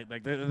game, right?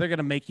 Like, they're going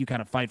to make you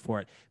kind of fight for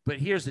it. But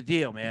here's the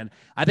deal, man.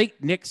 I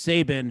think Nick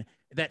Saban,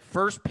 that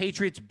first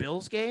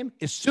Patriots-Bills game,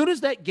 as soon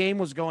as that game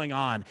was going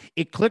on,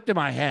 it clicked in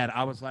my head.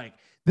 I was like,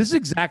 this is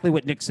exactly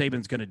what Nick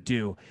Saban's going to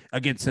do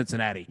against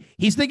Cincinnati.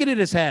 He's thinking in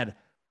his head,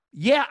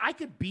 yeah, I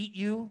could beat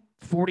you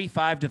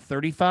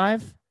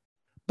 45-35,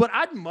 but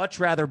I'd much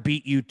rather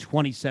beat you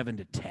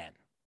 27-10,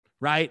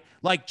 right?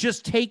 Like,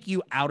 just take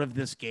you out of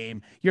this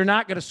game. You're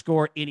not going to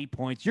score any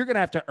points. You're going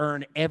to have to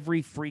earn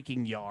every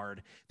freaking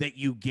yard that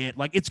you get.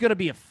 Like, it's going to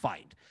be a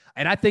fight.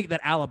 And I think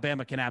that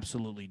Alabama can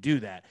absolutely do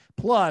that.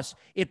 Plus,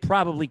 it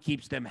probably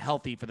keeps them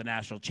healthy for the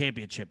national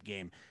championship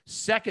game.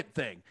 Second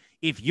thing,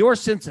 if you're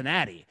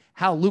Cincinnati,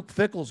 how Luke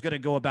Fickell's going to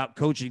go about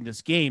coaching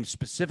this game,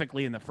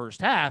 specifically in the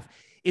first half,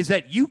 is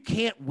that you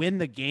can't win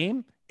the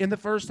game in the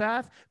first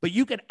half, but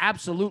you can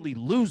absolutely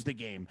lose the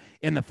game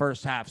in the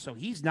first half. So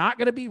he's not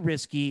going to be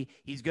risky.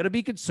 He's going to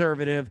be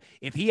conservative.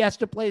 If he has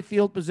to play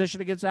field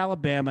position against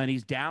Alabama and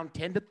he's down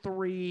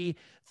 10-3,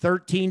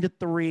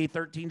 13-3,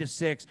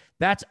 13-6,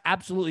 that's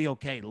absolutely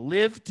okay.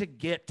 Live to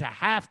get to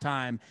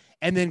halftime,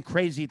 and then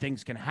crazy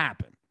things can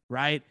happen,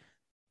 right?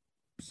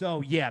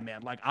 So yeah,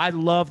 man, like I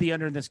love the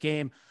under in this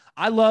game.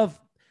 I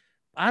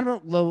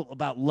don't know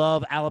about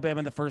love Alabama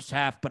in the first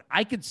half, but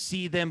I could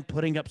see them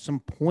putting up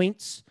some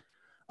points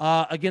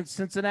against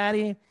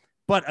Cincinnati.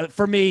 But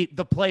for me,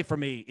 the play for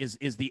me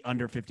is the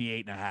under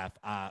 58.5.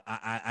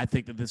 I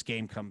think that this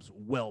game comes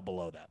well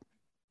below that.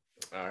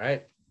 All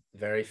right.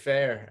 Very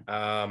fair.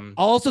 I'll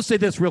also say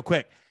this real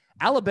quick.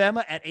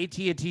 Alabama at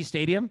AT&T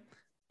Stadium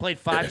played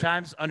 5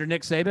 times under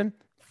Nick Saban,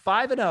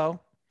 5-0,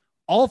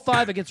 all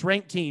 5 against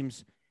ranked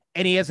teams,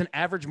 and he has an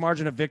average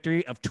margin of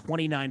victory of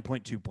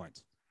 29.2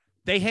 points.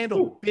 They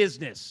handle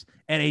business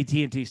at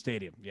AT&T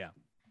Stadium. Yeah.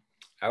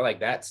 I like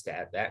that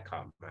stat. That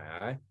caught my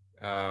eye.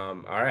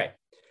 All right.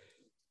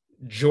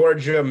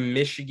 Georgia,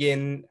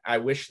 Michigan. I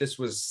wish this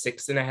was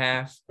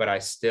 6.5, but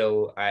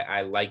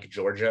I like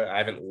Georgia. I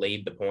haven't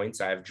laid the points.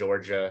 I have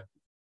Georgia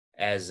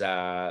as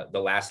the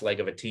last leg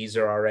of a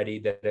teaser already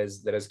that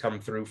has come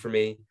through for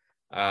me.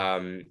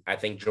 I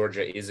think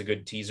Georgia is a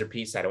good teaser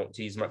piece. I don't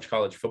tease much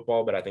college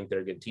football, but I think they're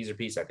a good teaser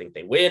piece. I think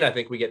they win. I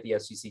think we get the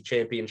SEC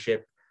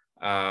championship.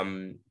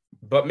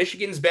 But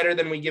Michigan's better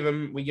than we give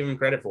them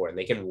credit for, and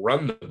they can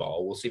run the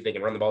ball. We'll see if they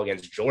can run the ball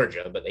against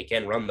Georgia, but they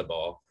can run the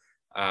ball.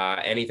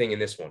 Anything in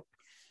this one?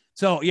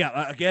 So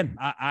yeah, again,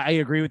 I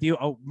agree with you.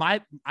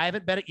 I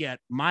haven't bet it yet.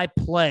 My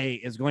play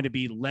is going to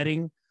be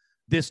letting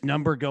this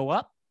number go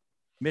up.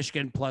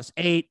 Michigan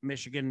 +8,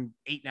 Michigan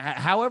 8.5,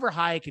 however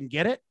high I can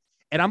get it,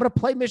 and I'm going to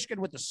play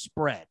Michigan with the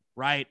spread.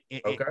 Right,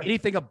 okay.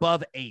 Anything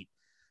above 8,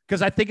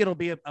 because I think it'll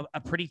be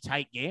a pretty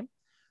tight game.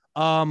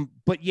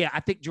 But yeah, I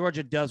think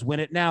Georgia does win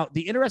it. Now,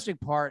 the interesting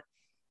part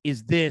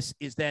is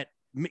that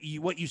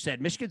what you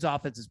said, Michigan's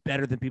offense is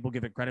better than people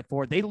give it credit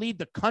for. They lead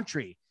the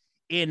country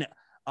in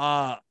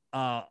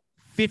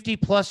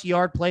 50+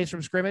 yard plays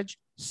from scrimmage,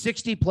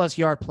 60+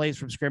 yard plays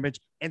from scrimmage,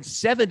 and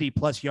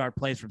 70+ yard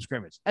plays from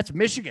scrimmage. That's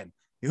Michigan.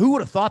 Who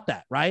would have thought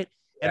that, right?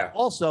 Yeah. And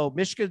also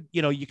Michigan,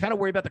 you kind of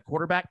worry about the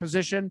quarterback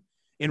position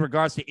in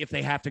regards to if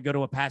they have to go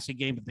to a passing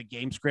game, if the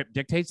game script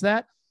dictates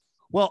that.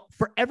 Well,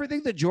 for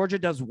everything that Georgia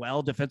does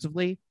well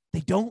defensively,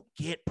 they don't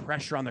get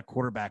pressure on the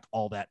quarterback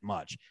all that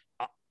much.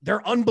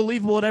 They're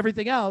unbelievable at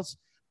everything else,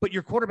 but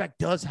your quarterback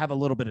does have a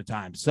little bit of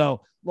time.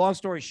 So long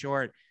story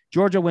short,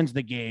 Georgia wins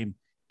the game.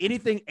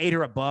 Anything 8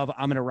 or above,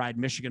 I'm going to ride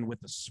Michigan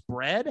with the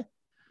spread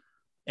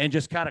and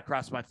just kind of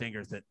cross my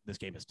fingers that this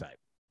game is tight.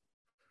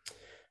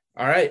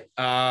 All right.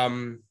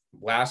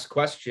 Last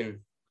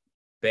question.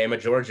 Bama,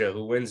 Georgia,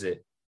 who wins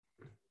it?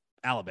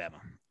 Alabama.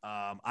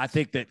 I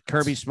think that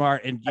Kirby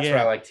Smart and that's what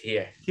I like to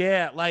hear.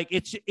 Yeah, like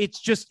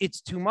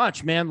it's too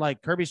much, man.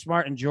 Like Kirby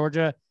Smart and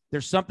Georgia,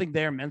 there's something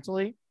there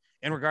mentally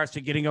in regards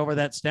to getting over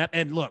that step.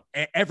 And look,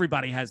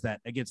 everybody has that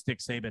against Nick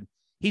Saban.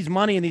 He's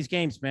money in these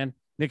games, man.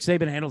 Nick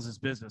Saban handles his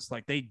business.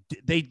 Like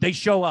they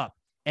show up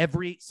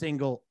every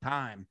single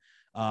time.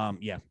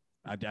 Yeah,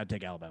 I'd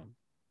take Alabama.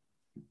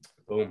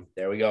 Boom.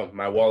 There we go.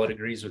 My wallet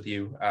agrees with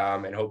you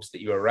and hopes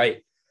that you are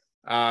right.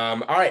 All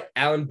right,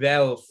 Alan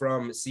Bell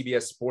from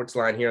CBS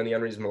Sportsline here on the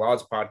Unreasonable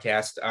Odds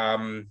podcast.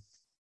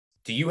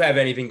 Do you have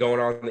anything going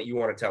on that you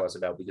want to tell us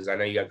about? Because I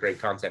know you got great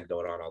content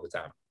going on all the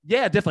time.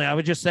 Yeah, definitely. I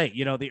would just say,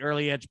 the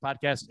Early Edge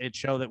podcast, it's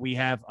show that we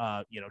have,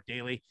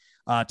 daily,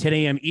 10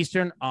 a.m.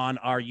 Eastern on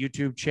our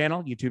YouTube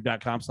channel,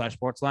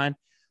 youtube.com/sportsline.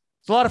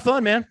 It's a lot of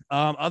fun, man.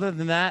 Other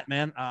than that,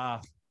 man,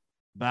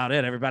 about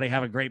it. Everybody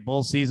have a great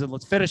bowl season.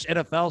 Let's finish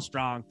NFL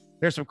strong.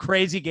 There's some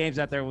crazy games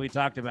out there we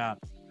talked about.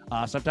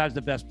 Sometimes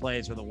the best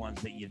plays are the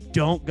ones that you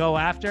don't go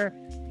after.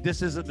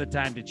 This isn't the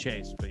time to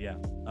chase, but yeah,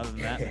 other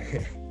than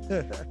that.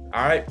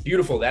 All right,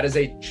 beautiful. That is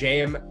a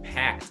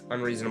jam-packed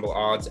Unreasonable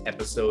Odds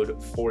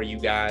episode for you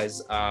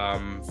guys.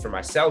 For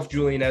myself,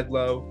 Julian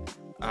Edlow,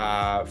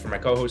 for my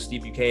co-host,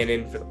 Steve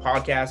Buchanan, for the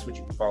podcast, which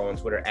you can follow on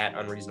Twitter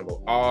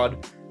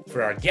 @UnreasonableOdd,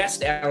 for our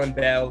guest, Alan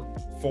Bell,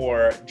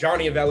 for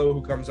Johnny Avello,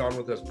 who comes on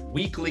with us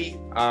weekly.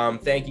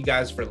 Thank you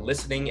guys for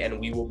listening, and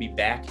we will be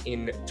back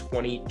in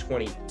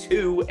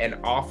 2022 and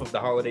off of the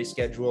holiday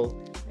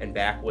schedule and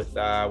back with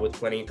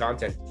plenty of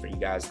content for you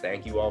guys.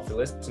 Thank you all for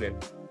listening.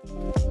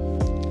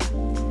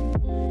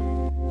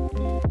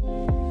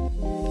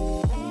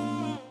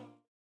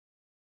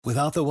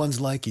 Without the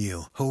ones like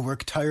you, who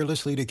work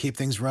tirelessly to keep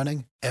things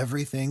running,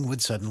 everything would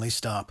suddenly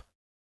stop.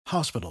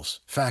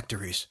 Hospitals,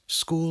 factories,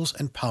 schools,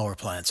 and power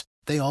plants,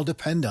 they all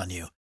depend on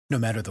you. No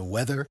matter the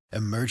weather,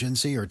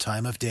 emergency, or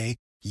time of day,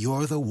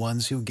 you're the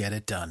ones who get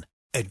it done.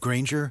 At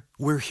Grainger,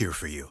 we're here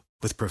for you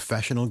with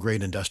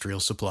professional-grade industrial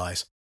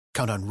supplies.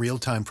 Count on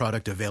real-time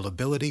product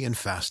availability and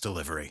fast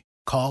delivery.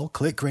 Call,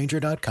 click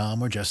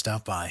Grainger.com, or just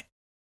stop by.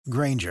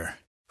 Grainger,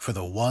 for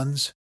the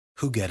ones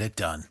who get it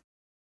done.